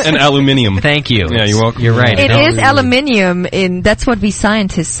is. And aluminium. Thank you. Yeah, you're welcome. You're right. It is aluminium. That's what we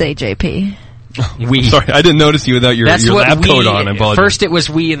scientists say, JP. Sorry, I didn't notice you without your lab coat on. I apologize. First it was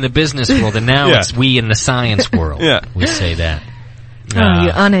we in the business world, and now it's we in the science world. Yeah. We say that. Oh,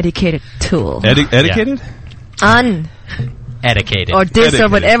 you uneducated tool. Etiquetted? Etiqueted. Or or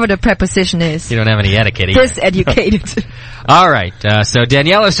whatever the preposition is. You don't have any etiquette either. Diseducated. All right. So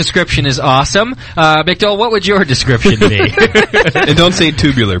Daniela's description is awesome. McDowell, what would your description be? And don't say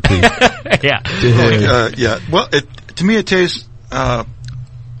tubular, please. Yeah. Well, to me, it tastes.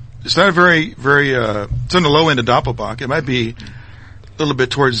 It's not a very. It's on the low end of Doppelbock. It might be a little bit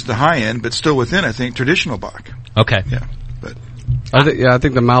towards the high end, but still within, I think, traditional Bock. Okay. Yeah. But I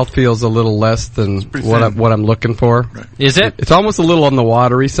think the mouth feels a little less than what I'm looking for. Right. Is it? It's almost a little on the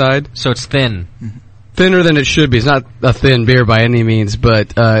watery side. So it's thin. Mm-hmm. Thinner than it should be. It's not a thin beer by any means,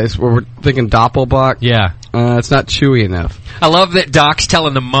 but we're thinking Doppelbock. Yeah. It's not chewy enough. I love that Doc's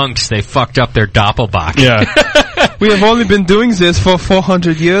telling the monks they fucked up their Doppelbock. Yeah. We have only been doing this for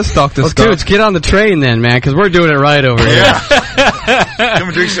 400 years, Dr. Scott. Dudes, get on the train then, man, because we're doing it right over here. come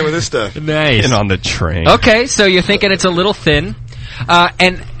and drink some of this stuff. Nice. And on the train. Okay, so you're thinking it's a little thin.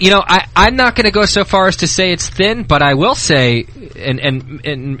 And, I'm not going to go so far as to say it's thin, but I will say,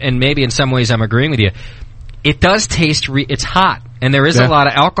 and maybe in some ways I'm agreeing with you, it does taste, it's hot, and there is a lot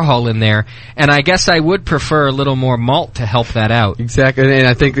of alcohol in there, and I guess I would prefer a little more malt to help that out. Exactly, and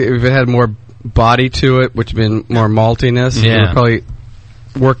I think that if it had more body to it, which would have been more maltiness, it would probably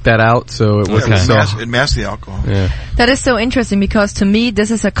work that out, so it wasn't it masked the alcohol. Yeah. That is so interesting because to me this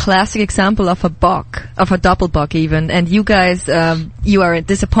is a classic example of a Bock, of a Doppelbock even, and you guys, you are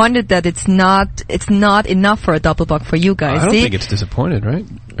disappointed that it's not enough for a Doppelbock for you guys. I don't think it's disappointed, right?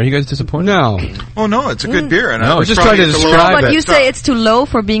 Are you guys disappointed? No. Oh no, it's a good beer. And I was just trying to describe it. But you say it's too low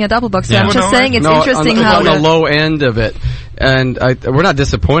for being a Doppelbock, so I'm just saying it's interesting on how on the low end of it. And we're not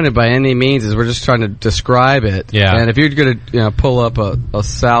disappointed by any means. We're just trying to describe it. Yeah. And if you're going to pull up a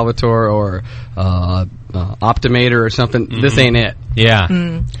Salvatore or Optimator or something, this ain't it.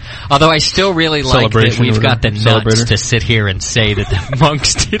 Yeah. Although I still really like that we've got the nuts to sit here and say that the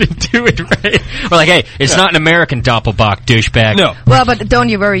monks didn't do it right. We're like, hey, it's not an American Doppelbock, douchebag. No. Well, but don't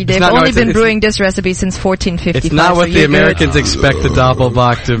you worry, they've only been brewing this recipe since 1455. It's not what the Americans expect the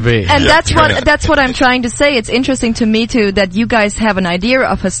Doppelbock to be. And that's what I'm trying to say. It's interesting to me too that you guys have an idea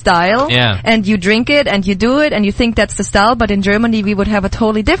of a style, and you drink it and you do it and you think that's the style, but in Germany we would have a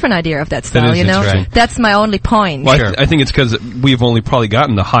totally different idea of that style, That's my only point. Well, I think it's because we've only probably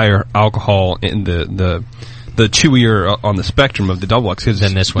gotten the higher alcohol in the chewier on the spectrum of the Doppelbocks,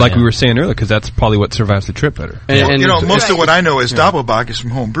 than this one, like we were saying earlier, because that's probably what survives the trip better. And most of what I know is Doppelbock is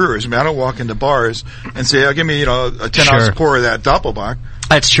from home brewers. I mean, I don't walk into bars and say, "Oh, give me a 10-ounce pour of that Doppelbock."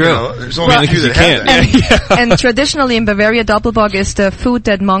 That's true. There's only a few that have that. And traditionally in Bavaria, Doppelbock is the food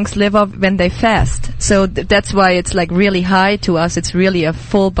that monks live off when they fast. So that's why it's like really high to us. It's really a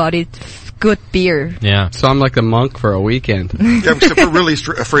full-bodied, good beer. Yeah. So I'm like the monk for a weekend. Yeah, except we're really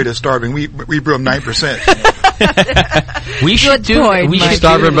afraid of starving. We brew them 9%. We should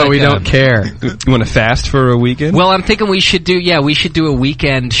starve, but we don't care. You want to fast for a weekend? Well, I'm thinking we should do a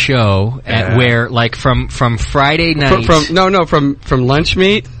weekend show where, like, from Friday night. From lunch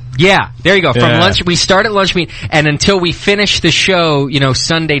meat. Yeah, there you go. From lunch, we start at lunch meet, and until we finish the show,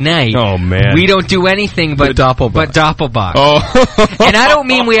 Sunday night. Oh man, we don't do anything but Doppelbock. Oh, and I don't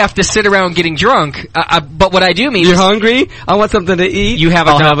mean we have to sit around getting drunk. But what I do mean, you're hungry. I want something to eat. You have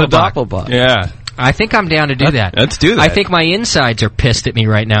a Doppelbock. Yeah. I think I'm down to do that. Let's do that. I think my insides are pissed at me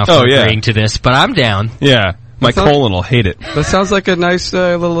right now for agreeing to this, but I'm down. Yeah. My colon will hate it. That sounds like a nice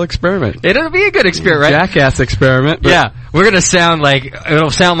little experiment. It'll be a good experiment, right? Jackass experiment. Yeah, we're gonna it'll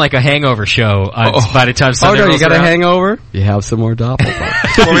sound like a hangover show by the time Sunday rolls you got around. a hangover? You have some more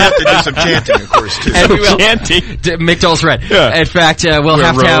Doppelbock. Well, we have to do some chanting, of course, too. And we will. McDowell's right. Yeah. In fact, we'll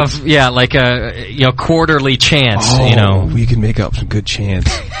have to have like a quarterly chants. We can make up some good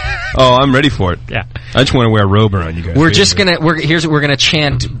chants. I'm ready for it. Yeah, I just want to wear a robe around you guys. We're gonna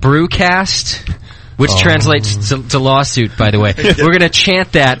chant Brewcast. Which translates to lawsuit, by the way. We're going to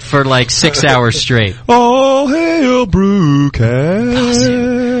chant that for like 6 hours straight. All hail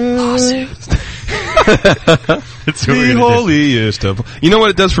Brewcast. Lawsuit. The holiest of... You know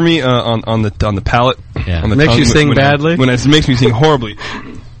what it does for me on the palate? Yeah. On the makes tongue, you sing badly? It makes me sing horribly.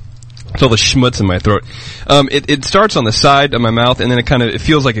 It's all the schmutz in my throat. It starts on the side of my mouth, and then it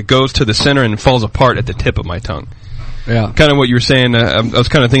feels like it goes to the center and falls apart at the tip of my tongue. Yeah. Kind of what you were saying. I was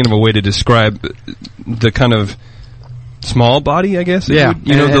kind of thinking of a way to describe the kind of small body, I guess. Yeah.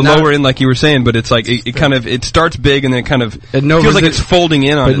 The lower end, like you were saying, but it's like it starts big and then it kind of feels like it's folding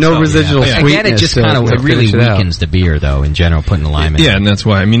in on it. But no residual sweetness. Again, it just kind of really weakens the beer, though, in general, putting the lime in. Yeah, and that's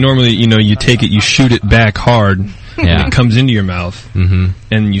why. I mean, normally, you take it, you shoot it back hard, and it comes into your mouth,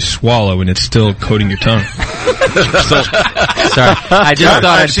 and you swallow, and it's still coating your tongue. Sorry, I just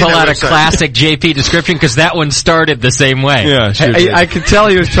thought I'd pull out a classic JP description because that one started the same way. Yeah, sure. I could tell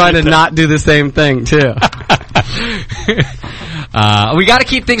he was trying to not do the same thing too. We got to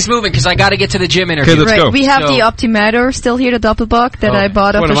keep things moving because I got to get to the gym interview. Okay, let's go. We have the Optimator still here, the Doppelbock that I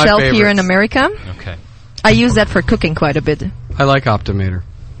bought off the shelf here in America. Okay. I use that for cooking quite a bit. I like Optimator.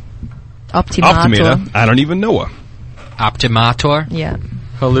 Optimator. I don't even know what. Optimator? Yeah.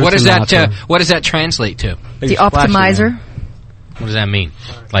 What does that translate to? The optimizer. What does that mean?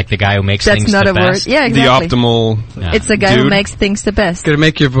 Like the guy who makes That's things not the a best? word. Yeah, exactly. The optimal. Yeah. It's the guy who makes things the best. Gonna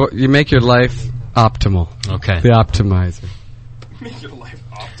make you make your life optimal. Okay. The optimizer. Make your life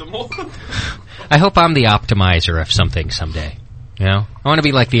optimal. I hope I'm the optimizer of something someday. You know, I want to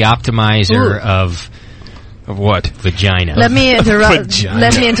be like the optimizer of what? Vagina. Let me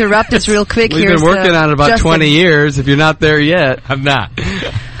interrupt this real quick. We've been working on it about 20 years. If you're not there yet, I'm not.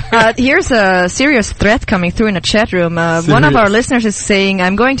 Here's a serious threat coming through in the chat room. One of our listeners is saying,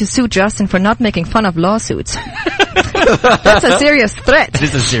 "I'm going to sue Justin for not making fun of lawsuits." That's a serious threat. It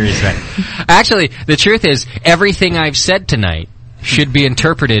is a serious threat. Actually, the truth is, everything I've said tonight should be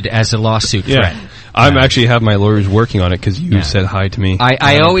interpreted as a lawsuit threat. I'm actually have my lawyers working on it because you said hi to me.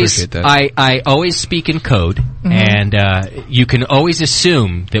 I always speak in code, and you can always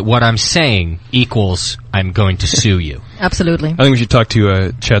assume that what I'm saying equals I'm going to sue you. Absolutely. I think we should talk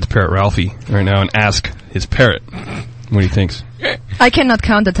to Chad's parrot Ralphie right now and ask his parrot what he thinks. I cannot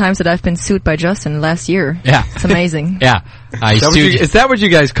count the times that I've been sued by Justin last year. Yeah. It's amazing. Yeah. Is that what you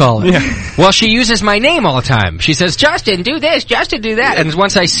guys call it? Yeah. Well, she uses my name all the time. She says, Justin, do this, Justin, do that. And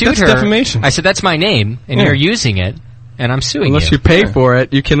once I sued her, defamation. I said, that's my name, and you're using it, and I'm suing Unless you pay for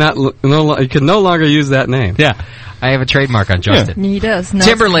it, you cannot. You can no longer use that name. Yeah. I have a trademark on Justin. He does.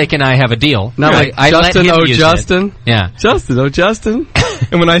 Timberlake and I have a deal. Not like Justin, let him use Justin. It. Yeah. Justin, Justin.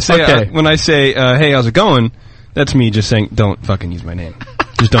 And when I say, hey, how's it going? That's me just saying, don't fucking use my name.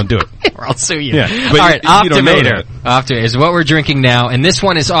 Just don't do it. Or I'll sue you. Yeah. All right, Optimator. Optimator is what we're drinking now, and this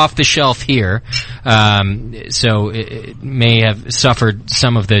one is off the shelf here. So it may have suffered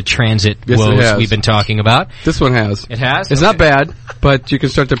some of the transit woes we've been talking about. This one has. It has? It's not bad, but you can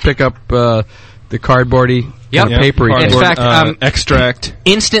start to pick up the cardboardy, papery. In fact, extract.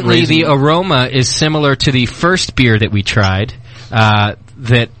 Instantly, the aroma is similar to the first beer that we tried,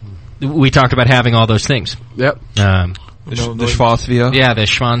 that we talked about having all those things. Yep. The Schwarzbier? Yeah, the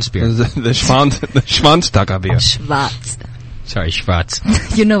Schwanzbier. The Schwanztacker beer. Schwarz. Sorry,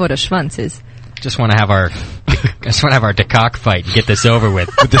 Schwarz. You know what a Schwanz is. Just want to have our DeCock fight and get this over with.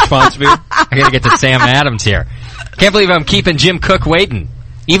 With the Schwanzbier? I gotta get to Sam Adams here. Can't believe I'm keeping Jim Cook waiting.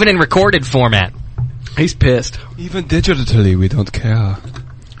 Even in recorded format. He's pissed. Even digitally, we don't care.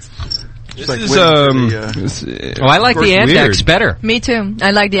 This is, I like the Andex better. Me too.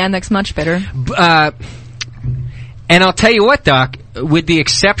 I like the Andex much better. And I'll tell you what, Doc, with the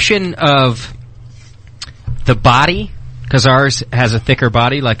exception of the body, because ours has a thicker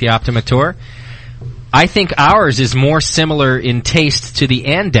body like the Optimator, I think ours is more similar in taste to the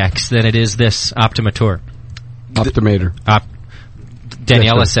Andex than it is this Optimator. Optimator.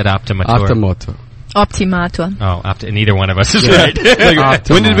 Daniela said Optimator. Optimator. Oh, neither one of us is right.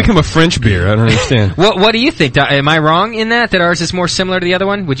 When did it become a French beer? I don't understand. What do you think? Am I wrong in that ours is more similar to the other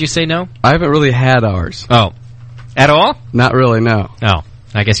one? Would you say no? I haven't really had ours. Oh. At all? Not really, no. Oh.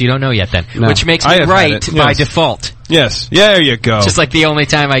 I guess you don't know yet then. No. Which makes me right by default. Yes. Yeah, there you go. Just like the only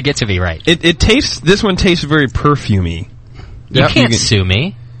time I get to be right. This one tastes very perfumey. You can't sue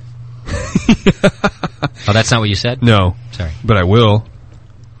me. Oh, that's not what you said? No. Sorry. But I will.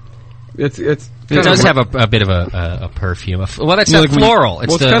 It does have a bit of a perfume. Well, that's not floral.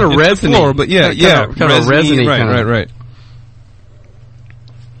 It's kind of resiny. Floral, but kind of resiny. Right.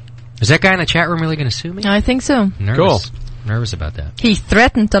 Is that guy in the chat room really going to sue me? I think so. Nervous about that. He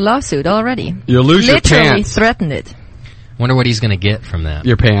threatened the lawsuit already. You'll lose your pants. Literally threatened it. Wonder what he's going to get from that.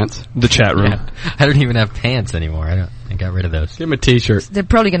 Your pants. The chat room. Yeah. I don't even have pants anymore. I got rid of those. Give him a t-shirt. They're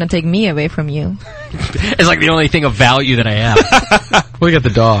probably going to take me away from you. It's like the only thing of value that I have. Well, you got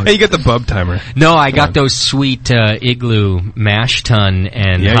the dog. Hey, you got the bub timer. No, I got those sweet Igloo mash tun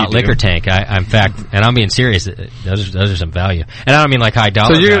and hot liquor tank. In fact, and I'm being serious, those are some value. And I don't mean like high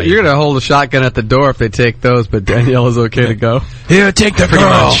dollar. So you're going to hold a shotgun at the door if they take those, but Danielle is okay to go? Here, take the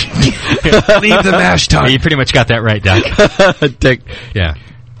girl. Leave the mash tun. You pretty much got that right, Doc.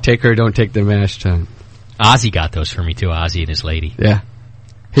 Take her, don't take the mash tun. Ozzy got those for me too. Ozzy and his lady. Yeah.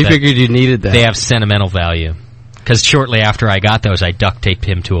 He figured you needed that. They have sentimental value. Because shortly after I got those, I duct taped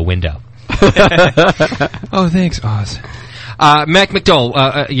him to a window. Oh, thanks, Oz. Mac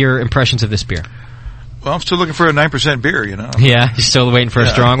McDowell, your impressions of this beer? Well, I'm still looking for a 9% beer, you know. Yeah, you're still waiting for a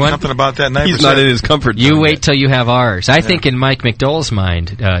strong one? Something about that 9%. He's not in his comfort zone. You wait till you have ours. I think in Mike McDowell's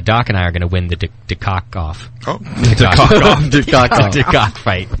mind, Doc and I are going to win the DeCock off. Oh. DeCock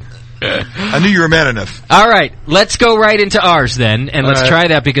fight. I knew you were mad enough. All right, let's go right into ours then, and let's try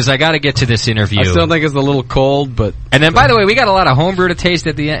that because I got to get to this interview. I still think it's a little cold, but... And then, by the way, we got a lot of homebrew to taste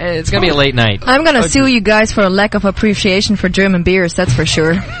at the end. It's going to be a late night. I'm going to sue you guys for a lack of appreciation for German beers, that's for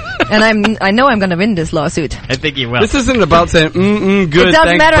sure. And I know I'm going to win this lawsuit. I think you will. This isn't about saying, good, it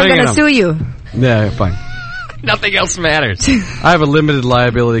doesn't matter, I'm going to sue you. Yeah, fine. Nothing else matters. I have a limited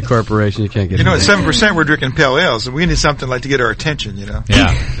liability corporation. You can't get. You know, at 7% we're drinking pale ales, and we need something like to get our attention. You know.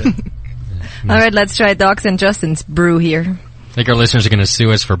 Yeah. All right, let's try Doc's and Justin's brew here. I think our listeners are going to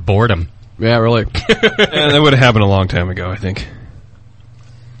sue us for boredom. Yeah, really. That would have happened a long time ago, I think.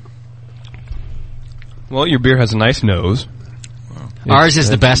 Well, your beer has a nice nose. Ours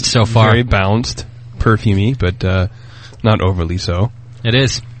is the best so far. Very balanced, perfumey, but not overly so. It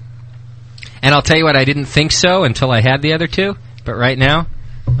is. And I'll tell you what, I didn't think so until I had the other two, but right now,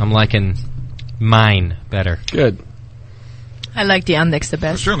 I'm liking mine better. Good. I like the Amdex the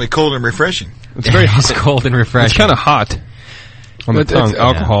best. It's certainly cold and refreshing. It's very hot. It's cold and refreshing. It's kind of hot on the tongue,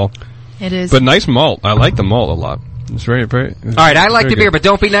 alcohol. Yeah. It is. But nice malt. I like the malt a lot. It's very, very... All right, I like the beer, but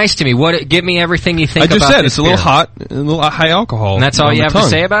don't be nice to me. Give me everything you think about this I just said, it's a little beer. hot, a little high alcohol. And that's all you have to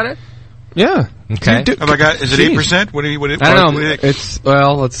say about it? Yeah. Okay. Have I got, is it 8%? I don't know. It's,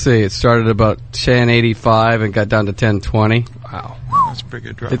 well, let's see. It started about 10.85 and got down to 10.20. Wow. That's a pretty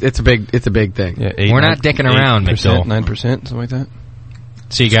good drop. It's a big thing. Yeah, We're not dicking around, McDowell. 9%, something like that.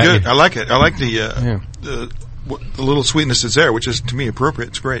 So you got good. I like it. I like the little sweetness that's there, which is, to me, appropriate.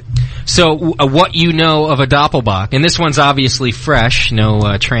 It's great. So, what you know of a Doppelbock, and this one's obviously fresh,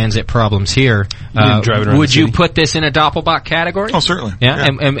 no transit problems here. Would you put this in a Doppelbock category? Oh, certainly. Yeah,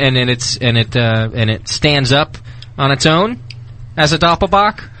 yeah. And it stands up on its own as a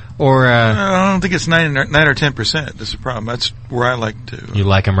Doppelbock, or I don't think it's 9 or 10%. That's the problem. That's where I like to. You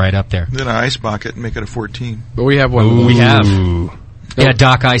like them right up there. Then I icebox it and make it a 14. But we have one. Ooh. We have. Yeah,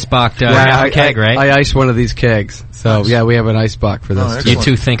 Doc iceboxed keg, right? I iced one of these kegs. So, yeah, we have an icebox for this. You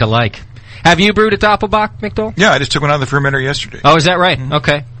two think alike. Have you brewed a Doppelbock, McDowell? Yeah, I just took one out of the fermenter yesterday. Oh, is that right? Mm-hmm.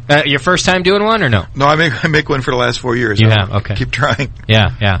 Okay. Your first time doing one or no? No, I make one for the last 4 years. You have, okay. Keep trying. Yeah.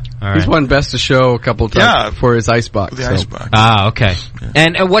 All right. He's won Best of Show a couple of times for his icebox. The icebox. Ah, okay. Yeah.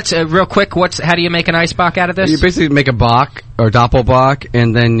 And what's, real quick, how do you make an icebox out of this? You basically make a bock, or Doppelbock,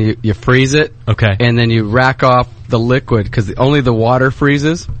 and then you freeze it. Okay. And then you rack off the liquid, because only the water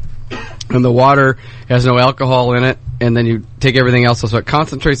freezes. And the water has no alcohol in it, and then you take everything else, so it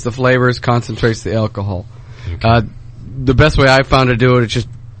concentrates the flavors, concentrates the alcohol. Okay. The best way I found to do it is just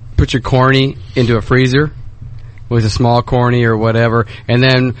put your corny into a freezer with a small corny or whatever, and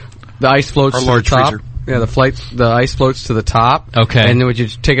then the ice floats to the top. Freezer. Yeah, the ice floats to the top. Okay. And then would you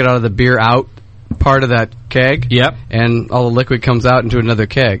take it out of the beer out part of that keg? Yep. And all the liquid comes out into another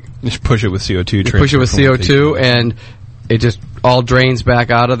keg. Just push it with CO2. You push it with CO2, and it just all drains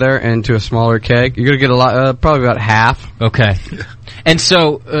back out of there into a smaller keg. You're going to get a lot, probably about half. Okay. And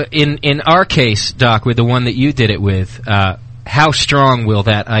so, in our case, Doc, with the one that you did it with, how strong will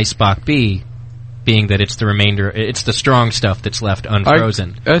that icebox be, being that it's the strong stuff that's left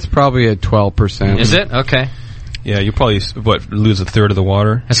unfrozen? That's probably at 12%. Is it? Okay. Yeah, you probably, lose a third of the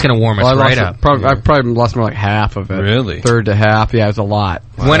water? That's going to warm us right up. I probably lost more like half of it. Really? Third to half. Yeah, it's a lot.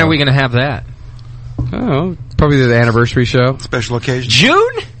 Wow. When are we going to have that? Oh, probably the anniversary show. Special occasion.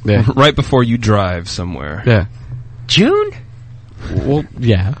 June? Yeah. Right before you drive somewhere. Yeah. June? Well,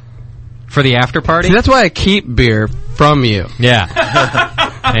 yeah. For the after party? See, that's why I keep beer from you. Yeah.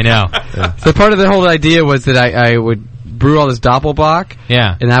 I know. Yeah. So part of the whole idea was that I would brew all this Doppelbock.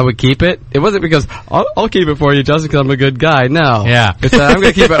 Yeah. And I would keep it. It wasn't because, I'll keep it for you, Justin, because I'm a good guy. No. Yeah. It's that I'm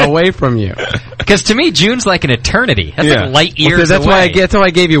going to keep it away from you. Because to me, June's like an eternity. That's like light years that's away. That's why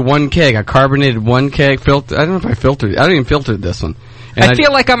I gave you one keg, a carbonated one keg filter. I don't know if I filtered it. I don't even filter this one. And I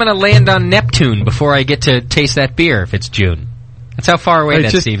feel like I'm going to land on Neptune before I get to taste that beer if it's June. That's how far away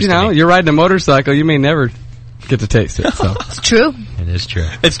that seems to me. You're riding a motorcycle, you may never get to taste it. So. It's true. It is true.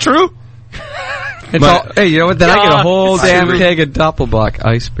 It's true? Hey, you know what? Then I get a whole damn keg of Doppelbock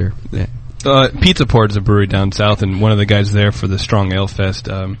ice beer. Yeah. Pizza Port is a brewery down south, and one of the guys there for the Strong Ale Fest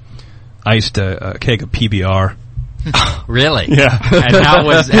iced a keg of PBR. Really? Yeah. And how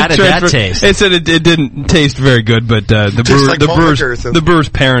did that taste? They said it didn't taste very good, but the brewer's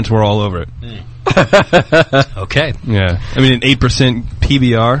parents were all over it. Okay. Yeah. I mean, an 8%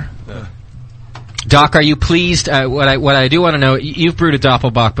 PBR. Doc, are you pleased? What I do want to know, you've brewed a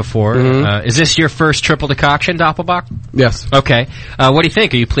Doppelbock before. Mm-hmm. Is this your first triple decoction Doppelbock? Yes. Okay. What do you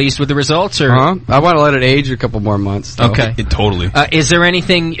think? Are you pleased with the results? Or I want to let it age a couple more months. Though. Okay. Totally. Is there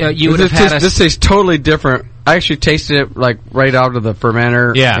anything you would have had? This tastes totally different. I actually tasted it like right out of the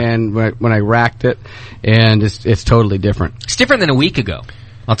fermenter. Yeah. And when I racked it, and it's totally different. It's different than a week ago.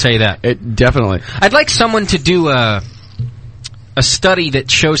 I'll tell you that. It definitely. I'd like someone to do a study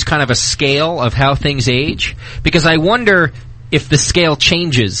that shows kind of a scale of how things age, because I wonder if the scale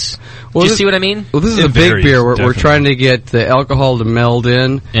changes. Do you see what I mean? Well, this is a big beer. We're trying to get the alcohol to meld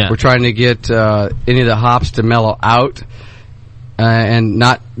in. Yeah. We're trying to get any of the hops to mellow out, and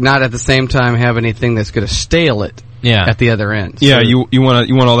not at the same time have anything that's going to stale it. Yeah. At the other end. Yeah, you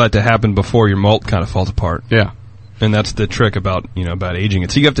want all that to happen before your malt kind of falls apart. Yeah. And that's the trick about aging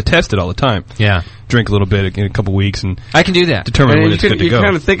it. So you have to test it all the time. Yeah. Drink a little bit in a couple weeks, and I can do that. Determine when it's good to go. You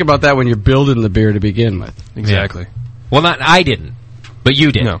kind of think about that when you're building the beer to begin with. Exactly. Yeah. Well, I didn't, but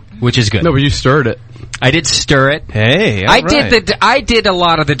you did, which is good. No, but you stirred it. I did stir it. Hey, I did a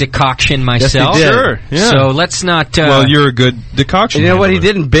lot of the decoction myself. Yes, you did. Sure. Yeah. So let's not. Well, you're a good decoction. You know what? He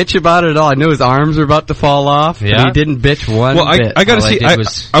didn't bitch about it at all. I knew his arms were about to fall off. Yeah. But he didn't bitch one bit. I got to see.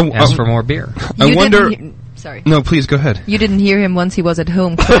 I ask for more beer. I wonder. Sorry. No, please go ahead. You didn't hear him once he was at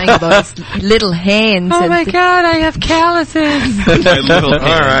home crying about his little hands. Oh my God, I have calluses.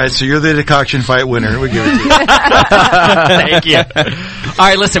 All right, so you're the decoction fight winner. We give it to you. Thank you. All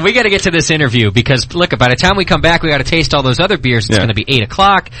right, listen, we got to get to this interview because, look, by the time we come back, we got to taste all those other beers. It's going to be 8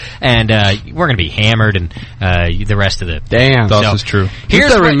 o'clock, and we're going to be hammered, and the rest of the... Damn. This is true.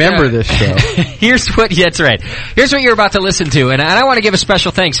 Here's remember this show. Here's what... Yeah, that's right. Here's what you're about to listen to, and I want to give a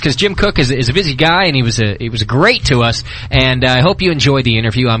special thanks because Jim Koch is a busy guy, and he was great to us, and I hope you enjoyed the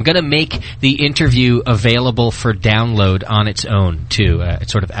interview. I'm going to make the interview available for download on its own, too.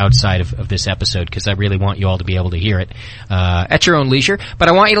 It's sort of outside of this episode because I really want you all to be able to hear it at your own leisure. But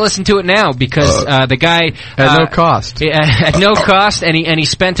I want you to listen to it now because the guy... At no cost. At no cost, and he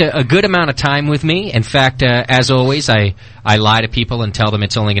spent a good amount of time with me. In fact, as always, I lie to people and tell them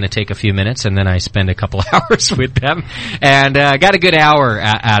it's only going to take a few minutes, and then I spend a couple hours with them. And got a good hour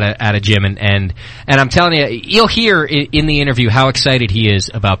out of Jim. And I'm telling you, you'll hear in the interview how excited he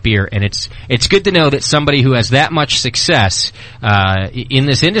is about beer. And it's good to know that somebody who has that much success in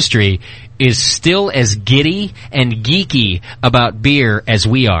this industry is still as giddy and geeky about beer as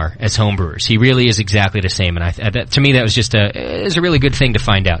we are as homebrewers. He really is exactly the same, and to me that was just a really good thing to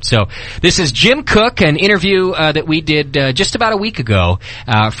find out. So this is Jim Koch, an interview that we did just about a week ago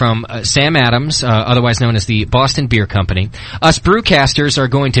from Sam Adams, otherwise known as the Boston Beer Company. Us brewcasters are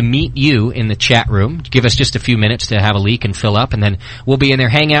going to meet you in the chat room. Give us just a few minutes to have a leak and fill up, and then we'll be in there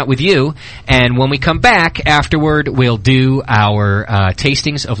hang out with you. And when we come back afterward, we'll do our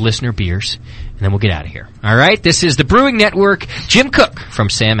tastings of listener beers. And then we'll get out of here. All right? This is the Brewing Network. Jim Koch from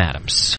Sam Adams.